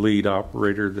when our lead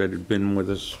operator that had been with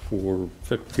us for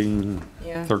 13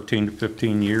 to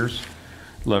 15 years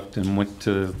left and went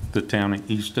to the town of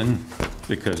Easton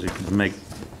because he could make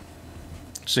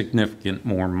significant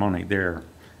more money there.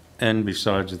 And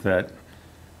besides that,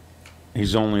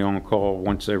 he's only on call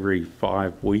once every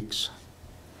 5 weeks.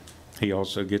 He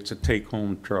also gets a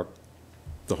take-home truck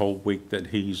the whole week that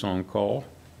he's on call.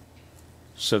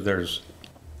 So there's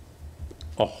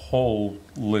a whole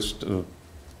list of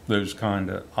those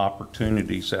kind of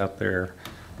opportunities out there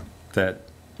that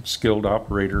skilled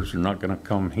operators are not going to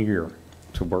come here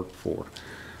to work for.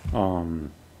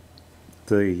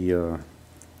 The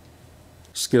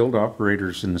skilled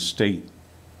operators in the state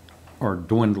are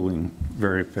dwindling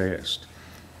very fast.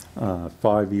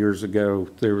 5 years ago,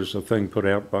 there was a thing put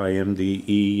out by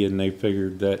MDE, and they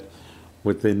figured that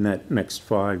within that next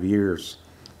 5 years,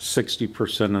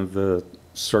 60% of the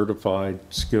certified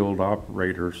skilled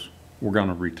operators were going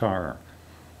to retire.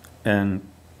 And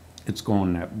it's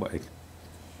going that way.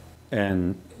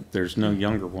 And there's no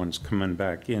younger ones coming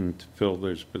back in to fill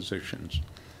those positions.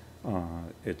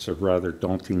 It's a rather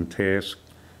daunting task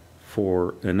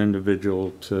for an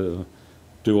individual to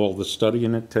do all the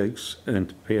studying it takes and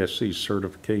to pass these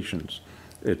certifications.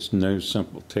 It's no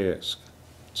simple task.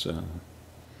 So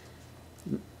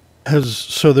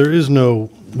there is no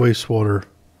wastewater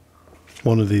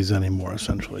one of these anymore,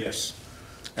 essentially? yes,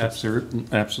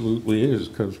 absolutely is,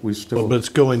 because we still. But it's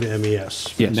going to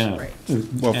MES? Yes. No. Right.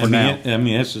 Well, for now.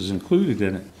 MES is included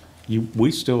in it.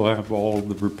 We still have all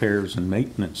the repairs and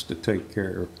maintenance to take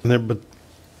care of.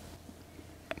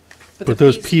 But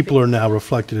those people are now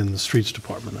reflected in the streets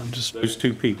department. Those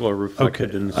two people are reflected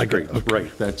Okay, in the I got- streets. okay.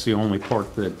 Right, that's the only part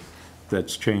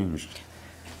that's changed.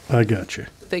 I got you.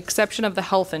 The exception of the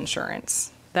health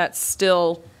insurance, that's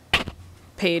still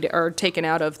paid or taken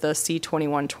out of the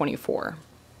C-2124.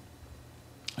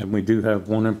 And we do have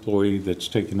one employee that's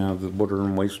taken out of the water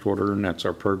and wastewater, and that's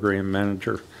our program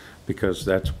manager, because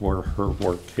that's where her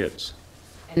work hits.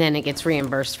 And then it gets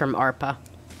reimbursed from ARPA.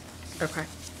 Okay,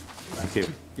 Thank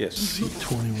you. Yes.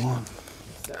 C21.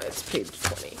 So it's page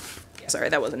 20. Sorry,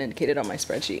 that wasn't indicated on my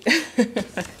spreadsheet.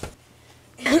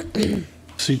 I'm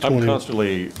C21.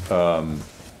 constantly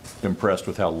impressed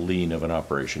with how lean of an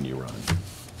operation you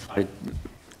run.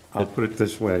 I'll put it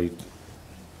this way.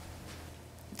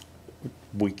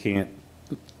 We can't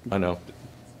I know.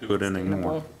 do it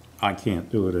anymore. I can't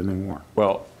do it anymore.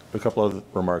 Well, a couple of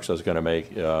remarks I was going to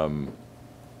make.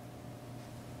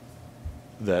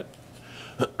 That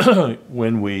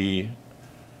when we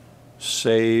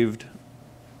saved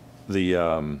the,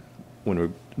 when we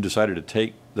decided to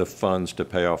take the funds to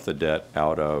pay off the debt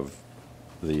out of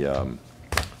the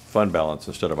fund balance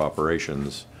instead of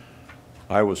operations,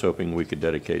 I was hoping we could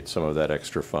dedicate some of that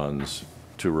extra funds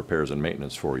to repairs and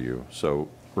maintenance for you. So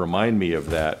remind me of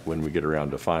that when we get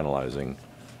around to finalizing.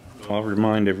 I'll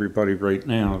remind everybody right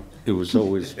now, it was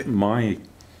always my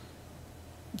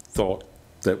thought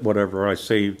that whatever I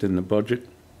saved in the budget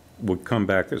would come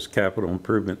back as capital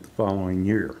improvement the following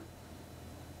year.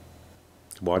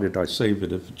 Why did I save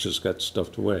it if it just got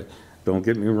stuffed away? Don't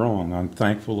get me wrong, I'm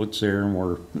thankful it's there and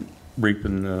we're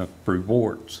reaping the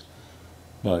rewards.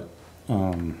 But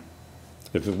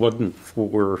if it wasn't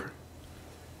for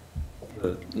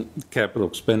the capital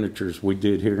expenditures we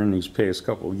did here in these past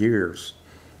couple of years,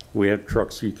 we had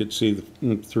trucks you could see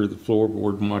through the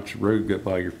floorboard and watch the road go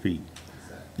by your feet.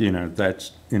 You know,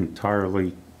 that's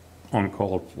entirely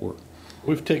uncalled for.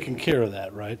 We've taken care of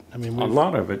that, right? I mean, A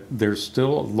lot of it, there's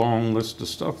still a long list of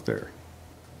stuff there.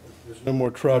 there's no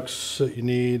more trucks that you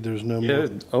need, there's no Yeah, more.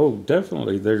 oh,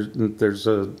 definitely. There's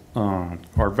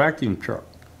our vacuum truck.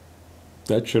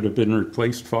 That should have been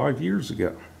replaced 5 years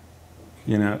ago.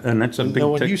 You know, and that's a big Now,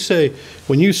 when tick- you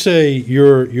say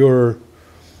your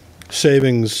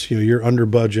savings, you're under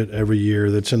budget every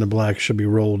year that's in the black should be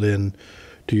rolled in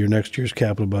to your next year's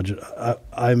capital budget,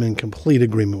 I'm in complete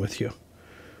agreement with you.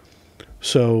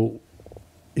 So,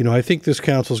 I think this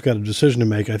council's got a decision to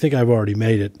make. I think I've already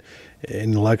made it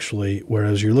intellectually,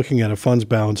 whereas you're looking at a funds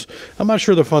balance. I'm not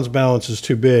sure the funds balance is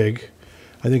too big.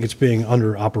 I think it's being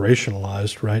under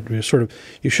operationalized, right?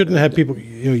 You shouldn't have people,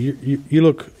 you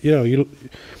look,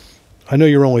 I know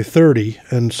you're only 30,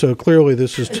 and so clearly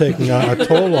this is taking a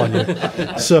toll on you.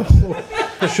 So,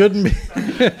 shouldn't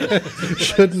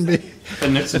be.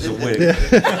 And this is a wig.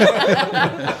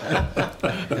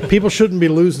 People shouldn't be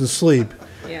losing sleep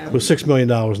Yeah. with $6 million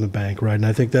in the bank, right? And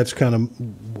I think that's kind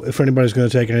of, if anybody's going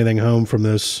to take anything home from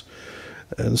this.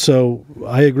 And so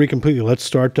I agree completely. Let's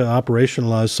start to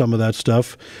operationalize some of that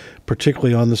stuff,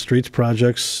 particularly on the streets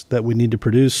projects that we need to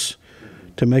produce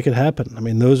to make it happen. I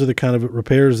mean, those are the kind of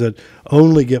repairs that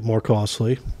only get more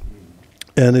costly.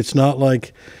 And it's not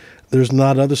like there's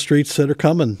not other streets that are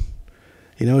coming.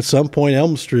 At some point,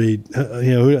 Elm Street, I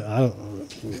don't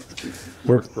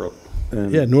Northbrook.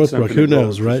 And Yeah, Northbrook, who knows, Centreville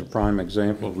is right? a prime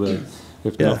example of that.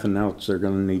 If Yeah. nothing else, they're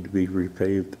going to need to be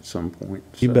repaved at some point.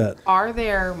 You So, bet. Are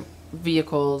there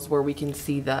vehicles where we can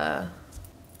see the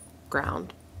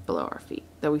ground below our feet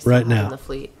that we still Right have now. in the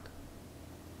fleet?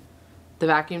 The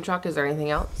vacuum truck, is there anything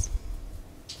else?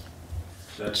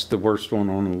 That's the worst one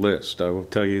on the list. I will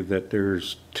tell you that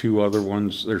there's two other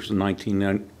ones. There's a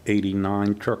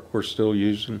 1989 truck we're still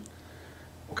using.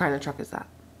 What kind of truck is that?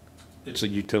 It's a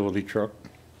utility truck.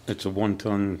 It's a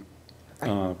 1-ton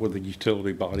with a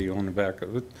utility body on the back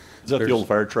of it. Is that the old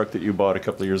fire truck that you bought a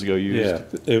couple of years ago used?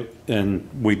 Yeah, and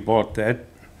we bought that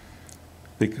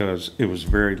because it was a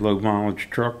very low mileage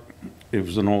truck. It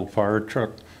was an old fire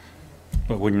truck.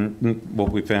 But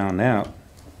what we found out,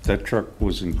 that truck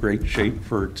was in great shape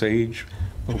for its age.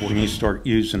 But when you start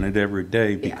using it every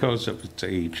day because of its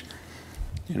age,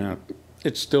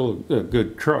 it's still a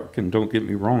good truck. And don't get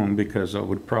me wrong, because I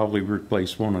would probably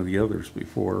replace one of the others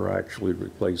before I actually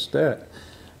replace that.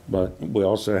 But we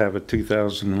also have a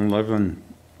 2011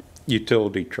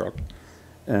 utility truck,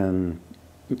 and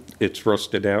it's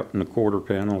rusted out in the quarter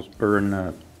panels or in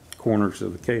the corners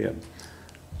of the cab.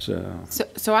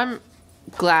 So I'm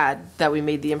glad that we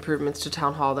made the improvements to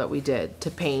town hall that we did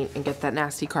to paint and get that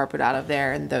nasty carpet out of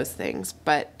there and those things.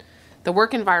 But the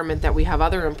work environment that we have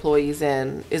other employees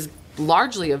in is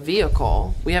largely a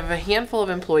vehicle. We have a handful of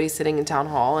employees sitting in town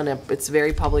hall, and it's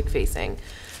very public facing.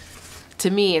 To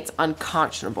me, it's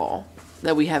unconscionable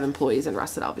that we have employees in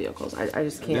rusted out vehicles. I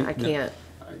just can't. I can't.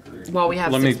 Well, we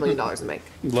have $6 million to make.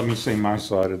 Let me say my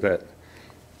side of that.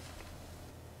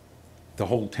 The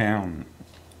whole town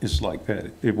is like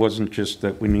that. It wasn't just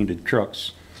that we needed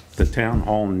trucks. The town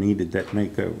hall needed that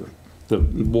makeover. The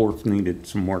wharf needed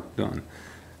some work done.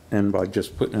 And by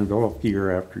just putting it off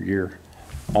year after year,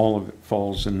 all of it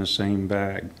falls in the same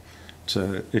bag.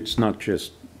 So it's not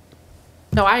just.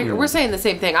 No, we're saying the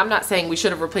same thing. I'm not saying we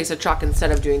should have replaced a truck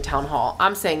instead of doing town hall.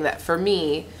 I'm saying that for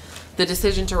me, the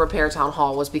decision to repair town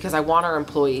hall was because I want our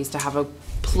employees to have a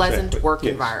pleasant Exactly. work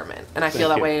Yes. environment. And I feel Thank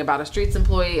that you. way about a streets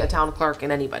employee, a town clerk,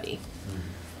 and anybody.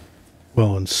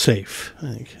 Well, and safe.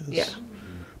 I think Yeah.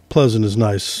 pleasant is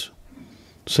nice.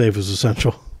 Safe is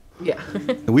essential. Yeah.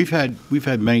 We've had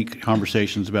many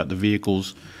conversations about the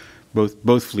vehicles,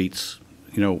 both fleets.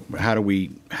 How do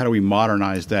we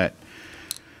modernize that?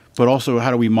 But also,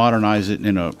 how do we modernize it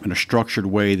in a structured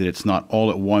way that it's not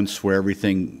all at once, where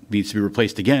everything needs to be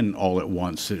replaced again all at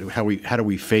once? How do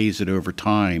we phase it over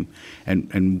time?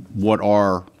 And what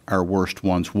are our worst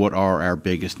ones? What are our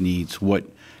biggest needs?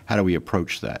 How do we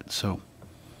approach that? So,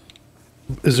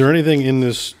 Is there anything in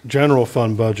this general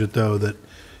fund budget, though, that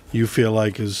you feel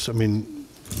like is,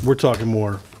 we're talking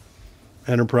more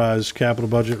enterprise capital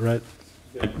budget, right?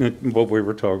 What we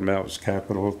were talking about was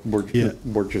capital. Yeah.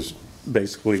 We're just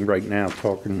basically right now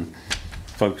focusing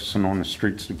on the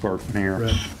streets department here.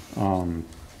 Right.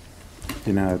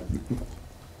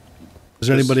 Does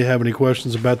anybody have any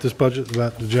questions about this budget,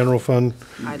 about the general fund?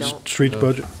 I don't. Streets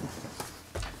budget?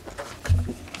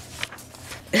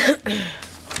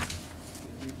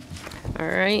 All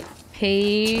right,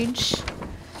 page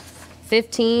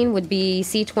 15 would be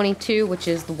C22, which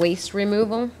is the waste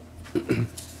removal.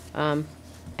 And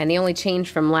the only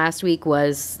change from last week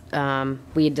was,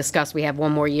 we had discussed we have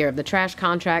one more year of the trash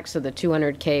contract, so the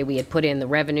 200K we had put in the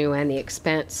revenue and the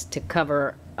expense to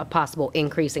cover a possible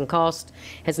increase in cost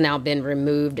has now been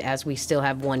removed, as we still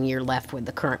have 1 year left with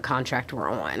the current contract we're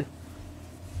on.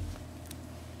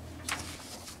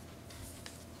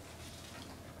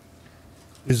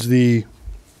 Is the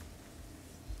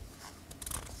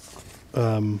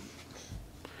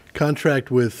contract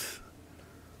with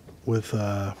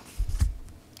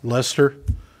Lester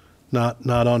not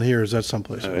on here? Is that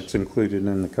someplace else? It's included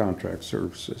in the contract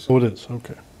services. Oh, it is,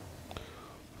 okay.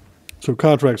 So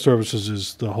contract services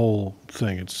is the whole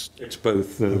thing, it's, It's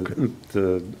both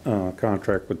the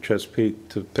contract with Chesapeake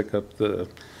to pick up the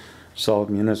solid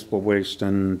municipal waste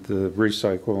and the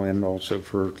recycle, and also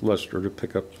for Lester to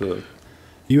pick up the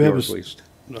you have yard a, waste.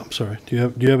 I'm sorry,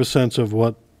 do you have a sense of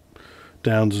what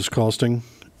Downs is costing?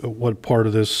 What part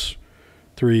of this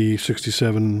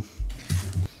 367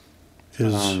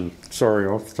 is? Sorry,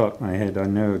 off the top of my head, I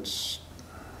know it's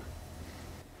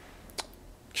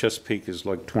Chesapeake is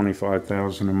like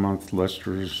 25,000 a month.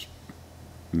 Lester's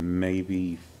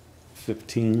maybe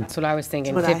 15. That's what I was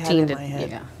thinking, What I had 15 in to, my head.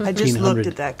 yeah. I just looked 1,500.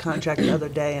 at that contract the other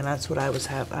day, and that's what I was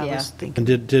Yeah. thinking.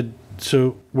 And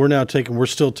so we're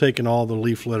still taking all the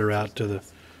leaf litter out to the,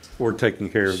 We're taking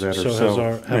care of that so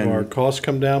ourselves. have our And, costs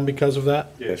come down because of that?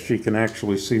 yes, you can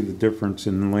actually see the difference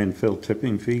in landfill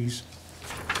tipping fees.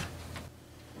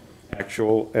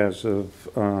 Actual as of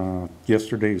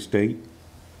yesterday's date,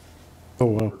 Oh,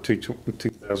 wow,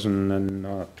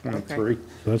 2023.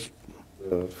 that's,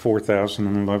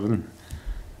 4,011.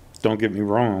 Don't get me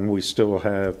wrong, we still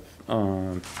have,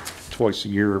 twice a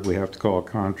year, we have to call a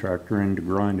contractor in to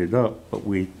grind it up, but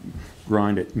we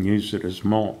grind it and use it as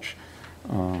mulch.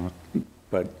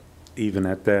 But even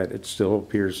at that, it still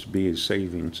appears to be a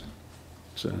savings.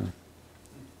 So,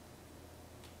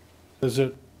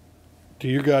 do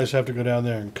you guys have to go down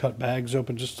there and cut bags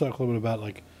open? Just talk a little bit about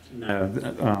like,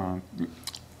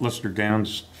 Lester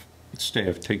Downs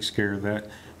staff takes care of that,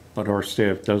 but our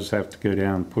staff does have to go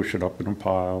down, push it up in a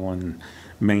pile and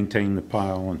maintain the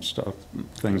pile and stuff,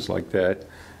 things like that.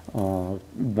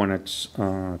 When it's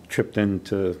chipped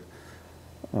into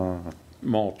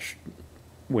mulch,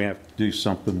 we have to do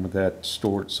something with that,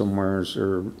 store it somewhere,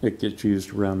 or it gets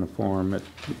used around the farm at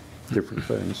different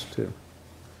things too.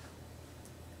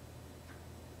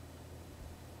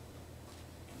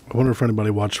 I wonder if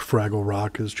anybody watched Fraggle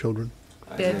Rock as children?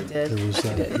 There Did. was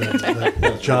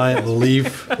that giant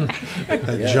leaf,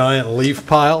 that giant leaf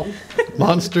pile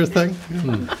monster thing.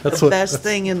 That's what, Best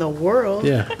thing in the world.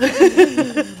 yeah.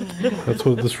 That's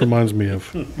what this reminds me of.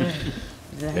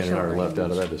 Dan and I are left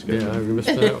out of that discussion. Yeah, we missed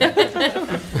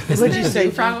that. What'd you say?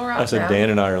 Fraggle Rock I said now?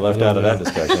 Dan and I are left out of that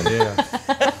discussion.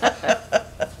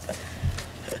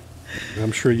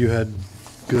 I'm sure you had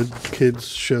good kids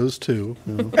shows too.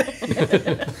 You know.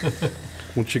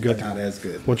 Once you got Not as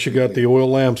good. once you got the oil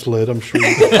lamps lit, I'm sure.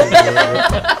 You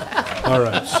all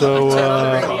right, so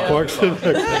Parks and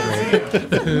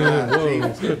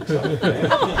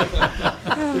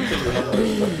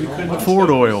Ford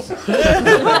oil.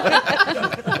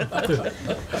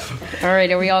 All right,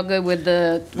 are we all good with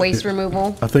the waste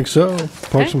removal? I think so.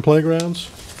 Parks Okay. and playgrounds.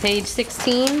 Page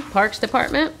 16, Parks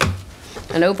Department,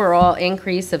 an overall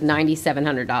increase of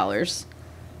 $9,700.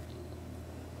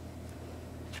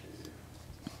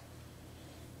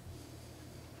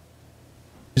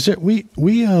 Is it we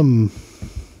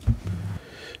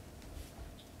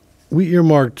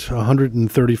earmarked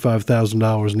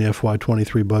 $135,000 in the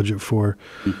FY23 budget for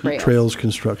trails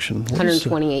construction. What is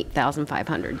that?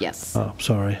 128,500, yes. Oh,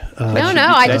 sorry. No,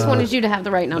 I just wanted you to have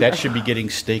the right number. That should be getting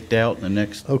staked out in the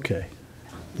next, Okay.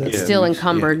 It's still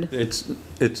encumbered. Yeah,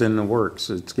 it's in the works.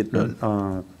 It's getting,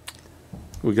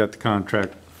 we got the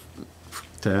contract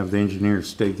to have the engineers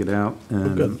stake it out,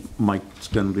 good. and Mike's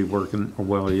gonna be working, or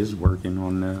well, he is working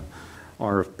on the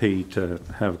RFP to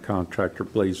have a contractor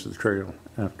blaze the trail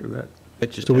after that.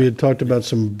 it just So we had talked about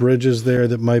some bridges there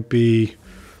that might be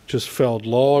just felled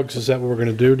logs. Is that what we're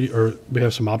going to do? Or we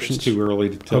have some options? It's too early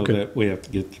to tell Okay. that. We have to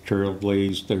get the trail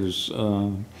blazed. There's,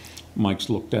 Mike's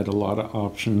looked at a lot of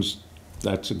options.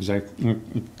 That's is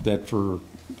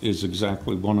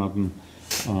exactly one of them.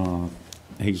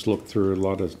 He's looked through a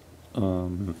lot of,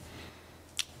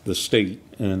 the state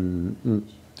and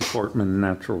Department of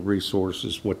Natural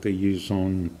Resources, what they use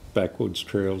on backwoods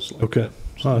trails. Like Okay. that.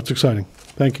 Oh, that's exciting.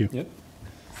 Thank you. Yep.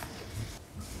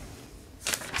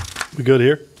 We good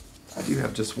here? I do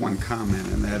have just one comment,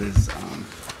 and that is,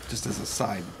 just as a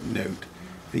side note,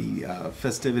 the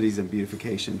festivities and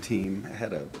beautification team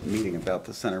had a meeting about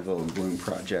the Centreville and Bloom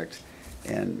project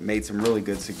and made some really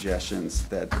good suggestions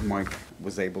that Mike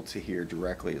was able to hear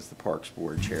directly as the Parks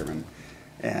Board chairman.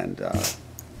 And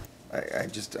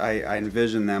I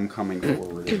envision them coming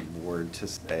forward as a board to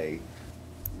say,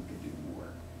 we could do more.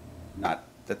 Not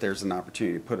that there's an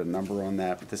opportunity to put a number on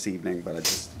that this evening, but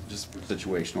just for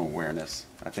situational awareness.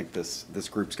 I think this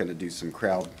group's going to do some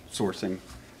crowdsourcing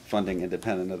funding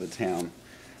independent of the town.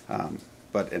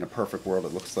 But in a perfect world,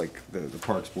 it looks like the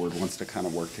Parks Board wants to kind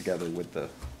of work together with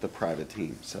the private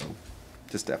team. So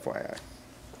just FYI.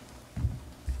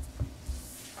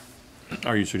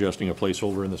 Are you suggesting a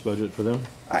placeholder in this budget for them?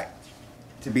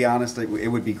 To be honest, it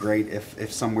would be great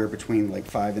if somewhere between like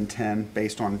 5 and 10,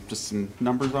 based on just some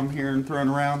numbers I'm hearing thrown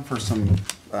around for some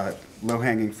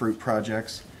low-hanging fruit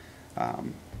projects.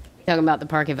 Talking about the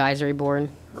Park Advisory Board?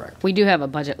 Correct. We do have a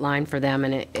budget line for them,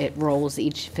 and it rolls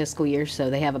each fiscal year, so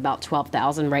they have about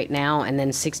 12,000 right now, and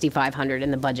then 6,500 in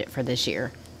the budget for this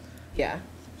year. Yeah.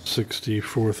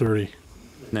 6430.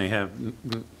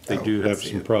 They do have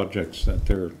some projects that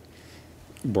they're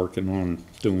working on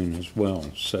doing as well,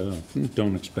 so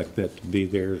don't expect that to be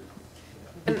there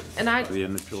And by the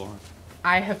end of July.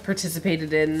 I have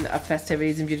participated in a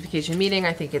festivities and beautification meeting.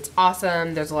 I think it's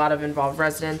awesome. There's a lot of involved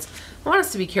residents. I want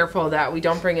us to be careful that we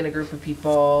don't bring in a group of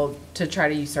people to try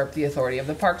to usurp the authority of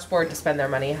the Parks Board to spend their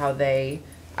money how they,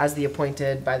 as the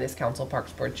appointed by this council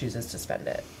Parks Board, chooses to spend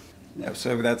it. No,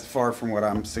 so that's far from what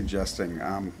I'm suggesting.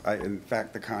 In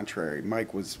fact, the contrary.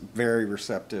 Mike was very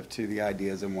receptive to the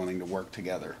ideas and wanting to work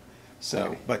together.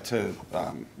 So, but to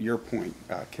your point,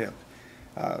 Kip,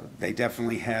 they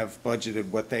definitely have budgeted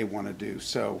what they want to do.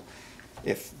 So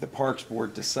if the Parks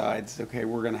Board decides, okay,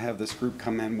 we're going to have this group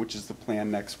come in, which is the plan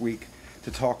next week,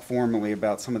 to talk formally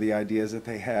about some of the ideas that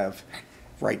they have,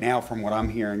 right now, from what I'm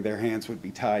hearing, their hands would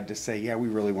be tied to say, yeah, we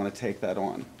really want to take that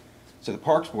on. So the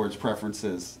Parks Board's preference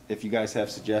is, if you guys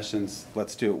have suggestions,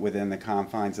 let's do it within the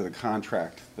confines of the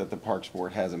contract that the Parks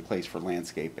Board has in place for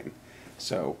landscaping.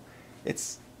 So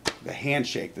it's, the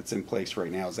handshake that's in place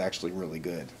right now is actually really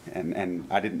good. And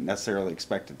I didn't necessarily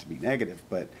expect it to be negative,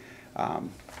 but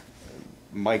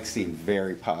Mike seemed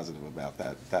very positive about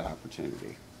that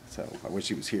opportunity. So I wish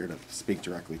he was here to speak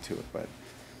directly to it, but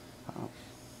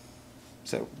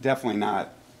so definitely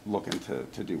not looking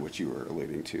to do what you were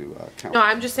alluding to, Council. No,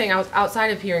 I'm just saying outside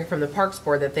of hearing from the Parks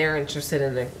Board that they're interested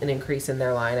in an increase in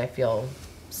their line, I feel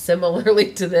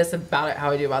similarly to this about it, how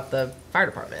I do about the fire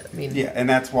department. I mean, Yeah, and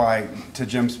that's why, to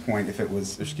Jim's point, if it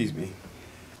was, excuse me,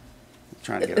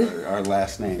 trying to get our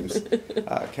last names,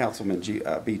 Councilman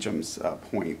Beecham's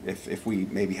point, if we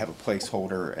maybe have a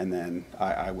placeholder, and then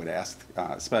I would ask,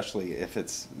 especially if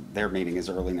their meeting is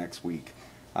early next week,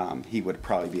 he would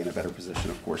probably be in a better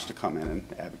position, of course, to come in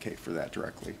and advocate for that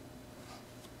directly.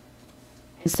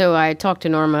 So I talked to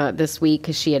Norma this week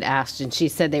because she had asked, and she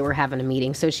said they were having a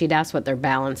meeting. So she'd asked what their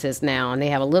balance is now, and they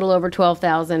have a little over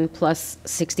 12,000 plus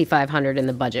 6,500 in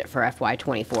the budget for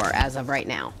FY24 as of right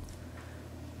now.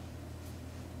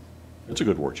 It's a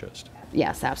good war chest.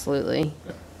 Yes, absolutely.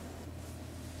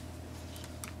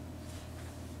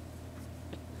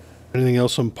 Anything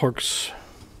else on parks?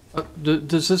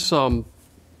 Does this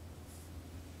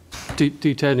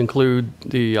D10 include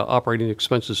the operating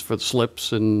expenses for the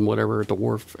slips and whatever at the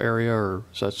wharf area, or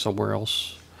is that somewhere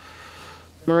else?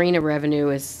 Marina revenue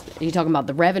is, are you talking about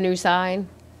the revenue side?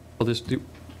 Well,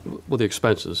 the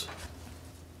expenses.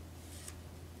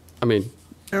 I mean,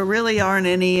 There really aren't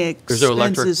any There's no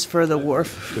electric? expenses for the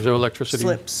wharf there's no electricity?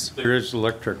 slips. There is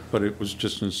electric, but it was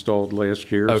just installed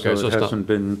last year, Okay, so so it it's not- hasn't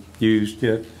been used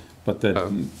yet. But Would have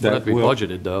to be will-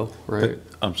 budgeted though, right?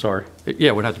 I'm sorry. Yeah,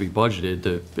 it would have to be budgeted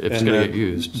if it's And going to that get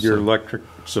used. Your so. electric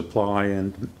supply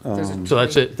and, So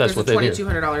that's it, that's what they There's do?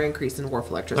 a $2,200 increase in wharf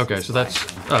electricity. Okay, so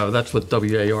supply. that's what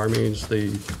WAR means,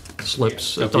 the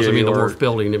slips. It doesn't mean the WAR wharf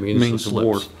building, it means the means the slips.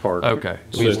 wharf part. Okay,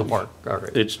 it means So the park, all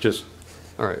right. it's just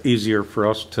All right. easier for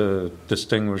us to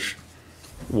distinguish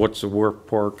what's the wharf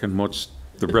park and what's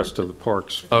the rest of the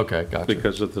parks. Okay, gotcha.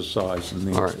 Because of the size and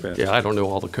the All right, expense. yeah, I don't know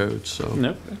all the codes, so.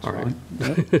 No, that's All right.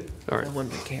 fine. All right. No one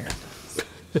would care.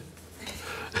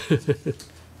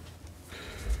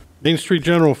 Main Street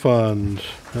General Fund.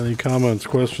 Any comments,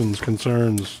 questions,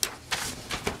 concerns?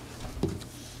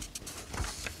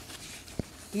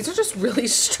 These are just really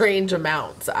strange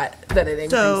amounts that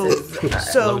it So,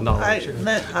 increases.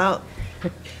 $11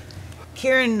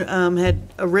 Karen had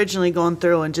originally gone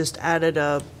through and just added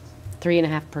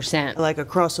 3.5%. like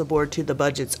across the board to the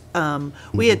budgets.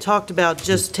 We had talked about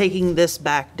just taking this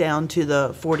back down to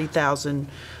the 40,000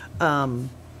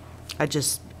 I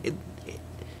just, It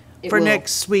for will.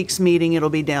 next week's meeting, it'll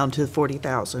be down to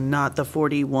 40,000, not the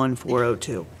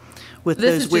 41,402. With This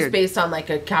those is just weird, based on like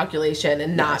a calculation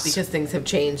and not Yes. because things have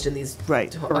changed in these.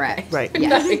 Right. Okay. Correct. right.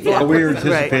 Yes. Well, we were Like,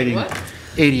 anticipating what?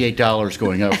 $88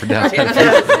 going up for downtown.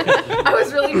 I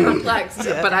was really perplexed,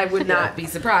 but I would not be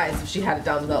surprised if she had it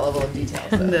down to that level of detail.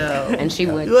 So. No. And she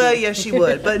would. Well, yes, she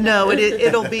would, but no,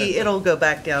 it'll go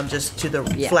back down just to the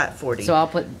Yeah. flat 40. So I'll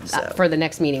put, So. for the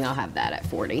next meeting, I'll have that at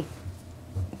 40.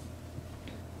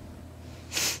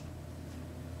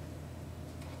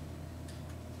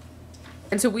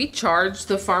 And so we charge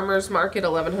the farmer's market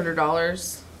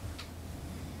 $1,100.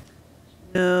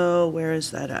 No, where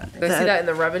is that at? Did I see that in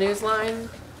the revenues line?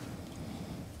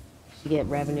 You get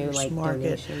revenue like Market.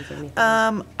 donations or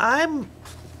anything.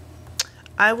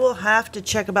 I will have to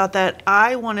check about that.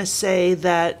 I want to say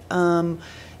that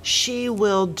she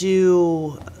will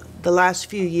do, the last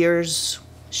few years,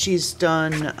 she's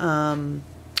done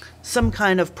some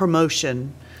kind of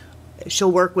promotion.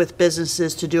 She'll work with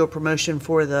businesses to do a promotion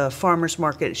for the farmer's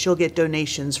market. She'll get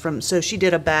donations from, so she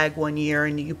did a bag one year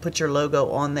and you put your logo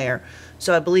on there.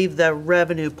 So I believe the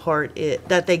revenue part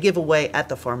that they give away at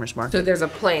the farmer's market. So there's a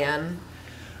plan.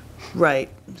 Right,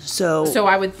 so. So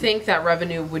I would think that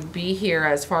revenue would be here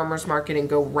as farmer's market and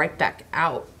go right back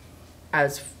out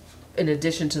as in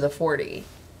addition to the 40.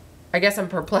 I guess I'm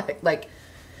perplexed. Like,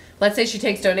 let's say she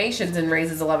takes donations and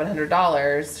raises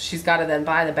 $1,100. She's got to then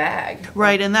buy the bag.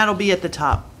 Right, and that'll be at the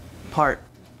top part.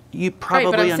 You probably.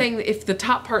 Right, but I'm saying if the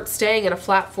top part's staying at a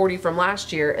flat 40 from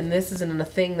last year, and this isn't a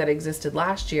thing that existed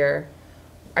last year,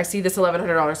 I see this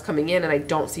 $1,100 coming in and I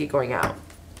don't see it going out.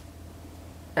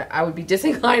 I would be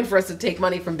disinclined for us to take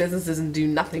money from businesses and do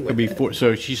nothing with it.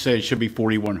 So she said it should be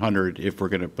 4,100 if we're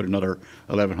going to put another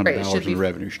Right, it $1,100 should in be the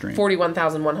revenue stream.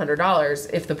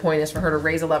 $41,100 if the point is for her to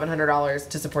raise $1,100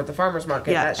 to support the farmer's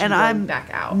market. Yeah, That should and go I'm back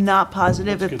out. not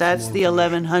positive Let's if get that's some the more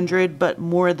 1,100, but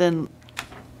more than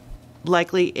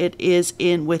likely it is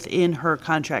within her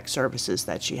contract services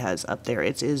that she has up there.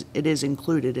 It is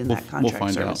included in that We'll contract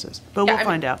find out. services. But Yeah, we'll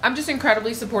find out. I'm just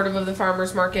incredibly supportive of the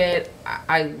farmer's market.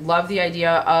 I love the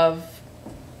idea of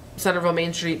Centreville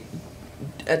Main Street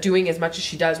doing as much as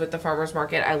she does with the farmer's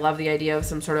market. I love the idea of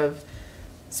some sort of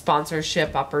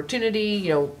sponsorship opportunity. You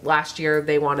know, last year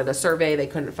they wanted a survey, they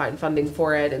couldn't find funding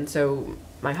for it, and so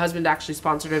my husband actually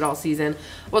sponsored it all season.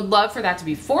 Would love for that to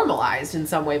be formalized in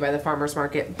some way by the farmer's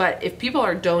market, but if people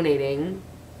are donating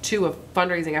to a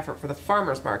fundraising effort for the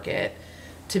farmer's market,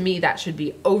 to me that should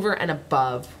be over and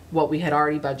above what we had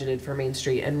already budgeted for Main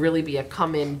Street and really be a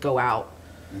come in, go out.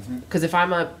 Because if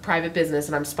I'm a private business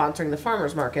and I'm sponsoring the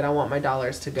farmer's market, I want my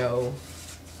dollars to go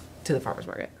to the farmer's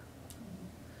market.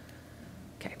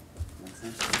 Okay.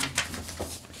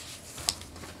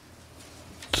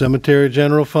 Cemetery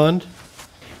General Fund?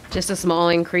 Just a small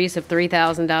increase of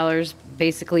 $3,000,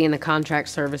 basically in the contract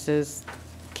services.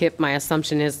 Kip, my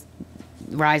assumption is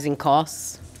rising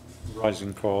costs.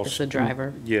 Rising costs. Is the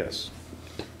driver. Yes.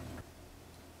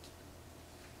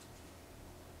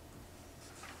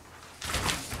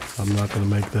 I'm not going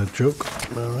to make that joke.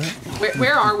 All right.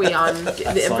 Where are we on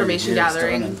the information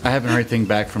gathering? I haven't heard anything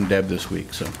back from Deb this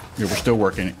week, so yeah, we're still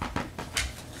working it.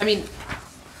 I mean,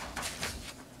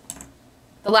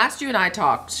 the last you and I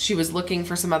talked, she was looking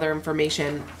for some other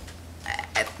information.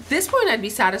 At this point, I'd be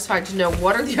satisfied to know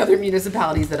what are the other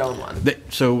municipalities that own one.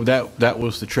 So that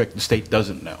was the trick. The state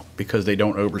doesn't know because they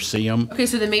don't oversee them. Okay,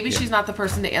 so then maybe she's not the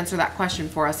person to answer that question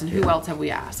for us, and who else have we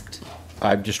asked?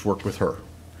 I've just worked with her.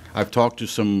 I've talked to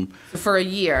some, For a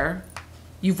year,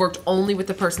 you've worked only with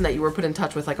the person that you were put in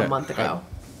touch with like a month ago.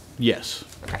 yes.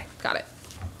 Okay, got it.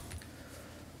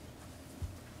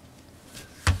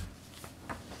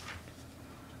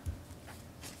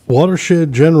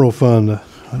 Watershed General Fund.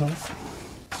 I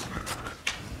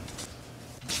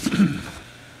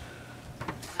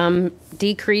don't,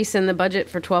 Decrease in the budget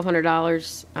for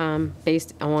 $1,200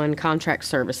 based on contract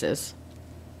services.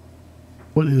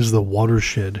 what is the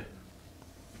watershed?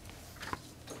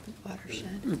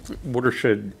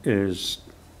 Watershed is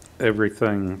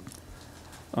everything,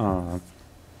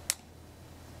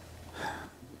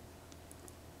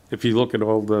 if you look at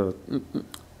all the,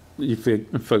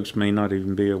 folks may not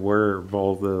even be aware of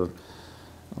all the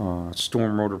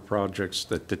stormwater projects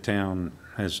that the town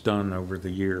has done over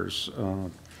the years.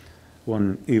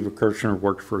 When Eva Kirshner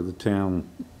worked for the town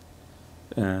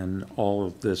and all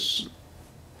of this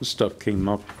stuff came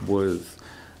up with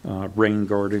rain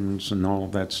gardens and all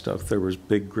of that stuff, there was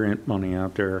big grant money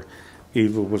out there.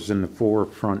 Eva was in the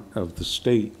forefront of the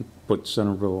state, put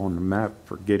Centreville on the map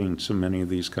for getting so many of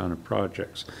these kind of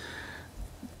projects.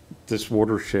 This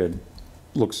watershed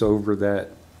looks over that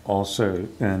also,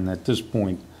 and at this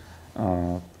point,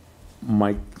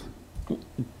 Mike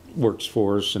works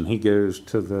for us, and he goes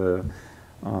to the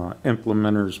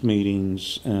implementers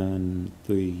meetings and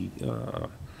the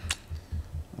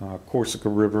Corsica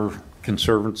River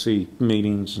Conservancy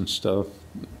meetings and stuff.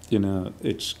 You know,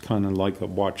 it's kind of like a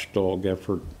watchdog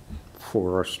effort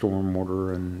for our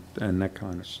stormwater and that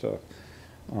kind of stuff.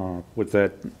 With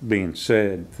that being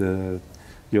said,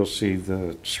 you'll see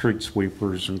the street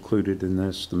sweepers included in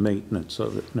this, the maintenance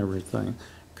of it and everything,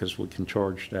 because we can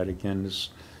charge that again.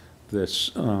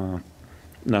 This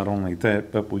not only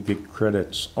that, but we get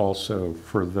credits also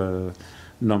for the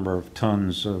number of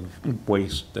tons of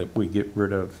waste that we get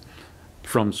rid of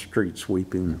from street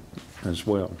sweeping as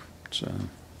well. So.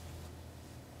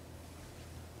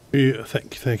 Yeah,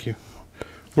 thank you.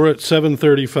 We're at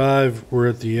 7:35. We're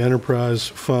at the Enterprise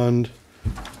Fund.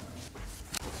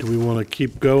 Do we want to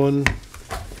keep going?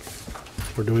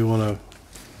 Or do we want to?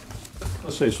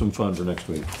 Let's save some fun for next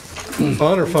week.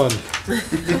 Fun or fun?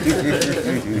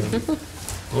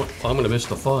 Well, I'm going to miss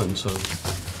the fun, so.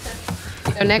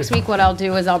 So next week, what I'll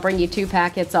do is I'll bring you 2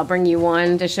 packets. I'll bring you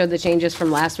one to show the changes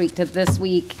from last week to this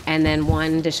week, and then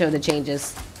one to show the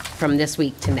changes from this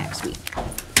week to next week.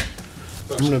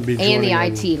 I'm going to be And the joining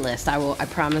on- IT list. I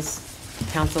promise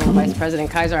Council Vice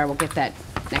President Kaiser, I will get that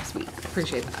next week.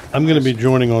 Appreciate that. I'm going to be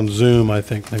joining on Zoom, I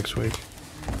think, next week.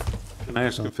 Can I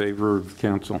ask a favor of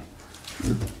council?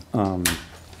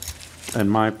 And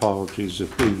my apologies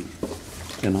if we,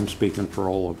 and I'm speaking for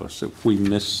all of us, if we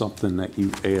missed something that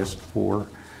you asked for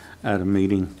at a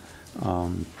meeting.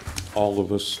 All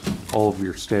of us, all of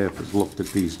your staff has looked at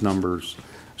these numbers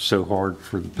so hard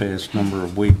for the past number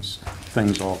of weeks.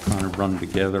 Things all kind of run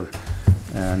together.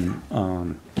 And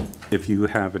if you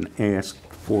have an ask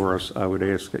for us, I would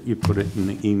ask that you put it in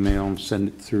the email and send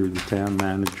it through the town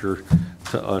manager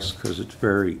to us, because it's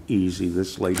very easy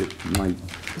this late at night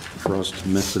for us to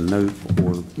miss a note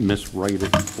or miswrite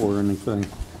it or anything.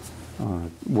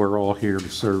 We're all here to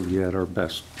serve you at our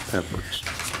best efforts.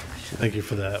 Thank you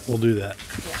for that. We'll do that.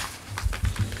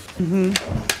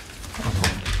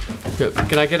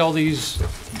 Can I get all these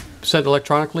sent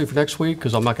electronically for next week?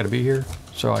 Because I'm not going to be here,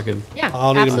 so I can. Yeah,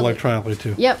 I'll need them absolutely. electronically,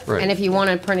 too. Yep, Right. and if you want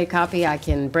a printed copy, I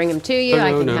can bring them to you.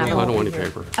 I No, can no, have I them. don't want any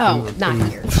paper. Oh, not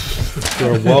here.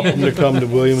 You're welcome to come to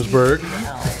Williamsburg.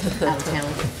 Out of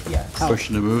town.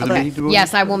 Question to move the meeting to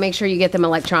Yes, I will make sure you get them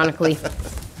electronically.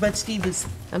 But Steve is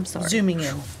I'm sorry. zooming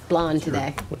in. Blonde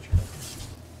today.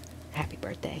 Happy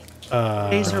birthday.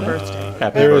 Today's her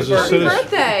birthday. There is a Happy citizen.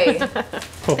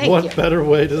 birthday! What you. better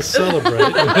way to celebrate?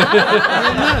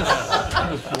 Yeah,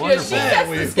 she sets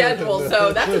the schedule,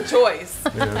 so that's a choice.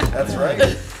 That's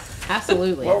right.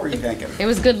 Absolutely. What were you thinking? It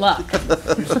was good luck.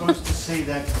 You're supposed to say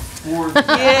that before.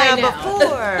 Yeah, know.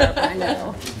 before. I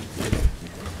know.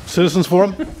 Citizens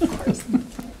Forum?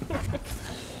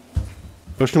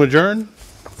 Motion to adjourn?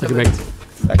 You can make.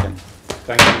 Second.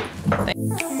 Thank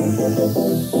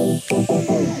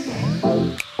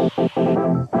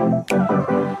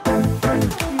you.